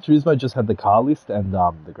 Gran Turismo just had the car list and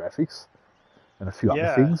the graphics and a few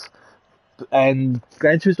other things. And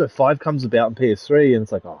Gran Turismo 5 comes about in PS3 and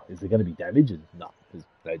it's like, oh, is there going to be damage? And no, there's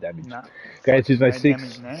no damage. No. Gran Turismo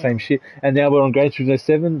 6, same shit. And now we're on Gran Turismo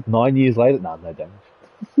 7, 9 years later, no damage.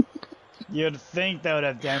 You'd think they would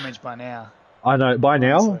have damage by now. I know, by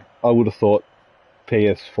now, Honestly. I would have thought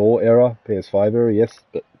PS4 era, PS5 era, yes,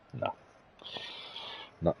 but no.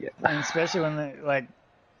 Not yet. And especially when they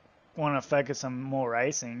want to focus on more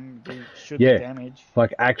racing, there should be damage.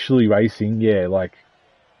 Like actually racing, it's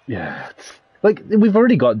like we've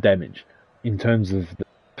already got damage in terms of the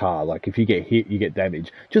car. Like if you get hit, you get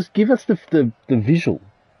damage. Just give us the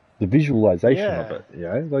visualization of it. You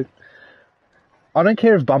know, like I don't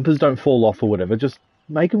care if bumpers don't fall off or whatever. Just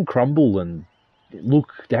make them crumble and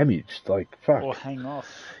look damaged. Like fuck. Or hang off.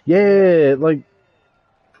 Yeah, like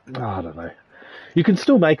I don't know. You can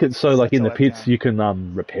still make it so, like in the pits, you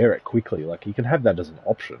can repair it quickly. Like you can have that as an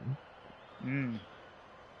option.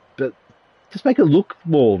 But just make it look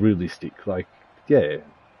more realistic. Like, yeah.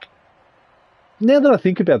 Now that I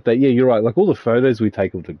think about that, yeah, you're right. Like all the photos we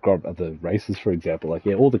take of the races, for example, like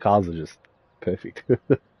all the cars are just perfect.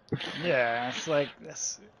 Yeah, it's like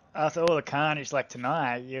after all the carnage like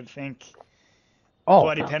tonight, you'd think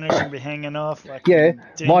body panels should be hanging off. Like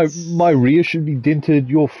my rear should be dented.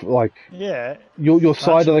 Your your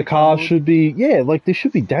side of the car should be like there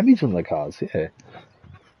should be damage on the cars. Yeah.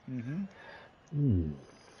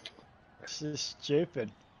 It's just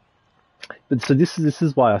stupid. But so this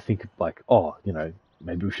is why I think like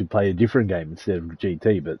maybe we should play a different game instead of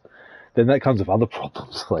GT. But then that comes with other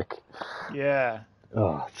problems like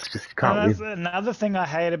it's just you can't win. Another thing I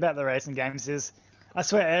hate about the racing games is I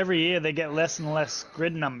swear every year they get less and less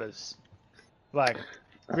grid numbers, like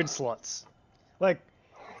grid slots. Like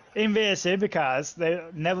in VS Supercars, they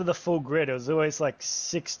never the full grid. It was always like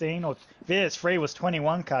 16 or VS3 was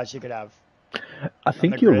 21 cars you could have. I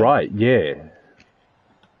think you're right. Yeah.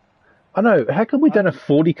 I know. How come we don't have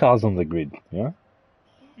 40 cars on the grid? Yeah.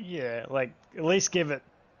 Yeah, like at least give it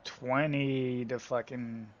 20 to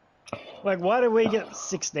fucking. Like, why do we get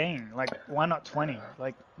 16? Like, why not 20?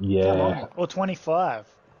 Like, come on. Or 25?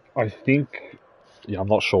 I think... Yeah, I'm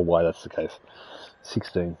not sure why that's the case.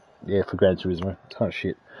 16. Yeah, for Gran Turismo. It's kind of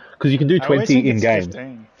shit. Because you can do 20 in-game.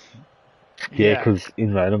 15. Yeah, because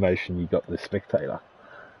in animation you got the spectator.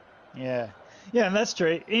 Yeah. Yeah, and that's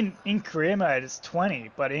true. In career mode, it's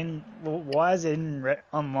 20. But why is it in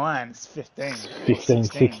online, it's 15? 15,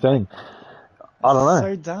 16. I don't know.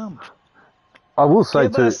 So dumb. I will say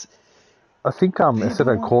too... I think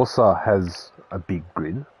Spa-Francorchamps has a big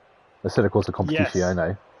grid. Spa-Francorchamps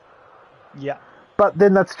Competizione. Yeah. But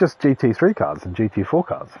then that's just GT3 cars and GT4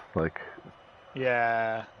 cars. Like,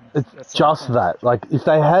 yeah. It's just that. Like, if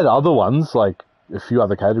they had other ones, like a few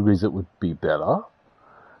other categories, it would be better.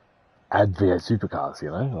 Add V8 supercars,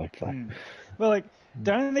 Like, well, like,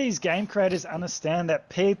 don't these game creators understand that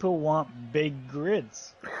people want big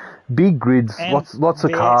grids? Big grids, lots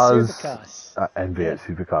of cars. And V8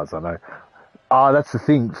 supercars, I know. That's the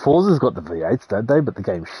thing. Forza's got the V8s, don't they? But the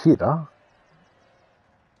game's shit, huh?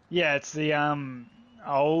 Yeah, it's the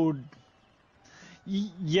old.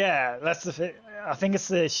 Yeah, that's the. I think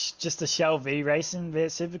it's just the Shell V Racing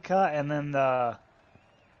V8 supercar, and then the.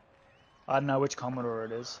 I don't know which Commodore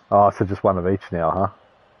it is. Oh, so just one of each now, huh?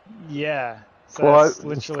 Yeah. So that's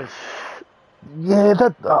literally. Yeah,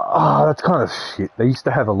 that's kind of shit. They used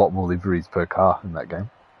to have a lot more liveries per car in that game.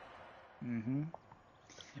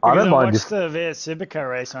 I don't mind. I watched the VS Supercar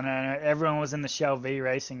race on it, and everyone was in the Shell V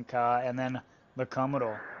racing car, and then the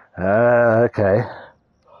Commodore. Okay.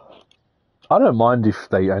 I don't mind if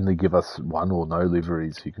they only give us one or no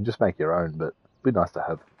liveries. You can just make your own, but it'd be nice to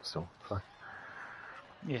have still. So.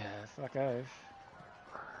 Yeah, fuck off.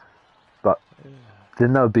 But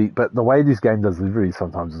then that would be. But the way this game does liveries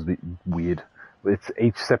sometimes is a bit weird. It's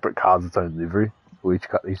each separate car's its own livery, or each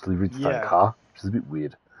livery's its own car, which is a bit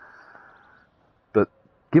weird. But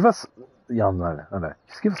give us. Yeah, no.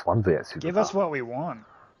 Just give us one VS. Give us what we want.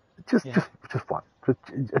 Just one.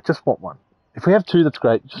 I just want one. If we have two, that's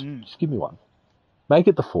great. Just give me one. Make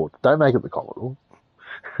it the Ford. Don't make it the Commodore.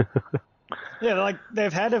 Yeah, like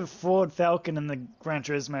they've had a Ford Falcon in the Gran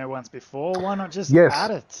Turismo once before. Why not just Yes,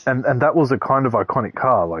 add it? and that was a kind of iconic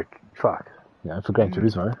car. Like, fuck, for Gran Mm.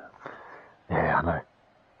 Turismo. Yeah, I know.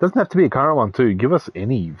 Doesn't have to be a current one too. Give us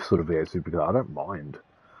any sort of V8 supercar. I don't mind.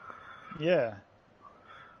 Yeah,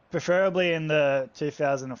 preferably in the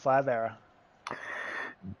 2005 era.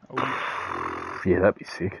 Oh yeah, Yeah, that'd be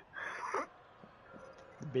sick.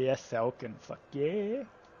 the BS Falcon. Fuck yeah.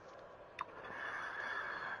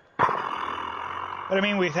 But I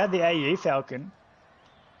mean, we've had the AU Falcon,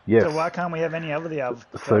 Yes. so why can't we have any other the other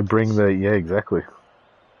So bring Falcons? exactly.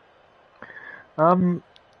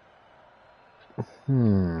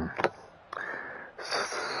 Hmm.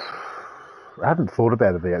 I haven't thought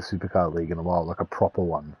about a V8 supercar league in a while, like a proper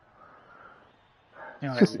one. You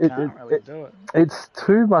know, It's like just we can't really do it. it's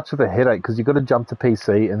too much of a headache because you got to jump to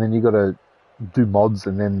PC and then you got to do mods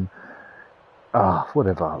and then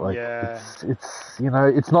whatever. Like Yeah. it's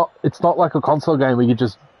it's not like a console game where you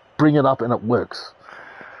just bring it up and it works.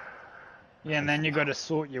 Yeah, and then you got to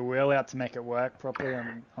sort your wheel out to make it work properly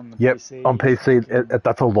on the Yep, PC. on PC Fucking-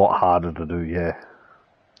 that's a lot harder to do. Yeah.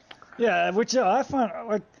 Yeah, which I find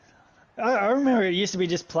like I remember it used to be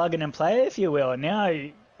just plug in and play, if you will. And now,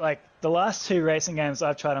 like the last two racing games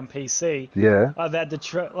I've tried on PC, Yeah. I've had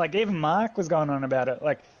to like even Mark was going on about it,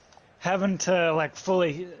 like having to like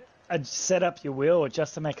fully set up your wheel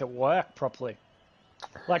just to make it work properly.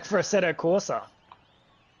 Like for Assetto Corsa,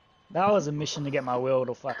 that was a mission to get my wheel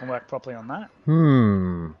to fucking work properly on that.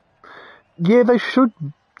 Yeah, they should.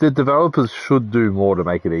 The developers should do more to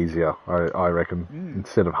make it easier. I reckon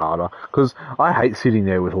instead of harder. Because I hate sitting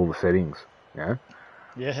there with all the settings. Yeah.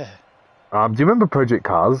 Yeah. Do you remember Project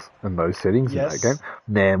Cars and those settings in that Yes. game?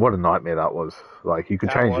 Man, what a nightmare that was. Like you could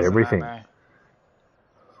That change was a everything. nightmare.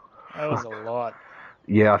 That was a lot.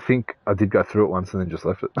 Yeah, I think I did go through it once and then just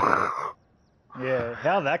left it. Yeah,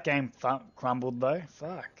 how that game crumbled though.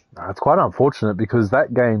 Fuck. It's quite unfortunate because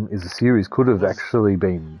that game as a series could have Was- actually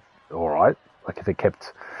been alright. Like if it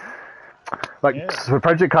kept like Yeah. so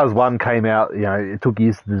Project Cars 1 came out, it took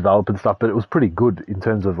years to develop and stuff, but it was pretty good in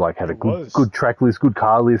terms of like had a It was. good track list, good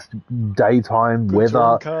car list, daytime, Good weather.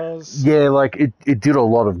 touring cars. Yeah, like it did a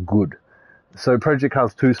lot of good. So Project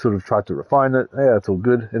Cars 2 sort of tried to refine it. Yeah, it's all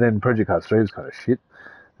good. And then Project Cars 3 was kind of shit.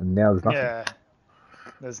 And now there's nothing. Yeah.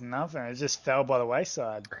 There's nothing. It just fell by the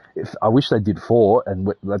wayside. I wish they did 4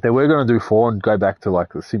 and like they were going to do 4 and go back to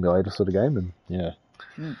like the simulator sort of game and yeah.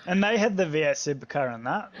 And they had the V8 supercar in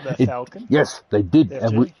that, the Falcon. Yes, they did. The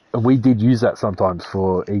And we did use that sometimes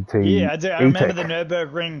for ET. Yeah, I do. I remember E-Tech. the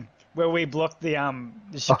Nürburgring where we blocked the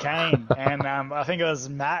chicane, and I think it was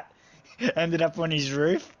Matt ended up on his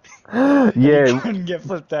roof. Yeah, Couldn't get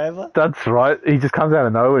flipped over. that's right. He just comes out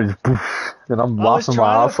of nowhere and just poof, and I'm I was laughing my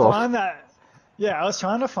trying ass to off. find that. Yeah, I was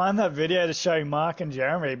trying to find that video to show Mark and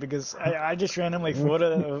Jeremy because I just randomly thought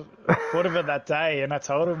of it that day, and I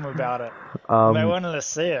told them about it. And they wanted to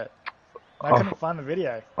see it. I couldn't find the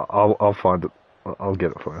video. I'll find it. I'll get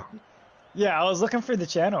it for you. Yeah, I was looking through the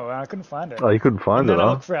channel and I couldn't find it. Oh, you couldn't find And it, then I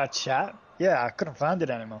huh? looked for our chat. Yeah, I couldn't find it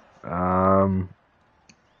anymore.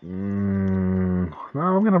 No,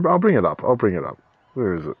 I'll bring it up.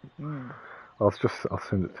 Where is it? I'll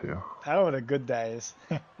send it to you. How were the good days?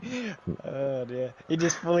 Oh dear. He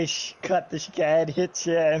just fully cut the chicane, hits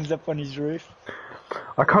you, ends up on his roof.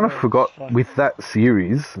 I kind of forgot fuck. with that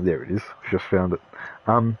series. There it is. Just found it.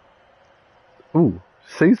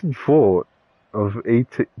 Season 4 of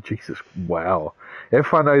ET. Jesus, wow.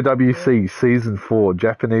 F1 AWC Season 4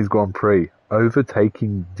 Japanese Grand Prix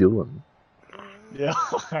overtaking Dylan. Yeah.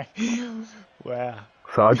 Wow.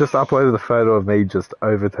 So I just uploaded a photo of me just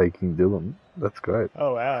overtaking Dylan. That's great.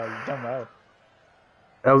 Oh wow, you've done well.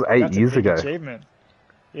 That was 8 That's years a big ago. achievement.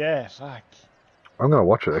 Yeah, fuck. I'm gonna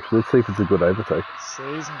watch it actually. Let's see if it's a good overtake.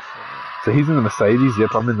 Season 4. So he's in the Mercedes. Yep,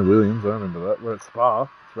 I'm in the Williams. I remember that. We're at Spa.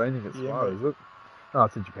 It's raining at Spa, Yeah, mate. is it? Oh,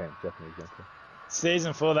 it's in Japan. Japanese Grand Prix.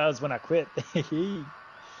 Season 4, that was when I quit.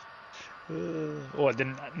 Or I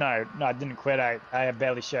didn't. No, I didn't quit. I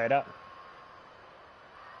barely showed up.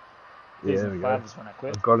 Yeah, there Season we 5 go. is when I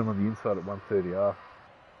quit. I've got him on the inside at 130R.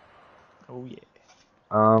 Oh yeah.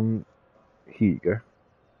 Here you go.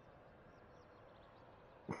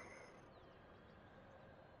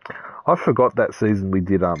 I forgot that season we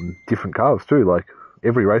did different cars too. Like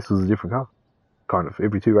every race was a different car, kind of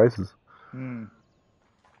every 2 races. Hmm.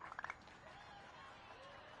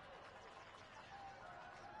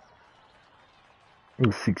 It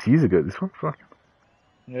was 6 years ago. This one, fuck,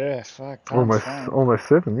 Yeah, fuck. time's flying. almost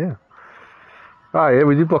 7, yeah. Oh yeah,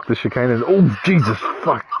 we did block the chicane and oh Jesus,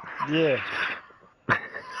 fuck. Yeah.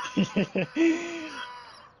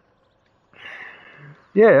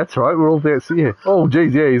 Yeah, that's right. We're all there. So, yeah. Oh,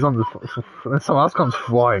 geez, yeah, he's on the. Then someone else comes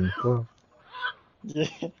flying. Oh. Yeah.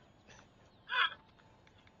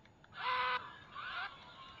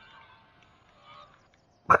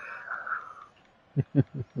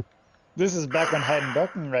 This is back when Hayden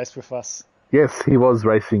Buckman raced with us. Yes, he was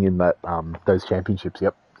racing in that those championships.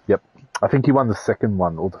 Yep. I think he won the second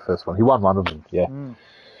one or the first one. He won one of them. Yeah.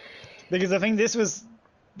 Because I think this was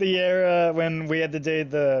the era when we had to do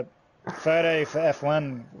the photo for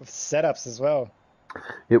F1 with setups as well.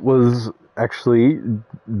 It was actually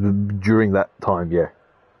during that time. Yeah.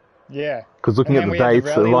 Yeah. Because looking And at then the we had the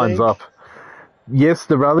dates, it Rally lines League. up. Yes,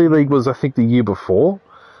 the Rally League was I think the year before,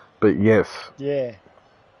 but yes. Yeah.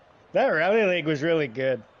 That Rally League was really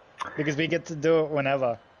good because we get to do it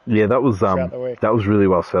whenever. Yeah, that was Throughout the week. that was really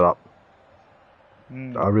well set up.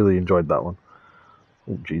 Mm. I really enjoyed that one.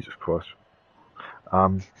 Oh Jesus Christ! I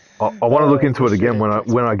want to look into it again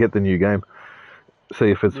when I get the new game. See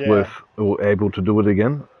if it's worth or able to do it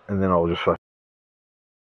again, and then I'll just.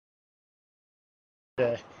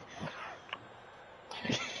 Yeah.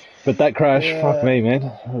 But that crash, fuck me, man.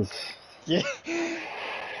 That was... Yeah.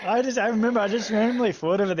 I remember I just randomly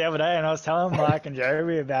thought of it the other day, and I was telling Mike and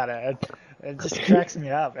Joey about it. It just cracks me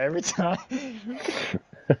up every time.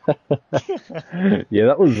 Yeah,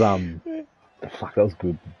 that was fuck, that was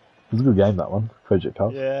good. It was a good game, that one, Project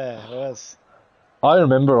Cars. Yeah, it was. I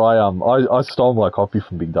remember I stole my copy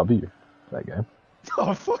from Big W that game.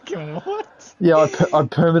 Oh fucking what? Yeah, I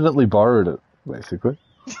permanently borrowed it basically.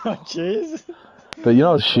 Oh jeez. But you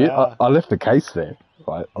know what's shit? Wow. I left the case there,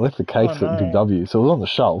 right? I left the case at Big W, so it was on the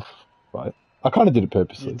shelf, right? I kind of did it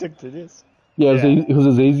purposely. You took the disc. Yeah, it was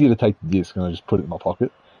as easy to take the disc and I just put it in my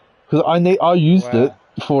pocket. Because I used it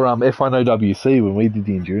for F1 OWC when we did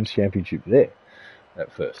the Endurance Championship there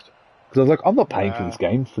at first. Because I was like, I'm not paying for this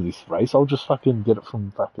game for this race. I'll just fucking get it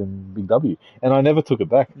from fucking Big W. And I never took it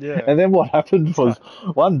back. Yeah. And then what happened was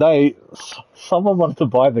one day someone wanted to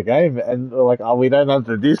buy the game and they're like, oh, we don't have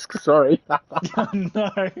the disc. Sorry. Oh,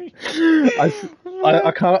 no.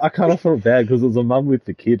 I kind of felt bad because it was a mum with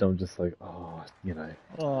the kid. I'm just like, oh, you know.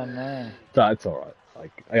 Oh no. That's all right.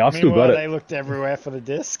 Like, I've still got it. They looked everywhere for the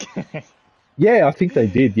disc. Yeah, I think they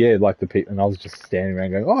did. Yeah, like the people, and I was just standing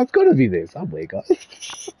around going, "Oh, it's got to be there somewhere,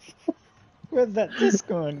 guys." Where's that disc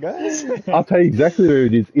going, guys? I'll tell you exactly where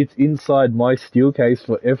it is. It's inside my steel case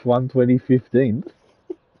for F1 2015.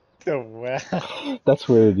 Oh wow. That's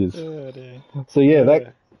where it is. Oh, dear. So yeah,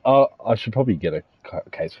 that I should probably get a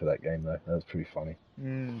case for that game though. That was pretty funny.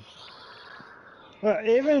 Well,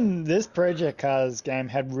 even this Project Cars game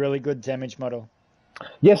had really good damage model.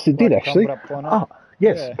 Yes, it did actually.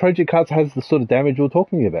 Yes, Yeah. Project Cars has the sort of damage we were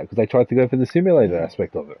talking about because they tried to go for the simulator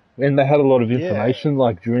aspect of it. And they had a lot of information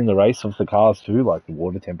like during the race of the cars too, like the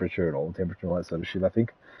water temperature and oil temperature and all that sort of shit, I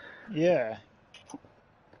think. Yeah.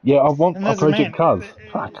 Yeah, I want a Project Cars.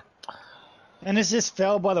 Fuck. And it's just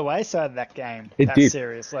fell by the wayside, that game. It did.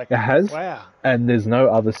 Series. Like, it has. Wow. And there's no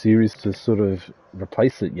other series to sort of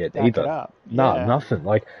replace it yet either. It up. No, Yeah. nothing.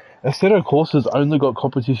 Like, Assetto Corsa's only got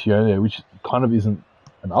Competizione, which kind of isn't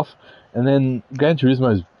enough. And then Gran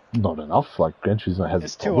Turismo's not enough. Like, Gran Turismo has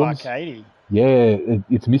It's its too problems. arcadey. Yeah,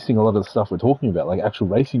 it's missing a lot of the stuff we're talking about, like actual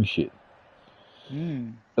racing shit.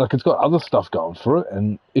 Like, it's got other stuff going for it,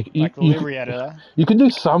 and Like the livery editor. you can do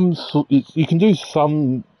some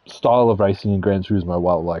style of racing in Gran Turismo,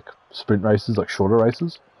 while like sprint races, like shorter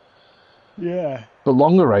races. Yeah. But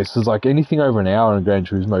longer races, like anything over an hour in Gran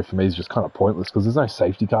Turismo, for me is just kind of pointless because there's no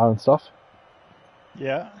safety car and stuff.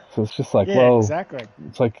 Yeah. So it's just like, exactly.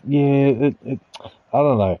 It's like, I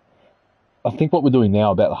don't know. I think what we're doing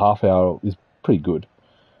now, about the half hour, is pretty good.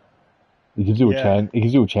 It gives you a chance. It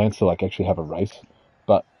gives you a chance to like actually have a race.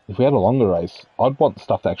 But if we had a longer race, I'd want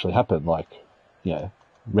stuff to actually happen, like,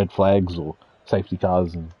 red flags or safety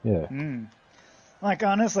cars, and Like,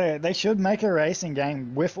 honestly, they should make a racing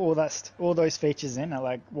game with all those features in it.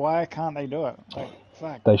 Like, why can't they do it? Like,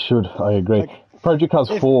 fuck. They should. I agree. Project Cars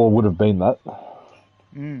 4 would have been that.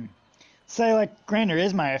 Say, like, Gran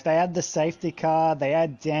Turismo, if they had the safety car, they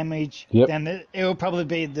had damage, then it would probably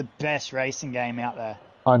be the best racing game out there.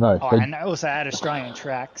 I know. And also had Australian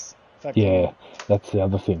tracks. Yeah, that's the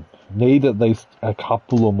other thing. Need at least a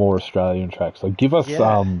couple or more Australian tracks. Like, give us,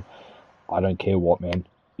 I don't care what, man.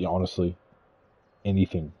 Yeah, honestly,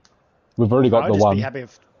 anything. We've already got the one. I'd just be happy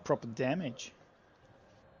with proper damage.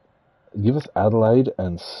 Give us Adelaide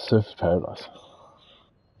and Surfers Paradise.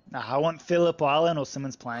 Nah, I want Phillip Island or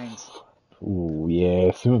Simmons Plains. Ooh,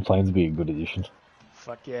 yeah, Simmons Plains would be a good addition.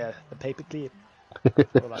 Fuck yeah, the paper clip.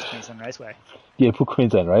 Or like Queensland Raceway. Yeah, put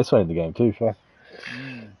Queensland Raceway in the game too. Fuck.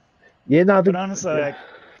 Yeah, no, but honestly, like,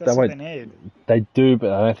 that's what they need. They do,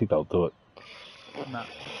 but I don't think they'll do it. No.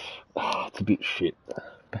 It's a bit shit.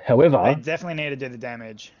 They However, definitely need to do the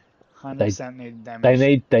damage. they 100% need they damage.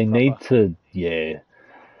 need Proper. to, yeah.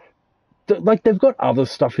 Like they've got other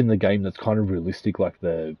stuff in the game that's kind of realistic, like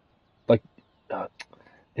like uh,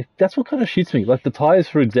 that's what kind of shits me. Like the tires,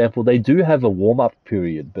 for example, they do have a warm up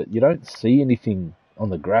period, but you don't see anything on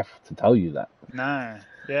the graph to tell you that. No.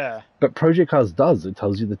 Yeah. But Project Cars does. It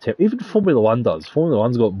tells you the temp. Even Formula One does. Formula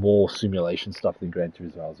One's got more simulation stuff than Gran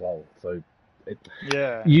Turismo as well. So it,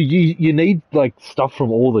 Yeah. you need like stuff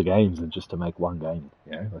from all the games and just to make one game.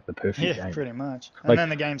 You know, like the perfect Yeah, game. pretty much. And Like then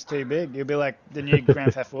the game's too big. You'll be like the new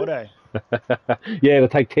Grand Theft Auto. yeah, it'll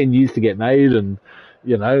take 10 years to get made, and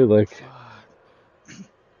like, Fuck.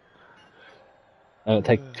 and it'll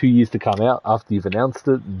take 2 years to come out after you've announced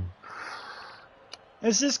it. And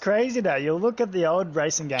It's just crazy though. You look at the old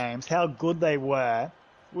racing games, how good they were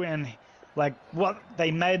when, like, what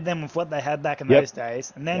they made them with what they had back in yep, those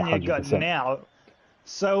days, and yeah, then you got 100%. now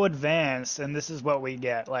so advanced, and this is what we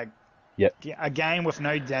get, like Yep. a game with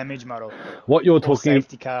no damage model What you're or talking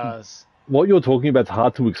safety cars. what you're talking about is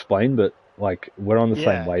hard to explain, but like we're on the same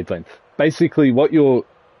Yeah, wavelength. Basically, what you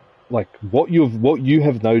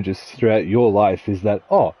have noticed throughout your life is that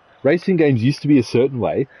racing games used to be a certain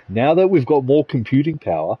way. Now that we've got more computing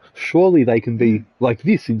power, surely they can be like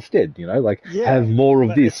this instead. Like have yeah, more of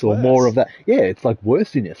but this it's or more of worse. that. Yeah, it's like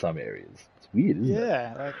worse in some areas. It's weird, isn't it?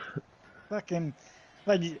 Yeah, like fucking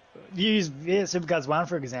like use Supercars 1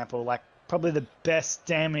 for example, like probably the best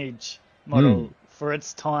damage Mm. model for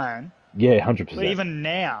its time, Yeah, but 100%. even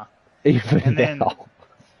now. Even And then now,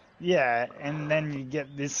 yeah, and then you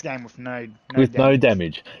get this game with no with no damage.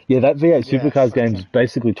 damage. Yeah, that V8 Yeah, Supercars game's fucking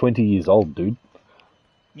basically 20 years old, dude.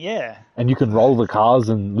 yeah, And you can roll fuck. the cars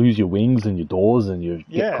and lose your wings and your doors and you get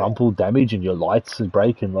Yeah. crumpled damage and your lights and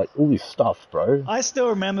break and like all this stuff, bro. I still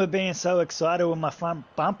remember being so excited when my front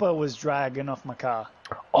bumper was dragging off my car.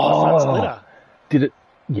 My front Oh, splitter. did it?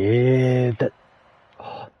 Yeah,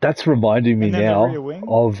 that's reminding me And then the rear now wing.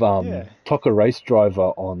 of Yeah. Toca Race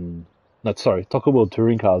Driver on, no, sorry, Toca World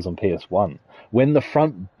Touring Cars on PS1. When the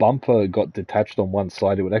front bumper got detached on one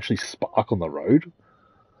side, it would actually spark on the road.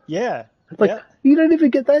 Yeah. It's like Yep. you don't even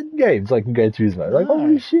get that in games like in Gran Turismo. Like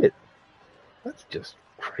holy No. shit, that's just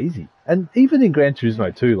crazy. And even in Gran Yeah.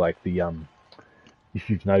 Turismo too, like if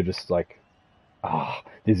you've noticed, like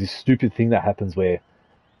there's this stupid thing that happens where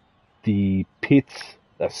the pits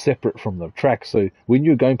are separate from the track. So when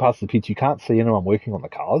you're going past the pits, you can't see anyone working on the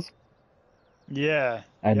cars, Yeah.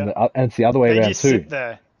 and Yep. and it's the other way They around just too. sit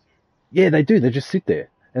there. Yeah, they do. They just sit there,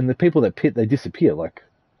 and the people that pit, they disappear. Like,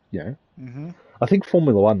 you know, Hmm. I think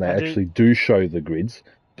Formula One they I do. actually do show the grids.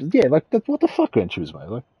 But yeah, like what the fuck, Gran Turismo?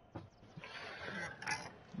 Like,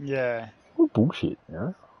 Yeah. what bullshit, you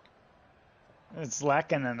know? It's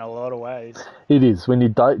lacking in a lot of ways. It is when you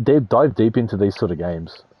dive deep into these sort of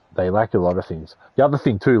games. They lack a lot of things. The other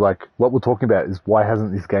thing too, like what we're talking about, is why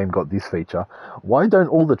hasn't this game got this feature? Why don't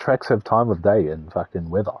all the tracks have time of day and fucking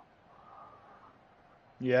weather?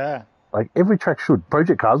 Yeah. Like every track should.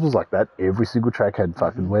 Project Cars was like that. Every single track had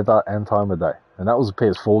fucking Hmm. weather and time of day, and that was a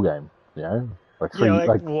PS4 game. You know, like so. Yeah, like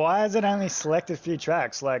Like why is it only selected few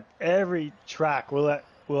tracks? Like every track will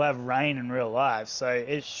have rain in real life, so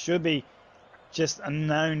it should be just a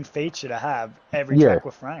known feature to have every yeah, track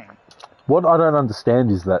with rain. what I don't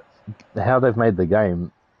understand is that how they've made the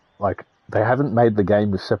game. Like they haven't made the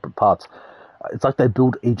game with separate parts. It's like they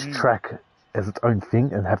build each Mm. track as its own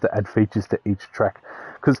thing and have to add features to each track.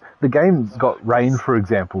 Because the game's got rain, That's for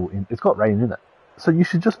example, it's got rain in it. So you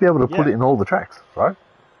should just be able to put it yeah, in all the tracks, right?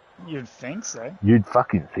 you'd think so. You'd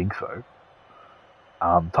fucking think so.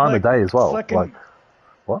 Time of Like day as well. Like, fucking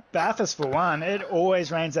what? Bathurst for one, it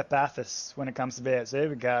always rains at Bathurst when it comes to V8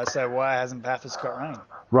 Supercars. So why hasn't Bathurst got rain?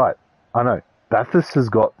 Right, I know. Bathurst has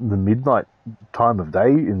got the midnight time of day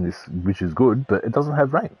in this, which is good, but it doesn't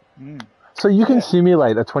have rain. Mm. So you can Yeah,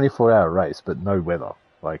 simulate a 24-hour race, but no weather.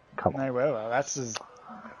 Like, come on. no weather. That's just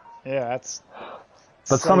yeah, that's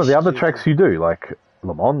But so some of the other stupid. tracks you do, like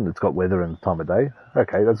Le Mans, it's got weather and time of day.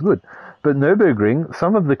 Okay, that's good. But Nürburgring,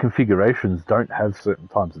 some of the configurations don't have certain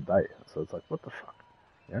times of day. So it's like, what the fuck?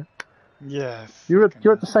 Yeah, Yeah, you're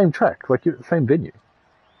fucking at the same track, like you're at the same venue.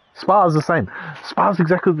 Spa's the same. Spa's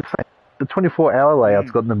exactly the same. The 24-hour hell.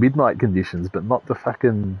 layout's got the midnight conditions, but not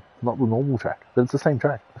not the normal track. But it's the same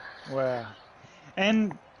track. Wow.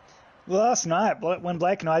 And last night, when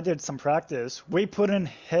Blake and I did some practice, we put in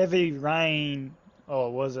heavy rain,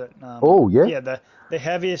 or was it? Oh yeah, Yeah, the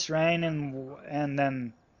heaviest rain, and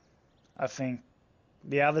then I think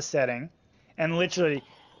the other setting, and literally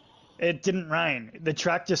it didn't rain. The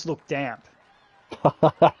track just looked damp.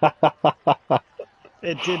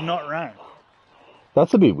 It did not rain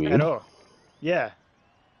that's a bit at weird. all. Yeah.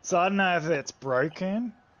 So I don't know if it's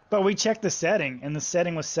broken, but we checked the setting, and the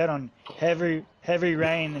setting was set on heavy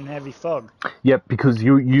rain and heavy fog. Yep, because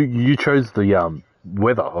you chose the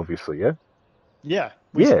weather, obviously, yeah? Yeah,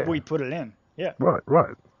 Yeah. we put it in. Yeah.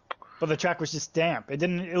 Right. But the track was just damp. It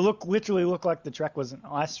literally looked like the track was an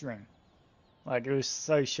ice ring. Like it was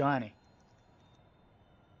so shiny.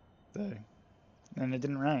 So, and it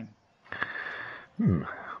didn't rain.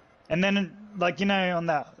 And then like on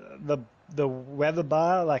that the weather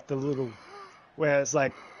bar, like the little where it's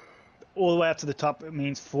like all the way up to the top it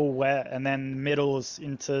means full wet, and then middles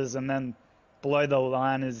inters, and then below the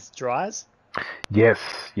line is dries. Yes.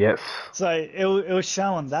 So it was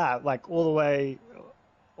showing that like all the way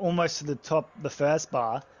almost to the top, the first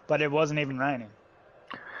bar, but it wasn't even raining.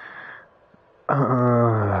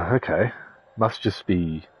 Okay. Must just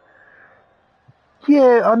be...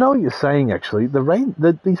 Yeah, I know what you're saying, actually.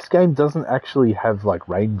 This game doesn't actually have, like,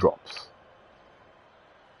 raindrops.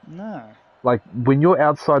 No. Like, when you're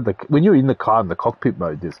when you're in the car in the cockpit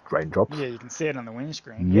mode, there's raindrops. Yeah, you can see it on the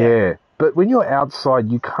windscreen. Yeah. But when you're outside,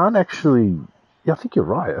 you can't actually... Yeah, I think you're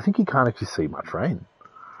right. I think you can't actually see much rain.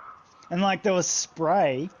 And, like, there was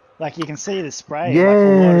spray. Like, you can see the spray. Yeah. Like,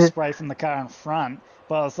 a lot of spray from the car in front.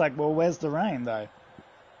 But it's like, well, where's the rain, though?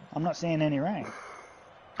 I'm not seeing any rain.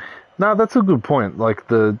 No, that's a good point. Like,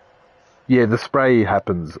 the spray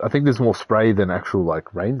happens. I think there's more spray than actual,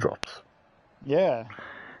 like, raindrops. Yeah.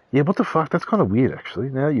 Yeah, what the fuck? That's kind of weird, actually,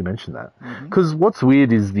 now you mention that. Because what's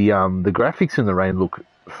weird is the graphics in the rain look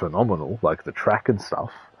phenomenal, like the track and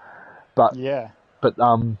stuff. But Yeah. but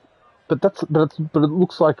it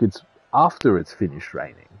looks like it's after it's finished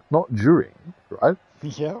raining, not during, right?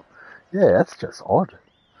 Yep. Yeah, that's just odd.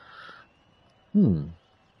 Bloody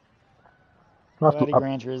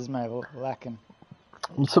Gran Turismo lacking.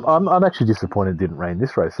 So I'm actually disappointed it didn't rain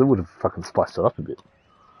this race. It would have fucking spiced it up a bit.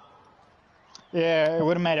 Yeah, it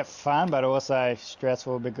would have made it fun, but also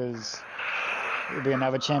stressful because it would be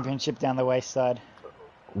another championship down the wayside.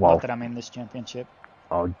 Well, Not that I'm in this championship.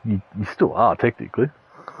 oh, you still are technically.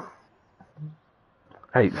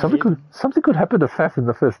 Hey, something could happen to Faf in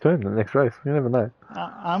the first turn in the next race. You never know.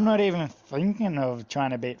 I'm not even thinking of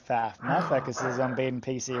trying to beat Faf. My focus is on beating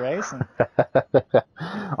PC Racing.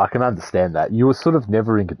 I can understand that. You were sort of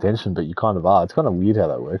never in contention, but you kind of are. It's kind of weird how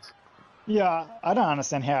that works. Yeah, I don't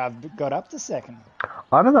understand how I've got up to second.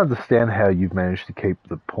 I don't understand how you've managed to keep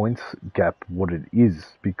the points gap what it is.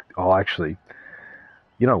 Actually,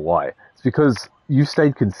 you know why? It's because you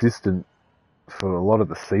stayed consistent for a lot of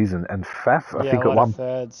the season, and Faf, I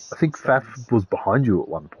think Faf was behind you at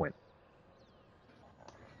one point.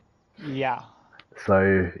 Yeah.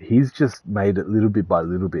 So he's just made it little bit by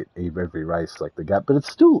little bit every race, like the gap. But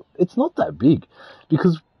it's not that big,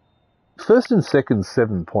 because first and second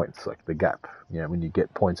 7 points, like the gap. When you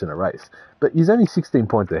get points in a race, but he's only 16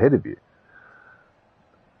 points ahead of you.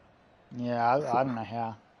 Yeah, I don't know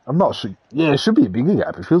how. I'm not sure. Yeah, it should be a bigger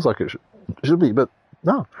gap. It feels like it should be, but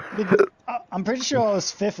no. I'm pretty sure I was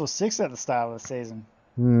 5th or 6th at the start of the season.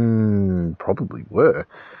 Probably were.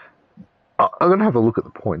 I'm going to have a look at the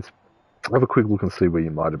points. Have a quick look and see where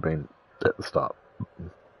you might have been at the start.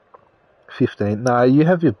 15. No, you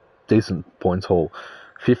have your decent points haul.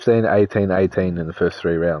 15, 18, 18 in the first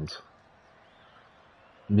 3 rounds.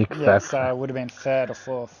 Faf. So I would have been 3rd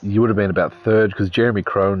or 4th. You would have been about 3rd because Jeremy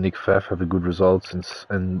Crow and Nick Faf have a good results,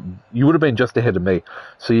 and you would have been just ahead of me.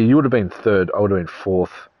 So you would have been 3rd. I would have been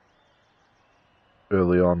 4th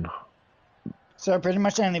early on. So I've pretty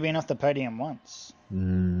much only been off the podium once.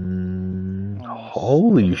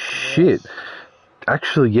 Holy shit.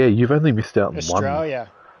 Actually, yeah, you've only missed out on Australia.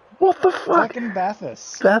 What the fuck? Fucking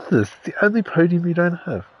Bathurst. Bathurst, the only podium you don't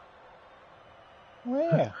have.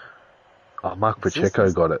 Where? Oh, Mark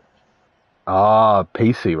Pacheco got it.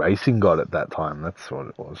 PC Racing got it that time. That's what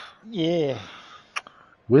it was. Yeah.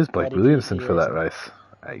 Where's Blake Bloody Williamson PC for that Racing.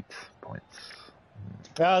 race? 8 points.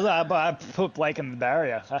 Well, I put Blake in the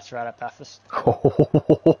barrier. That's right at Bathurst.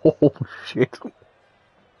 Oh, shit.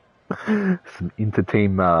 Some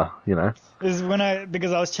inter-team, This is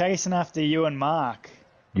because I was chasing after you and Mark.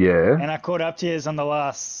 Yeah. And I caught up to you on the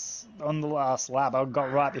last lap. I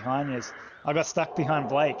got right behind you. I got stuck behind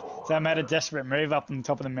Blake, so I made a desperate move up on the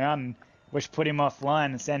top of the mountain, which put him offline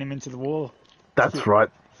and sent him into the wall. That's right.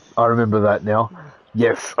 I remember that now.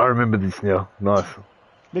 Yes, I remember this now. Nice.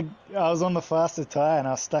 I was on the faster tyre and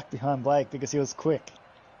I was stuck behind Blake because he was quick.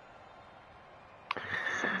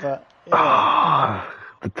 But, yeah.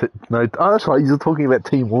 That's right. You're talking about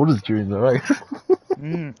team orders during the race.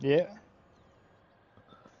 Yeah.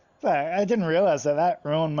 But I didn't realise that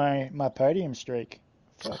ruined my podium streak.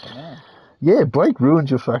 Fucking hell. Yeah, Blake ruined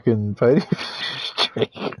your fucking podium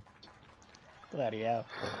streak. Bloody hell.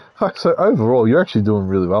 So overall, you're actually doing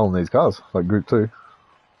really well in these cars, like Group 2.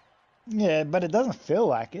 Yeah, but it doesn't feel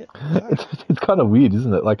like it. It's kind of weird,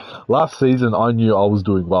 isn't it? Like, last season, I knew I was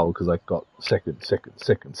doing well because I got second,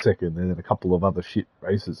 and then a couple of other shit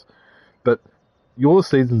races. But your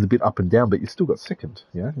season's a bit up and down, but you still got second,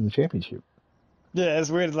 in the championship. Yeah, it's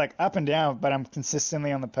weird, like up and down, but I'm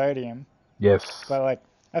consistently on the podium. Yes. But like,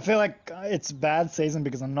 I feel like it's a bad season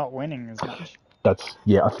because I'm not winning as much. I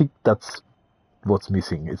think that's what's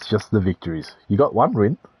missing. It's just the victories. You got one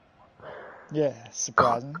win. Yeah,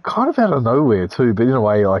 surprising. Kind of out of nowhere too, but in a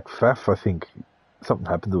way, like Faf, I think something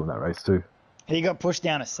happened to him in that race too. He got pushed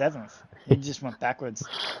down to 7th. He just went backwards.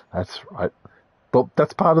 That's right. But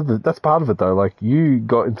that's part of it though. Like, you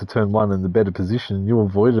got into turn 1 in the better position, you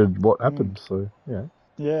avoided what happened. So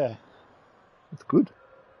Yeah. it's good.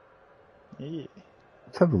 Yeah.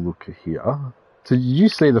 Let's have a look here. So did you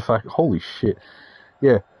see the fact? Holy shit!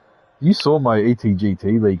 Yeah, you saw my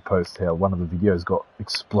ETGT league post how one of the videos got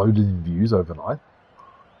exploded in views overnight.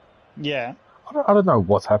 Yeah. I don't know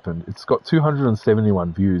what's happened. It's got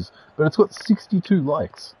 271 views, but it's got 62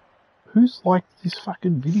 likes. Who's liked this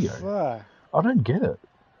fucking video? Fuck. I don't get it.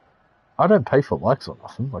 I don't pay for likes or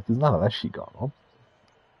nothing. Like, there's none of that shit going on.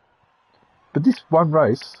 But this one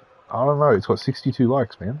race, I don't know, it's got 62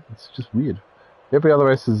 likes, man. It's just weird. Every other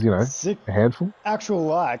race is, a handful. Actual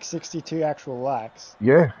likes, 62 actual likes.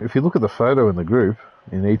 Yeah, if you look at the photo in the group,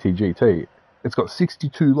 in ETGT, it's got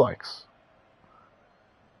 62 likes.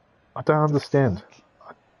 I don't understand.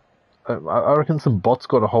 I reckon some bots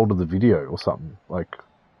got a hold of the video or something. Like,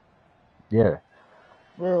 yeah.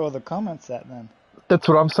 Where are all the comments at then? That's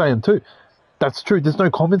what I'm saying too. That's true. There's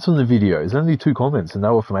no comments on the video. There's only 2 comments, and they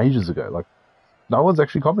were from ages ago. Like, no one's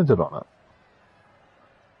actually commented on it.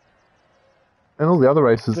 And all the other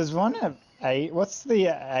races... There's one at 8. What's the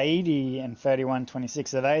 80 and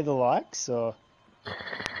 31.26? Are they the likes, or...?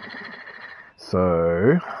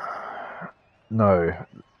 So... No.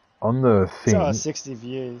 On the thing... So 60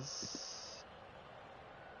 views.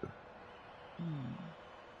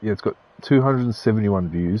 Yeah, it's got 271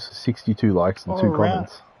 views, 62 likes, and 2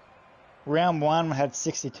 comments. Round 1 had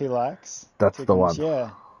 62 likes. That's the one. Yeah.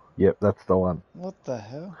 Yep, that's the one. What the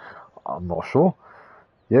hell? I'm not sure.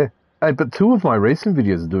 Yeah. Hey, but 2 of my recent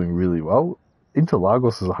videos are doing really well.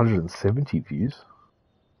 Interlagos has 170 views.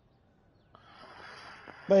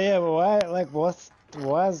 But yeah, but why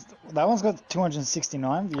is that one's got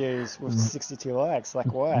 269 views with 62 likes?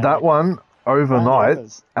 Like, why? That one, overnight,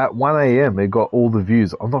 at 1 a.m, it got all the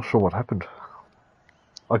views. I'm not sure what happened.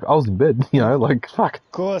 Like, I was in bed, like, fuck.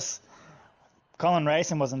 Of course, Colin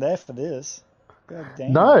Racing wasn't there for this. God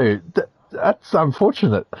damn. No, that's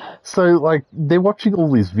unfortunate. So, like, they're watching all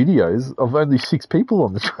these videos of only 6 people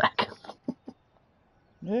on the track.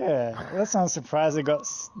 Yeah, that's not surprised it got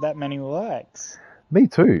that many likes. Me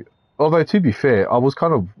too. Although, to be fair, I was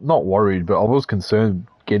kind of not worried, but I was concerned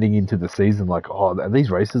getting into the season, like, are these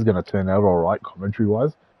races going to turn out all right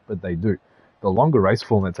commentary-wise? But they do. The longer race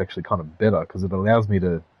format's actually kind of better because it allows me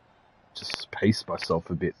to just pace myself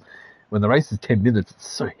a bit. When the race is 10 minutes, it's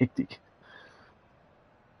so hectic.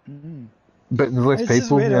 Mm-hmm. But there's less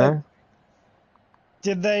people, weird,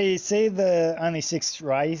 Did they see the only 6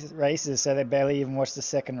 races, so they barely even watched the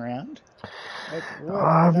second round? Like,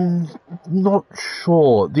 I'm not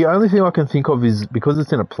sure. The only thing I can think of is because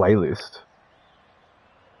it's in a playlist.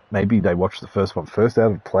 Maybe they watched the first one first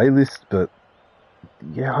out of a playlist, but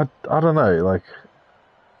yeah, I don't know. Like,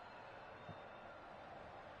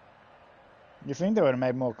 you think they would have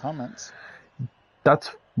made more comments? That's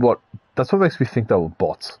what makes me think they were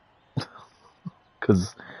bots.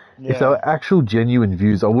 Because if they were actual genuine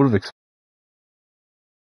views, I would have expected.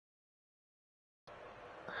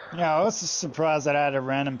 Yeah, I was surprised that I had a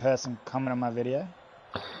random person comment on my video.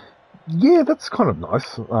 Yeah, that's kind of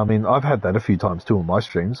nice. I mean, I've had that a few times too on my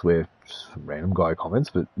streams where just some random guy comments,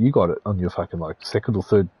 but you got it on your fucking like 2nd or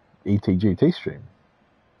 3rd ETGT stream.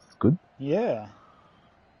 It's good. Yeah.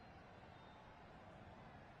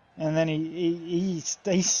 And then he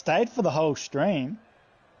stayed for the whole stream.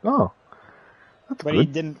 Oh, that's but good. He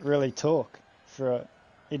didn't really talk for it.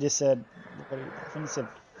 He just said, I think he said,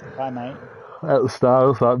 "Bye, mate." At the start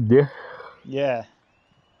or something, yeah. Yeah.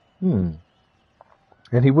 And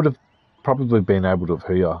he would have probably been able to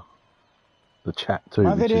hear the chat too,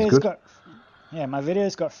 My which video's is good. my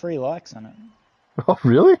video's got 3 likes on it. Oh,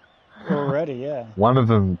 really? Already, yeah. One of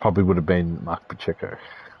them probably would have been Mark Pacheco.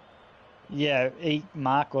 Yeah,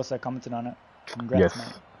 Mark also commented on it. Congrats, Yes.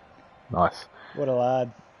 mate. Nice. What a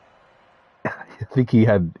lad. I think he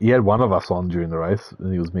had one of us on during the race,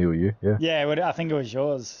 and it was me or you, yeah. Yeah, I think it was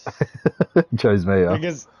yours. He chose me, huh?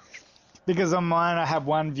 Because on mine, I have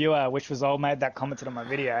one viewer, which was old mate that commented on my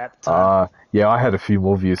video at the time. Yeah, I had a few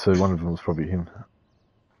more views, so one of them was probably him.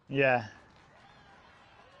 Yeah.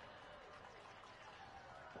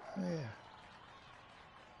 Yeah.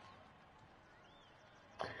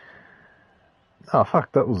 Oh, fuck,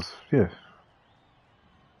 that was, yeah.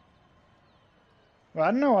 Well,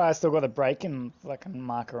 I don't know why I still got the braking fucking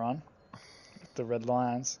marker on. With the red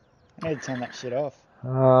lines. I need to turn that shit off.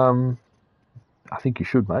 I think you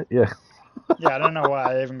should, mate, yeah. Yeah, I don't know why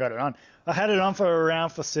I even got it on. I had it on for a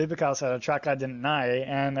round for Supercars at a track I didn't know,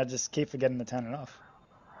 and I just keep forgetting to turn it off.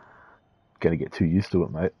 Gonna get too used to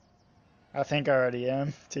it, mate. I think I already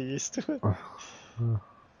am too used to it.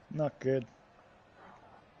 Not good.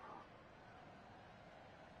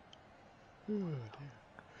 Oh, dear.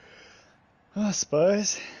 I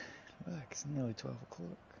suppose. Look, it's nearly 12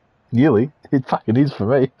 o'clock. Nearly? It fucking is for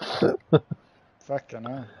me. Fucking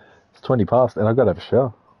hell. It's 20 past, and I've got to have a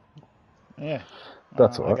shower. Yeah.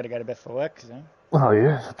 That's I alright. gotta go to bed for work, so. Oh,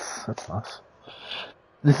 yeah, that's nice.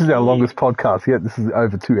 This is our longest podcast yet. This is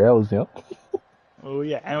over 2 hours now. Oh,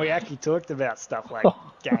 yeah, and we actually talked about stuff like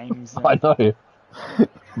games. And, I know.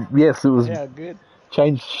 Yes, it was. yeah, good.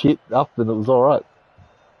 Changed shit up, and it was alright.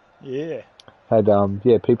 Yeah. Had,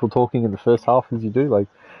 people talking in the first half as you do, like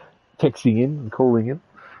texting in and calling in.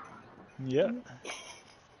 Yep.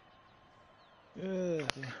 Oh,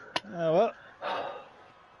 well.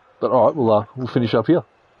 But alright, we'll finish up here.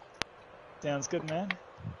 Sounds good, man.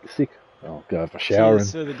 Sick. I'll go have a shower.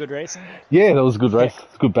 Cheers for the good racing. Yeah, that was a good race.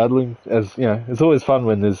 It's good battling. As you know, it's always fun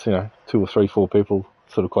when there's 2 or 3, 4 people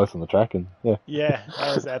sort of close on the track, and yeah. Yeah,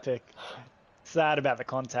 that was epic. Sad about the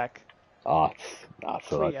contact. It's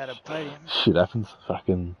alright. Out of podium. Shit happens.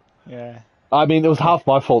 Fucking. Yeah. I mean, it was half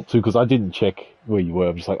my fault too because I didn't check where you were.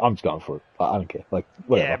 I'm just going for it. I don't care. Like,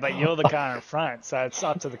 whatever. Yeah, but you're the car in front, so it's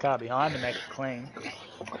up to the car behind to make it clean.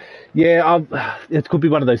 Yeah, it could be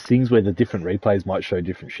one of those things where the different replays might show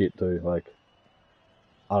different shit too. Like,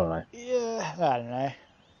 I don't know. Yeah, I don't know.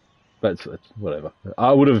 But it's whatever.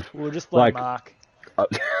 I would have. We'll just blame Mark.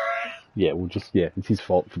 Yeah, it's his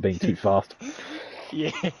fault for being too fast.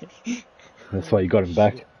 Yeah. That's why you got him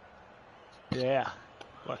back. Yeah,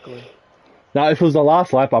 luckily. Now, if it was the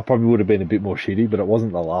last lap, I probably would have been a bit more shitty, but it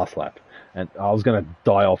wasn't the last lap. And I was going to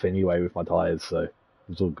die off anyway with my tyres, so it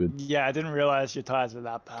was all good. Yeah, I didn't realise your tyres were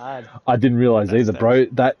that bad. I didn't realise either, bro.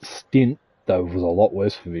 That stint, though, was a lot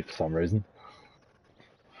worse for me for some reason.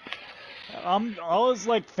 I was,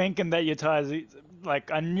 thinking that your tyres...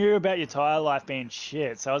 I knew about your tyre life being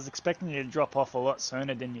shit, so I was expecting you to drop off a lot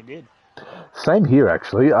sooner than you did. Same here,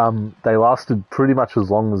 actually. They lasted pretty much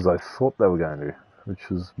as long as I thought they were going to, which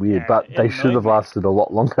was weird, but they should have lasted a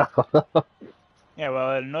lot longer. Yeah,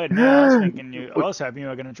 well, it annoyed me. I was hoping you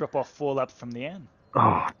were going to drop off 4 laps from the end.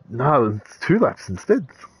 Oh, no, it's 2 laps instead.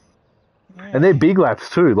 Yeah. And they're big laps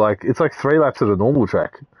too, it's like 3 laps at a normal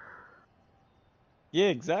track. Yeah,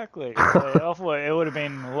 exactly. So I thought it would have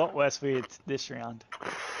been a lot worse for you this round.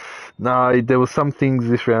 No, there were some things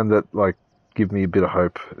this round that, give me a bit of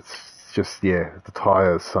hope. It's just, the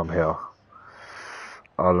tyres somehow.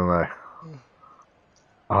 I don't know.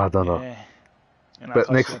 Yeah. And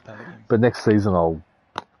But next season,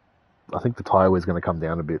 I think the tyre weight's going to come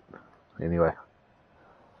down a bit. Anyway,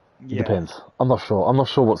 it depends. I'm not sure. I'm not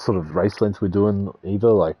sure what sort of race length we're doing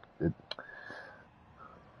either.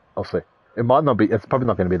 I'll see. It might not be. It's probably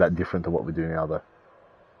not going to be that different to what we do now, though.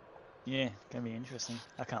 Yeah, it's going to be interesting.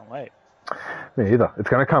 I can't wait. Me either. It's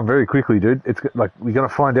going to come very quickly, dude. It's we're going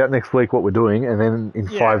to find out next week what we're doing, and then in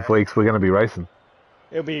 5 weeks we're going to be racing.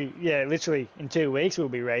 It'll be, literally in 2 weeks we'll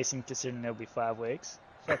be racing, considering it'll be 5 weeks.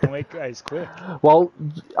 Fucking week goes quick. Well,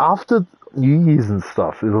 after New Year's and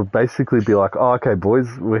stuff, it'll basically be like, oh, okay, boys,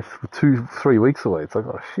 we're 2-3 weeks away. It's like,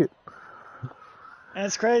 oh, shit. And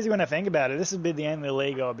it's crazy when I think about it. This would be the only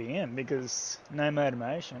league I'll be in, because no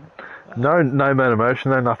motivation. No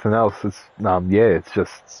motivation, no nothing else. It's,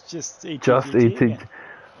 it's just ETGT. Just ETGT.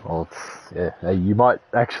 Well, hey, you might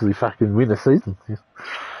actually fucking win a season.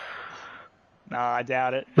 No, I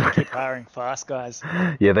doubt it. They keep hiring fast guys.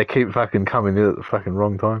 Yeah, they keep fucking coming in at the fucking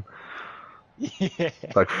wrong time. Yeah.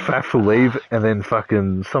 Faf will leave, and then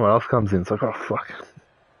fucking someone else comes in. It's like, oh, fuck.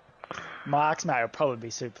 Mark's mate will probably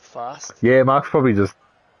be super fast. Yeah, Mark's probably just,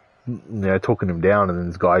 talking him down, and then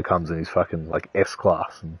this guy comes in, he's fucking,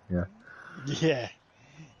 S-class. And, Yeah.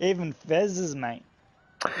 Even Fez's mate.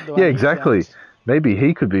 Yeah, exactly. Maybe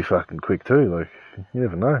he could be fucking quick too. You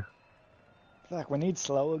never know. We need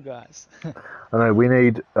slower guys. I know, we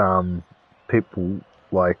need people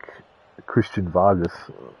like Christian Vargas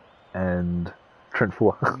and Trent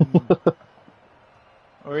Fuller.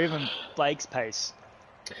 Or even Blake's pace.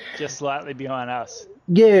 Just slightly behind us.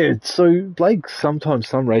 Yeah, so Blake sometimes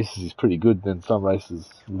some races is pretty good, then some races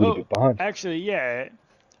a little bit behind. Actually, yeah,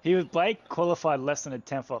 Blake qualified less than a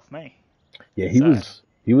tenth off me. Yeah, So,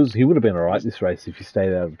 he would have been alright this race if he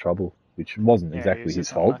stayed out of trouble, which wasn't yeah, he exactly was his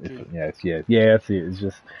just fault. unlucky. Yeah, that's it. It's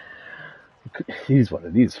just it is what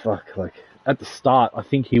it is. Fuck, like at the start, I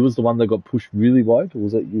think he was the one that got pushed really wide, or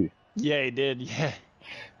was that you? Yeah, he did. Yeah,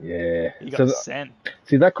 Yeah. he got sent.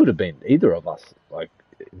 See, that could have been either of us. Like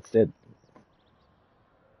instead.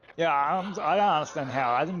 Yeah, I don't understand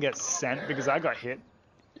how I didn't get sent because I got hit.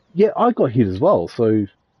 Yeah, I got hit as well. So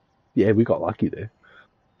yeah, we got lucky there.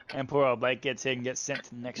 And poor old Blake gets hit and gets sent to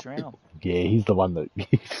the next round. Yeah, he's the one that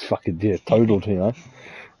he's fucking totaled, you know.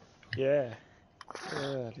 Yeah.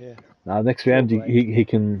 God, yeah. Now next round Poor he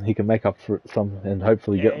can make up for some and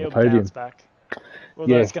hopefully get on the he'll podium. bounce back.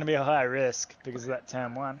 Although it's going to be a high risk because of that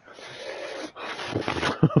turn one.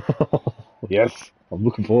 Yes, I'm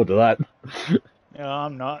looking forward to that. No,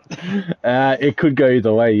 I'm not. It could go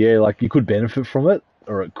either way, yeah. Like you could benefit from it,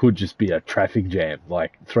 or it could just be a traffic jam,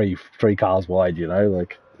 like three cars wide, you know,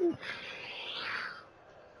 like.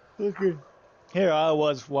 Okay. Here I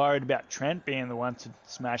was worried about Trent being the one to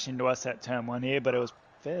smash into us at turn one here, but it was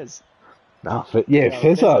Fez. No,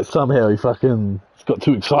 Fez somehow he fucking got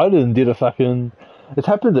too excited and did a fucking. It's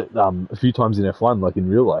happened a few times in F1, like in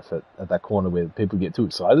real life, at that corner where people get too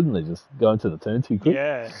excited and they just go into the turn too quick.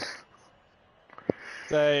 Yeah.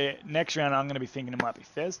 So next round I'm going to be thinking it might be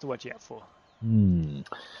Fez to watch out for.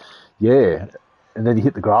 Yeah. And then you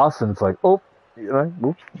hit the grass and it's like, oh, you know,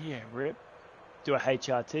 whoops. Yeah, rip. Do a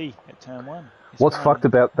HRT at turn one. What's fucked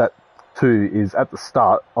about that too is at the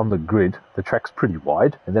start on the grid, the track's pretty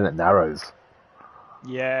wide and then it narrows.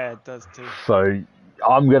 Yeah, it does too. So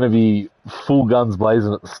I'm going to be full guns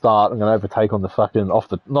blazing at the start. I'm going to overtake on the fucking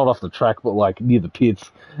not off the track, but like near the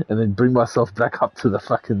pits, and then bring myself back up to the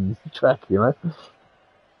fucking track, you know?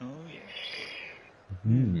 Oh,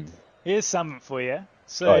 yeah. Here's something for you.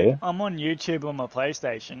 So I'm on YouTube on my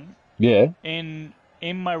PlayStation. Yeah. In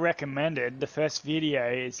my recommended, the first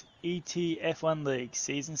video is F1 League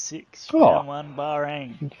Season 6, Round 1,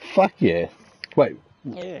 Bahrain. Fuck yeah. Wait.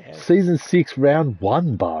 Yeah. Season 6, Round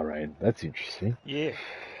 1, Bahrain. That's interesting. Yeah.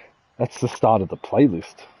 That's the start of the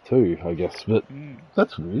playlist too, I guess. But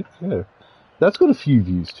that's weird. Yeah. That's got a few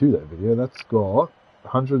views too, that video. That's got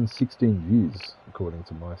 116 views, according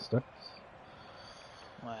to my stats.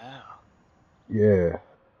 Wow. Yeah.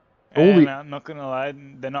 I'm not going to lie,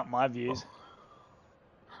 they're not my views.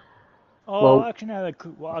 Oh, well, actually, no,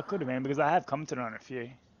 I could have been, because I have commented on a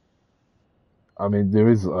few. I mean, there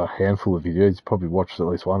is a handful of videos. You probably watched at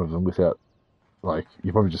least one of them without, like,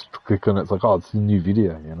 you probably just click on it. It's like, oh, it's a new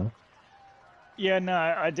video, you know? Yeah, no,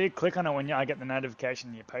 I did click on it when I get the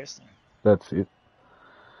notification you're posting. That's it.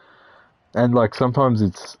 And, like, sometimes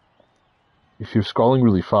it's, if you're scrolling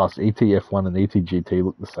really fast, ETF1 and ETGT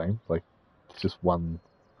look the same. Like, it's just one.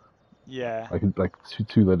 Yeah. Like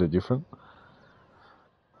two-letter different.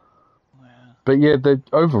 Wow. But yeah,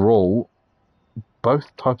 overall,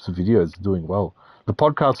 both types of videos are doing well. The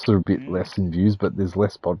podcasts are a bit less in views, but there's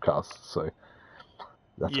less podcasts, so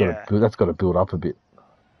that's got to build up a bit.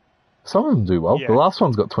 Some of them do well. Yeah. The last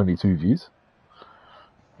one's got 22 views.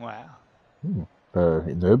 Wow. The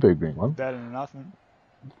Nürburgring one. Better than nothing.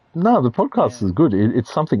 No, the podcast is good.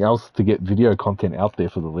 It's something else to get video content out there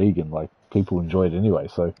for the league, and like people enjoy it anyway.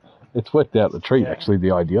 So it's worked out the treat. Actually,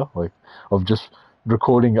 the idea of just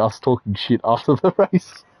recording us talking shit after the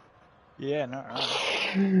race. Yeah, no,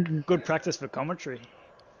 right. Good practice for commentary.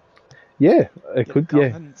 Yeah, it could.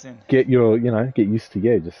 Get used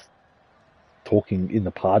to just talking in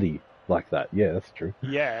the party like that. Yeah, that's true.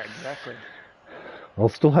 Yeah, exactly. I'll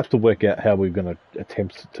still have to work out how we're going to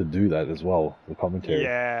attempt to do that as well, the commentary.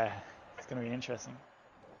 Yeah, it's going to be interesting.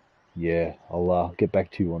 Yeah, I'll get back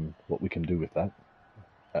to you on what we can do with that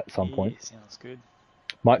at some point. Sounds good.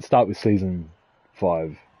 Might start with Season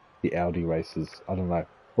 5, the Audi races. I don't know.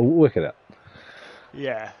 We'll work it out.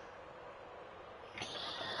 Yeah.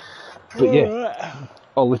 But yeah,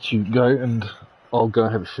 I'll let you go and I'll go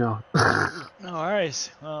have a shower. No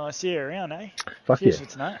worries. Well, I'll see you around, eh? Fuck Cheers yeah.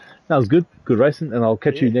 for tonight. That was good. Good racing, and I'll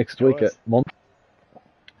catch you next week at Mont.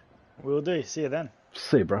 Will do. See you then.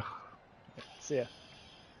 See you, bro. See ya.